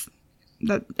 I guess.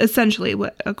 That essentially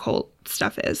what occult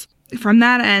stuff is. From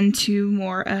that end to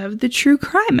more of the true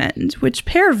crime end, which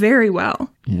pair very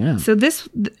well. Yeah. So this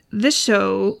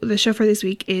show, the show for this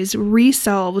week is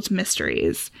Resolved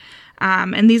Mysteries.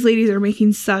 And these ladies are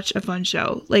making such a fun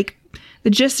show. Like, the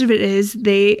gist of it is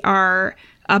they are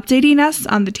updating us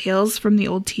on the tales from the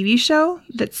old TV show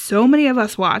that so many of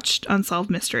us watched,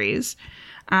 Unsolved Mysteries.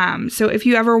 So if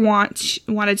you ever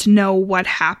wanted to know what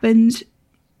happened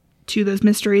to those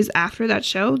mysteries after that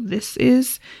show, this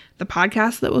is the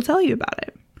podcast that will tell you about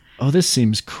it. Oh, this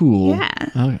seems cool. Yeah.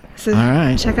 Okay. So all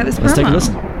right. check out this Let's take a promo.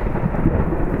 listen.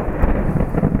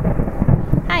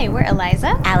 Hi, we're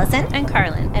Eliza, Allison, and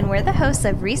Carlin, and we're the hosts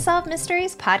of Resolved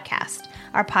Mysteries podcast.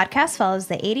 Our podcast follows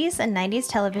the 80s and 90s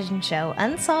television show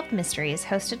Unsolved Mysteries,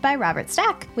 hosted by Robert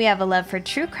Stack. We have a love for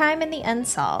true crime and the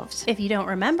unsolved. if you don't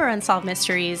remember Unsolved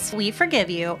Mysteries, we forgive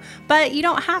you, but you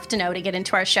don't have to know to get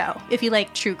into our show. If you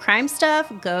like true crime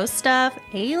stuff, ghost stuff,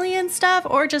 alien stuff,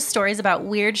 or just stories about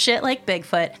weird shit like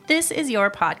Bigfoot, this is your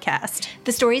podcast.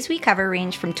 The stories we cover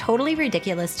range from totally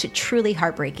ridiculous to truly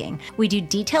heartbreaking. We do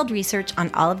detailed research on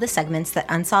all of the segments that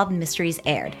Unsolved Mysteries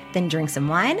aired, then drink some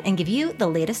wine and give you the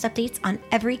latest updates on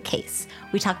every case.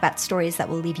 We talk about stories that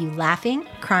will leave you laughing,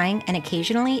 crying, and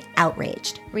occasionally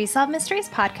outraged. Resolved Mysteries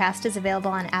podcast is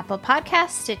available on Apple Podcasts,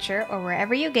 Stitcher, or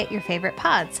wherever you get your favorite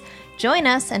pods. Join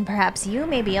us, and perhaps you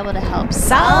may be able to help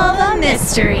solve a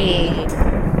mystery.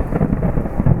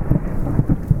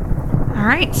 All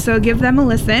right, so give them a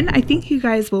listen. I think you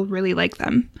guys will really like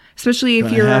them, especially if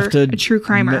Gonna you're have to a true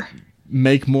crimer.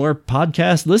 Make more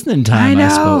podcast listening time, I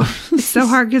know. I suppose. It's so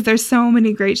hard because there's so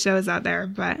many great shows out there,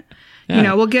 but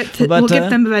Yeah. we'll get But,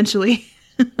 them eventually.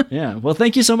 Yeah. Well,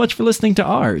 thank you so much for listening to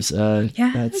ours.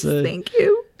 Yes, thank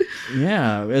you.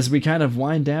 Yeah, as we kind of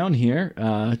wind down here,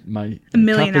 my A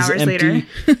million cup is hours empty.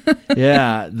 later.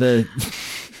 Yeah, the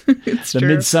It's the true.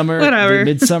 midsummer Whatever. the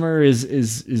midsummer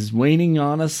is waning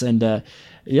on us, and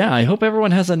yeah, I hope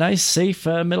everyone has a nice, safe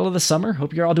middle of the summer.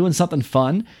 Hope you're all doing something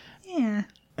fun. Yeah.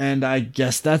 And I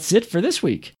guess that's it for this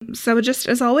week. So just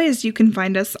as always, you can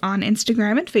find us on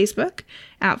Instagram and Facebook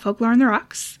at Folklore on the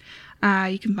Rocks.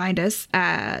 You can find us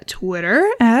at Twitter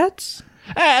at...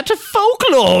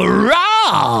 Folklore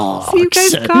Rocks. So you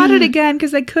guys got it again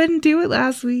because I couldn't do it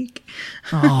last week.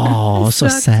 Oh, so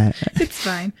Sucks. sad. It's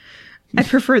fine. I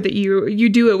prefer that you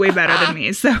do it way better than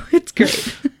me, so it's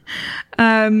great.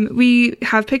 We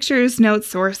have pictures, notes,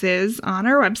 sources on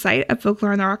our website at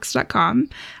folkloreontherocks.com.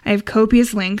 I have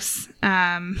copious links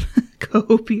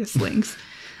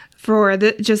for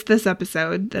just this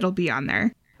episode that'll be on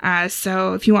there.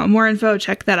 So if you want more info,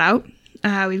 check that out.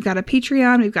 We've got a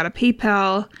Patreon, we've got a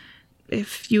PayPal.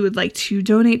 If you would like to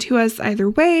donate to us either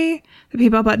way, the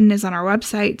PayPal button is on our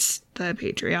website. The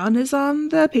Patreon is on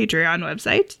the Patreon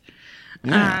website.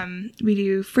 Yeah. We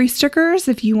do free stickers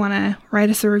if you want to write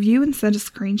us a review and send a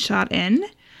screenshot in.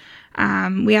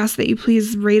 We ask that you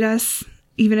please rate us,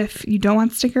 even if you don't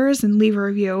want stickers, and leave a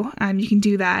review. You can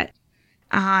do that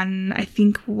on, I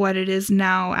think, what it is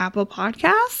now, Apple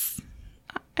Podcasts.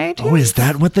 iTunes? Oh, is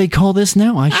that what they call this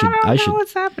now? I don't know should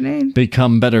what's happening.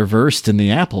 become better versed in the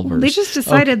Appleverse. They just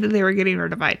decided that they were getting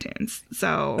rid of iTunes,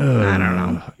 so I don't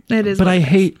know. It is. But I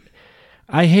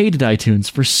hated iTunes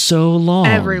for so long.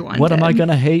 Everyone. What did. am I going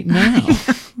to hate now?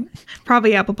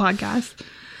 Probably Apple Podcasts.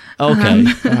 Okay,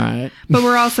 all right. But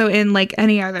we're also in like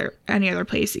any other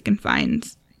place you can find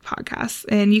podcasts,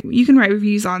 and you can write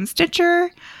reviews on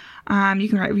Stitcher. You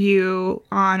can write review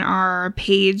on our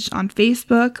page on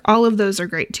Facebook. All of those are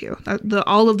great too.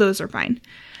 All of those are fine.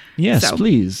 Yes,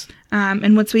 please.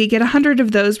 And once we get 100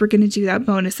 of those, we're going to do that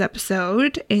bonus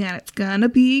episode, and it's gonna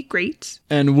be great.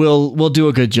 And we'll do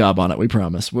a good job on it. We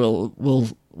promise. We'll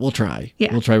try.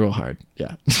 Yeah. We'll try real hard.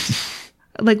 Yeah.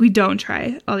 Like we don't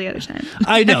try all the other time.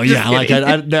 I know. Yeah. Like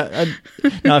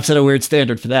now I've set a weird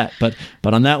standard for that, but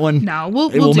on that one, no,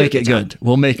 we'll make it good.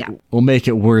 We'll make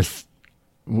it worth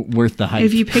the hype.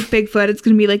 If you pick Bigfoot, it's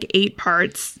going to be like 8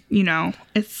 parts. You know,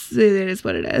 it is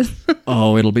what it is.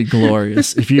 Oh, it'll be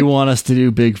glorious. If you want us to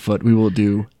do Bigfoot, we will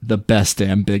do the best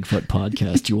damn Bigfoot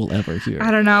podcast you will ever hear.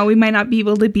 I don't know. We might not be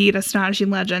able to beat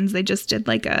Astonishing Legends. They just did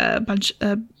like a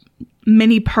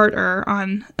mini parter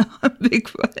on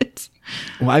Bigfoot.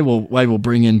 Well, I will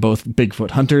bring in both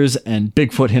Bigfoot hunters and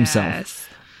Bigfoot himself. Yes.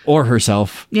 Or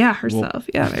herself. Yeah, herself.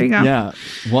 Yeah, there you go. Yeah,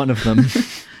 one of them.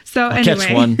 So I'll anyway.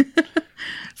 catch one.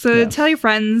 So tell your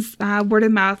friends, word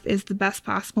of mouth is the best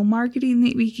possible marketing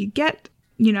that we could get.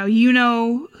 You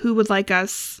know who would like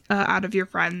us out of your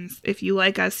friends. If you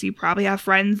like us, you probably have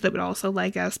friends that would also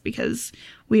like us because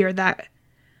we are that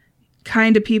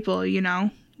kind of people, you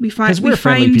know. We find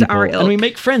friendly people, our ilk. and we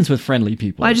make friends with friendly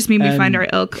people. Well, I just mean we find our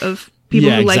ilk of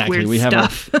people who like weird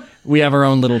stuff. We have our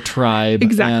own little tribe.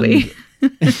 Exactly.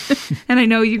 And I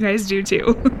know you guys do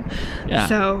too. Yeah.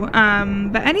 So,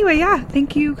 but anyway,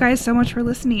 thank you guys so much for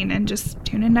listening, and just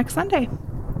tune in next Sunday.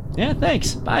 Yeah,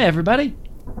 thanks. Bye, everybody.